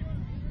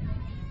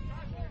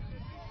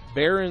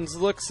 Barons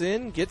looks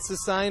in, gets the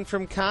sign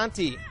from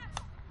Conti.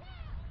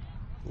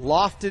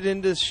 Lofted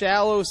into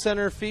shallow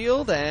center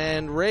field,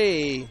 and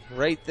Ray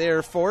right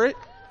there for it.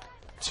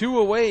 2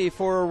 away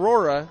for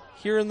Aurora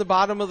here in the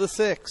bottom of the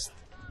 6th.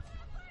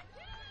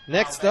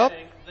 Next up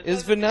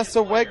is Vanessa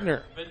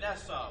Wegner.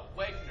 Vanessa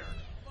Wegner.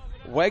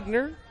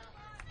 Wegner,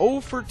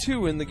 0 for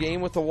 2 in the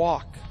game with a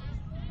walk.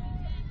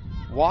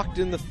 Walked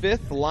in the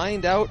 5th,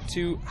 lined out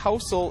to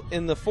Housel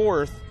in the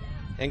 4th,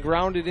 and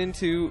grounded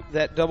into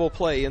that double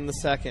play in the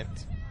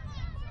 2nd.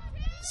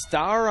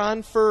 Starr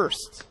on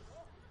first.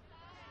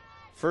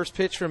 First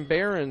pitch from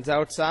Barons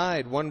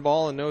outside, 1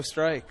 ball and no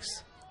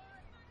strikes.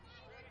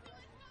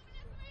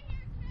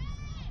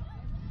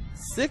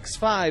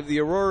 6-5, the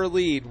Aurora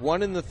lead.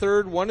 1 in the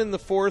 3rd, 1 in the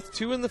 4th,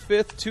 2 in the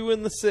 5th, 2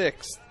 in the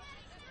 6th.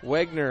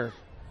 Wegner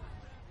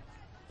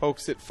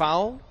pokes it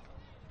foul.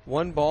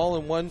 1 ball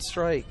and 1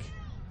 strike.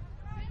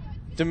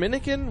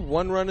 Dominican,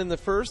 1 run in the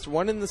 1st,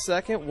 1 in the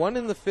 2nd, 1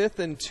 in the 5th,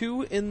 and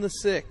 2 in the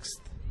 6th.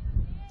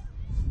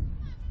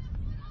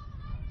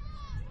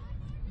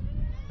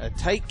 A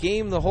tight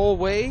game the whole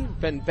way.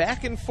 Been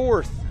back and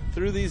forth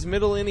through these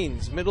middle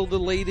innings, middle to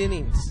late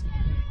innings.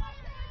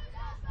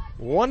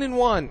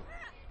 1-1.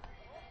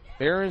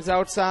 Barons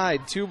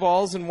outside, 2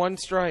 balls and 1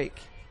 strike.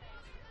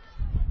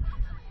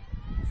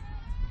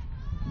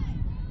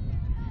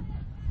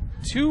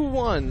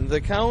 2-1, the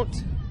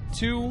count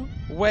to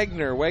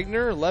Wegner.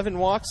 Wegner, 11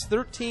 walks,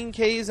 13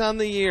 Ks on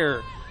the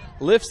year.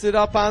 Lifts it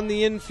up on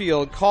the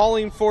infield.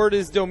 Calling for it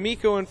is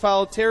D'Amico in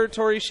foul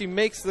territory. She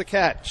makes the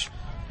catch.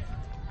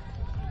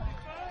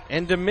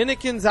 And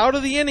Dominican's out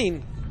of the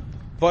inning.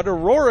 But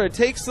Aurora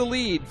takes the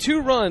lead.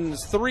 2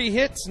 runs, 3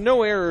 hits,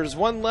 no errors,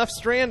 1 left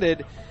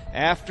stranded.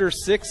 After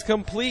 6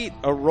 complete,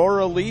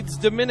 Aurora leads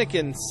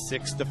Dominican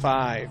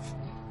 6-5.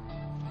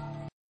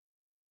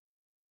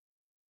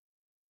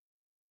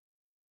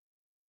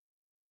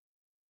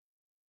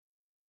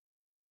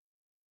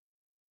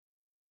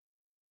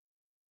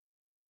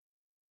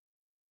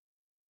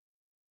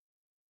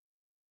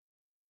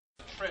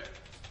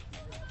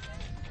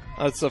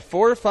 It's a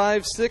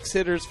 4-5-6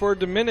 hitters for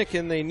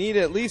Dominican. They need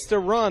at least a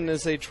run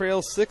as they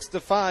trail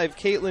 6-5.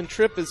 Caitlin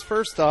Tripp is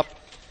first up.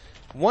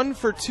 1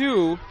 for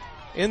 2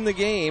 in the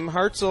game.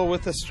 Hartzell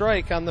with a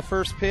strike on the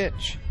first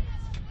pitch.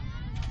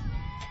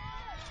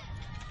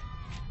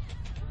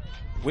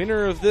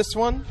 Winner of this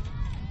one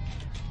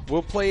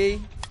will play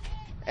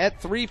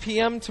at 3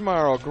 p.m.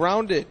 tomorrow.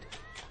 Grounded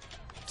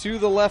to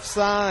the left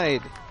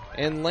side.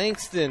 And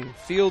Langston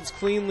fields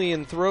cleanly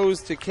and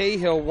throws to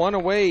Cahill, one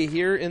away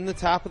here in the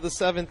top of the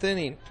 7th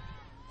inning.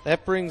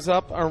 That brings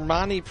up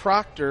Armani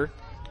Proctor.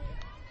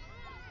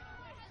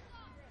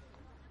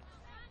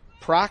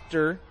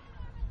 Proctor,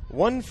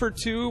 1 for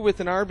 2 with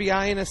an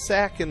RBI and a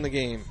sack in the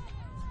game.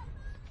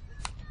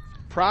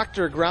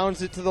 Proctor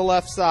grounds it to the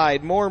left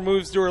side. Moore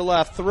moves to her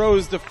left,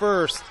 throws to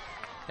first.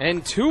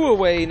 And 2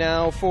 away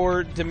now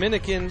for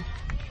Dominican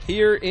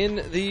here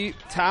in the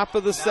top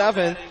of the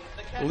 7th.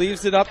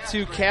 Leaves it up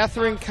to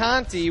Catherine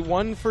Conti,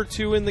 1 for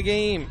 2 in the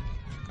game.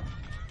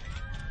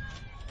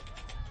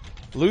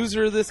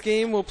 Loser of this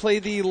game will play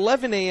the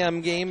 11 a.m.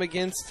 game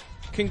against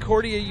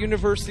Concordia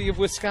University of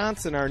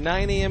Wisconsin. Our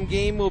 9 a.m.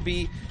 game will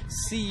be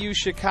CU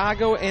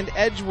Chicago and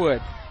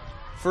Edgewood.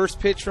 First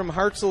pitch from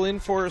Hartzell in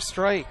for a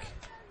strike.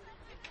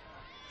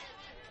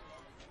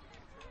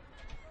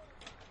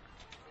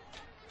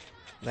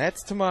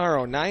 That's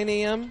tomorrow, 9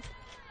 a.m.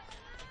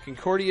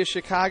 Concordia,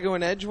 Chicago,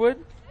 and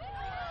Edgewood.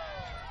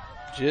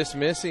 Just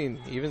missing.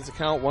 Evens the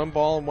count, 1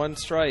 ball and 1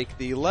 strike.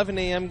 The 11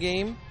 a.m.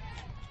 game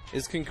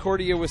is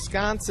Concordia,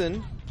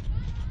 Wisconsin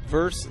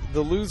versus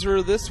the loser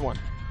of this one.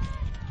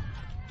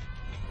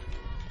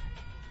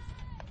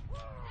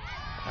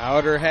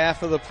 Outer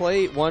half of the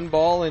plate, 1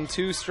 ball and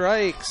 2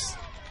 strikes.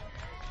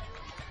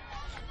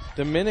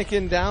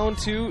 Dominican down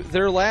to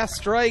their last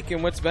strike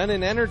in what's been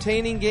an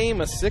entertaining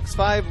game, a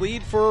 6-5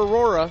 lead for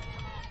Aurora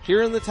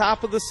here in the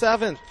top of the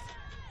 7th.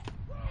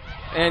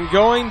 And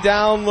going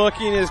down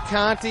looking as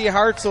Conti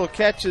Hartzell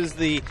catches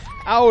the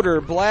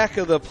outer black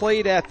of the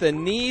plate at the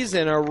knees,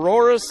 and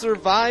Aurora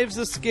survives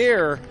the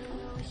scare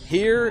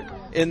here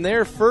in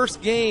their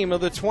first game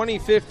of the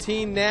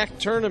 2015 NACC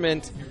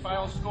tournament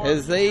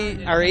as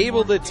they are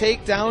able to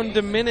take down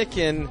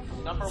Dominican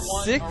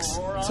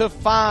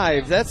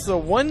 6-5. That's the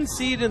 1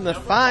 seed and the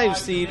 5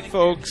 seed,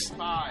 folks.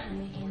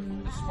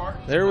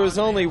 There was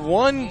only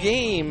one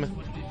game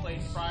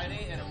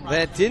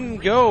that didn't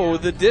go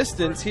the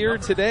distance here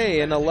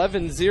today, an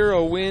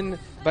 11-0 win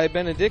by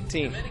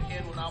Benedictine.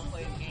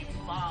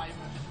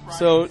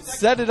 So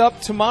set it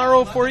up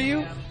tomorrow for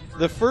you.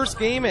 The first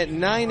game at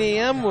 9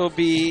 a.m. will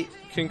be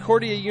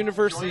Concordia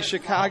University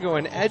Chicago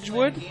and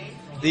Edgewood.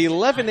 The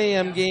 11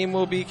 a.m. game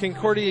will be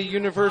Concordia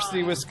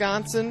University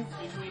Wisconsin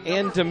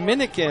and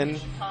Dominican.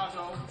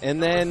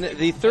 And then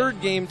the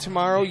third game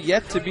tomorrow,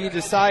 yet to be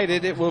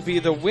decided. It will be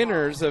the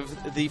winners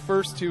of the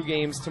first 2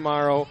 games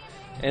tomorrow.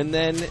 And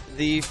then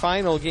the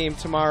final game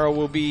tomorrow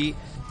will be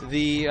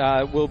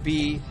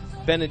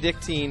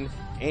Benedictine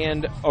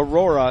and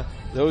Aurora.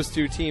 Those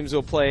 2 teams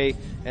will play,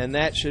 and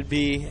that should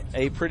be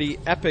a pretty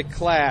epic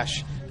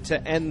clash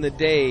to end the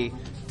day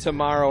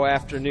tomorrow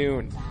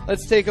afternoon.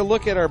 Let's take a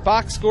look at our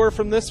box score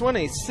from this one.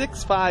 A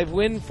 6-5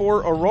 win for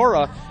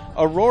Aurora.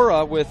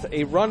 Aurora with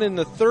a run in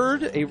the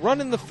 3rd, a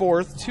run in the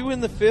 4th, 2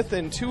 in the 5th,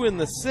 and 2 in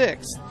the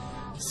 6th.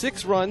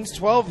 6 runs,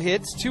 12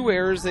 hits, 2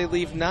 errors. They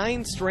leave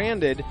 9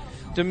 stranded.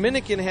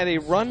 Dominican had a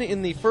run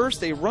in the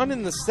 1st, a run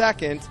in the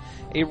 2nd,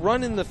 a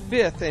run in the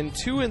 5th, and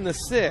 2 in the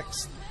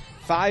 6th.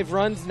 5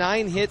 runs,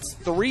 9 hits,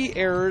 3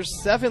 errors,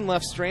 7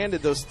 left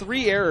stranded. Those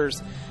 3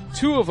 errors,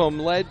 2 of them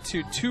led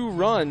to 2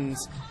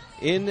 runs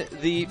in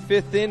the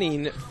 5th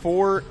inning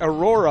for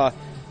Aurora,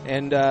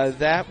 and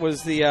that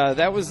was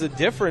the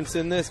difference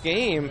in this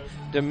game.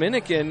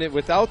 Dominican,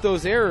 without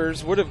those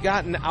errors, would have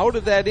gotten out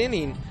of that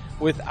inning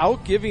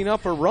without giving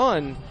up a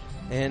run,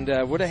 and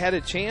would have had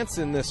a chance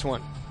in this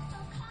one.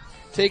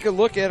 Take a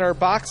look at our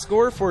box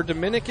score for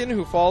Dominican,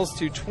 who falls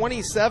to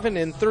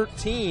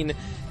 27-13.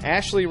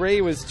 Ashley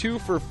Ray was 2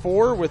 for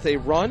 4 with a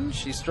run.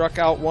 She struck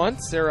out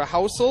once. Sarah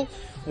Housel,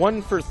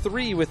 1 for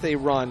 3 with a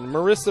run.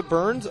 Marissa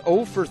Burns,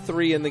 0 for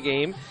 3 in the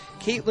game.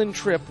 Caitlin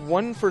Tripp,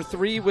 1 for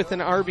 3 with an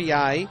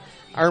RBI.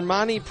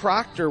 Armani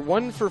Proctor,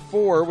 1 for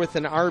 4 with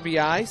an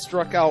RBI,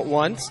 struck out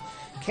once.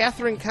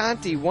 Catherine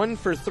Conti, 1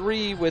 for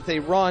 3 with a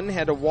run,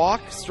 had a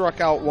walk,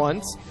 struck out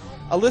once.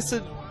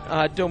 Alyssa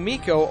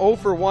Domico, 0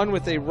 for 1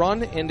 with a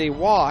run and a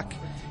walk.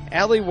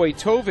 Ali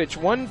Wojtovich,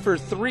 1 for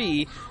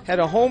 3, had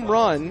a home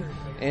run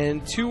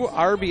and 2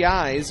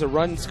 RBIs, a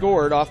run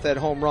scored off that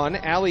home run.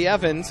 Ali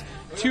Evans,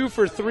 2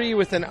 for 3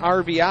 with an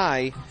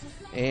RBI.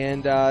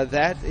 And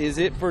that is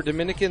it for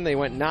Dominican. They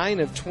went 9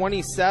 of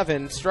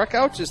 27, struck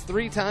out just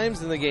 3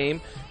 times in the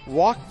game,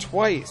 walked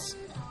twice.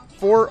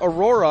 For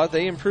Aurora,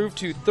 they improved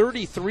to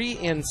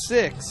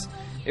 33-6.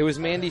 It was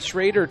Mandy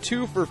Schrader,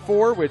 2 for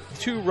 4 with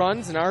 2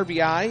 runs and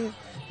RBI.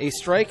 A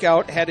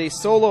strikeout, had a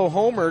solo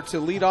homer to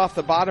lead off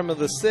the bottom of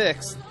the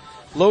 6th.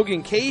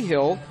 Logan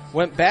Cahill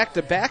went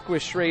back-to-back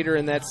with Schrader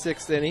in that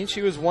 6th inning.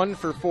 She was 1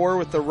 for 4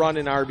 with the run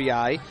and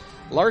RBI.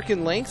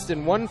 Larkin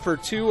Langston, 1 for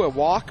 2, a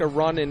walk, a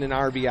run, and an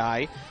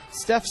RBI.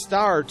 Steph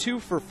Starr, 2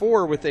 for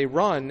 4 with a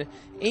run.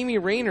 Amy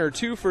Rayner,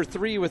 2 for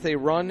 3 with a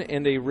run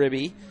and a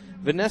ribby.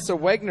 Vanessa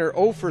Wegner,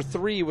 0 for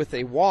 3 with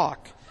a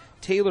walk.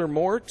 Taylor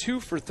Moore,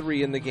 2 for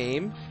 3 in the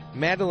game.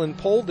 Madeline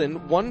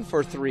Polden, 1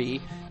 for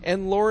 3.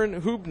 And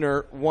Lauren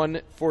Hubner,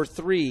 1 for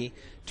 3.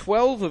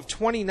 12 of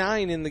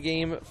 29 in the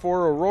game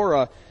for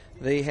Aurora.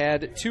 They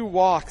had 2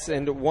 walks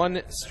and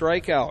 1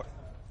 strikeout.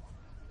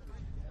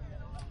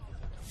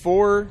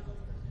 For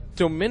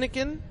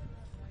Dominican,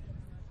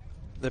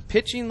 the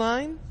pitching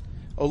line,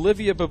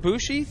 Olivia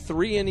Babushi,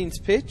 3 innings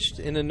pitched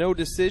in a no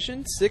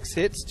decision, 6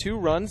 hits, 2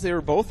 runs. They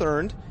were both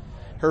earned.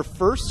 Her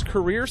first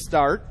career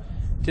start,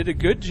 did a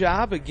good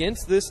job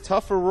against this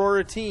tough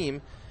Aurora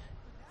team.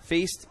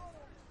 Faced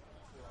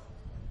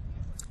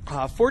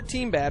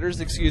 14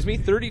 batters,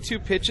 32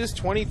 pitches,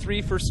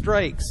 23 for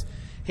strikes.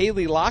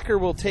 Haley Locker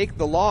will take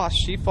the loss.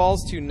 She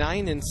falls to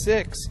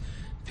 9-6.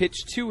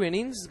 Pitched 2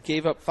 innings,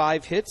 gave up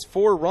 5 hits,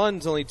 4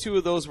 runs. Only 2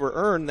 of those were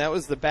earned. That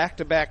was the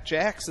back-to-back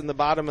jacks in the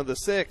bottom of the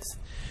 6th.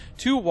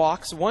 2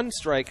 walks, 1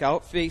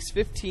 strikeout, faced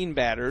 15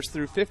 batters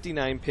through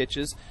 59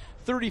 pitches,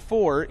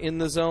 34 in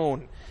the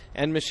zone.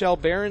 And Michelle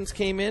Behrens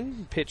came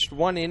in, pitched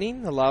 1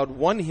 inning, allowed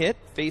 1 hit,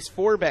 faced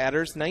 4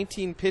 batters,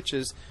 19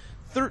 pitches,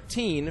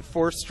 13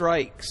 for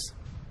strikes.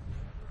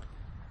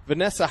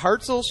 Vanessa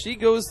Hartzell, she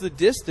goes the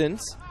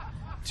distance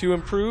to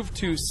improve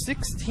to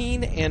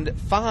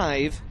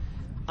 16-5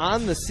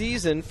 on the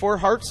season. For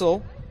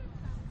Hartzell,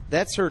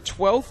 that's her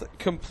 12th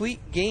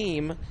complete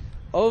game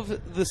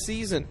of the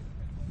season.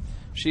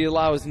 She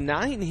allows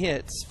 9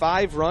 hits,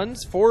 5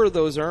 runs, 4 of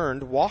those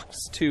earned, walks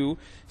 2,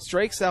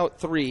 strikes out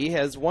 3,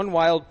 has 1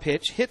 wild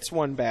pitch, hits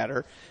 1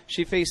 batter.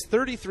 She faced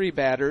 33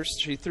 batters.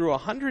 She threw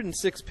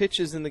 106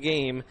 pitches in the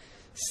game,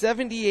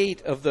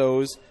 78 of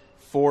those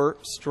for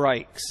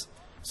strikes.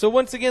 So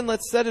once again,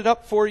 let's set it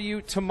up for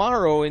you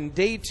tomorrow in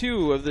day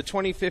 2 of the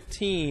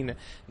 2015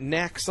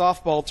 NACC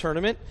softball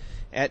tournament.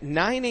 At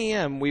 9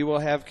 a.m., we will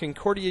have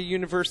Concordia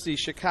University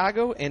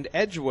Chicago and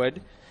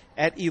Edgewood.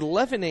 At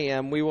 11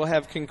 a.m., we will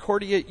have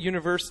Concordia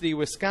University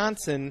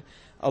Wisconsin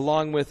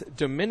along with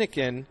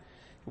Dominican.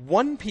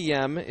 1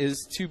 p.m.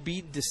 is to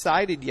be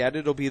decided yet.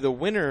 It'll be the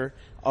winner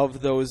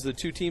of those, the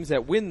 2 teams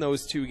that win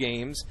those 2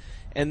 games.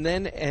 And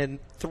then at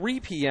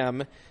 3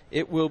 p.m.,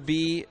 it will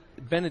be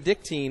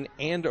Benedictine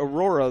and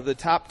Aurora, the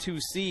top 2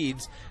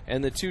 seeds,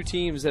 and the 2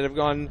 teams that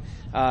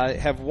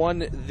have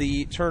won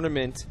the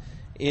tournament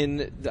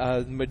in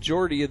the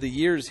majority of the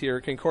years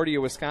here.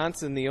 Concordia,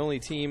 Wisconsin, the only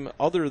team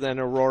other than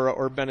Aurora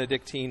or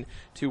Benedictine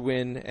to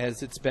win,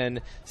 as it's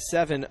been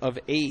 7 of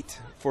 8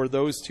 for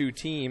those 2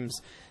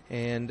 teams.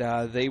 And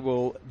they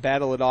will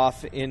battle it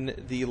off in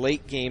the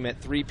late game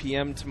at 3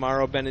 p.m.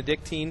 tomorrow.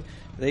 Benedictine,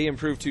 they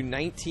improved to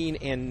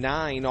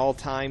 19-9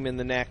 all-time in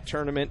the NACC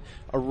tournament.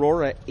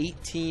 Aurora,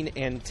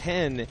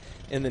 18-10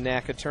 in the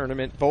NACC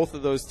tournament. Both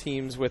of those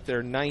teams with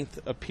their 9th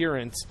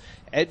appearance.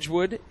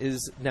 Edgewood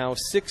is now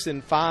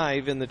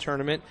 6-5 in the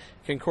tournament.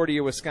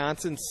 Concordia,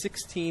 Wisconsin,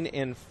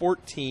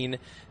 16-14.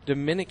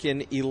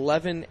 Dominican,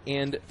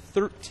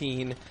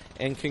 11-13.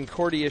 And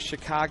Concordia,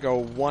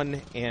 Chicago,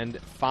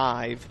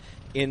 1-5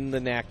 in the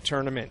NACC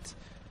tournament.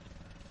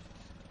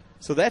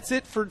 So that's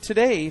it for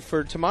today.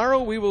 For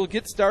tomorrow, we will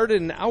get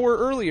started an hour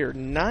earlier,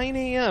 9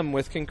 a.m.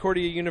 with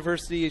Concordia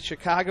University of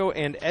Chicago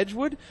and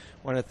Edgewood.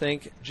 I want to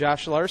thank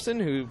Josh Larson,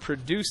 who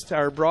produced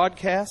our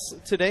broadcast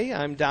today.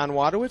 I'm Don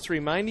Wadewitz,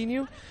 reminding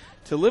you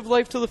to live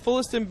life to the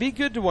fullest and be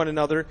good to one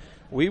another.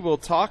 We will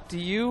talk to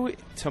you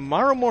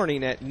tomorrow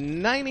morning at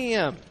 9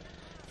 a.m.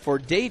 for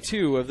day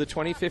 2 of the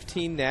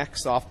 2015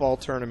 NACC softball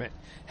tournament.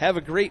 Have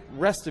a great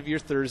rest of your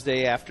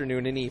Thursday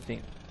afternoon and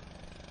evening.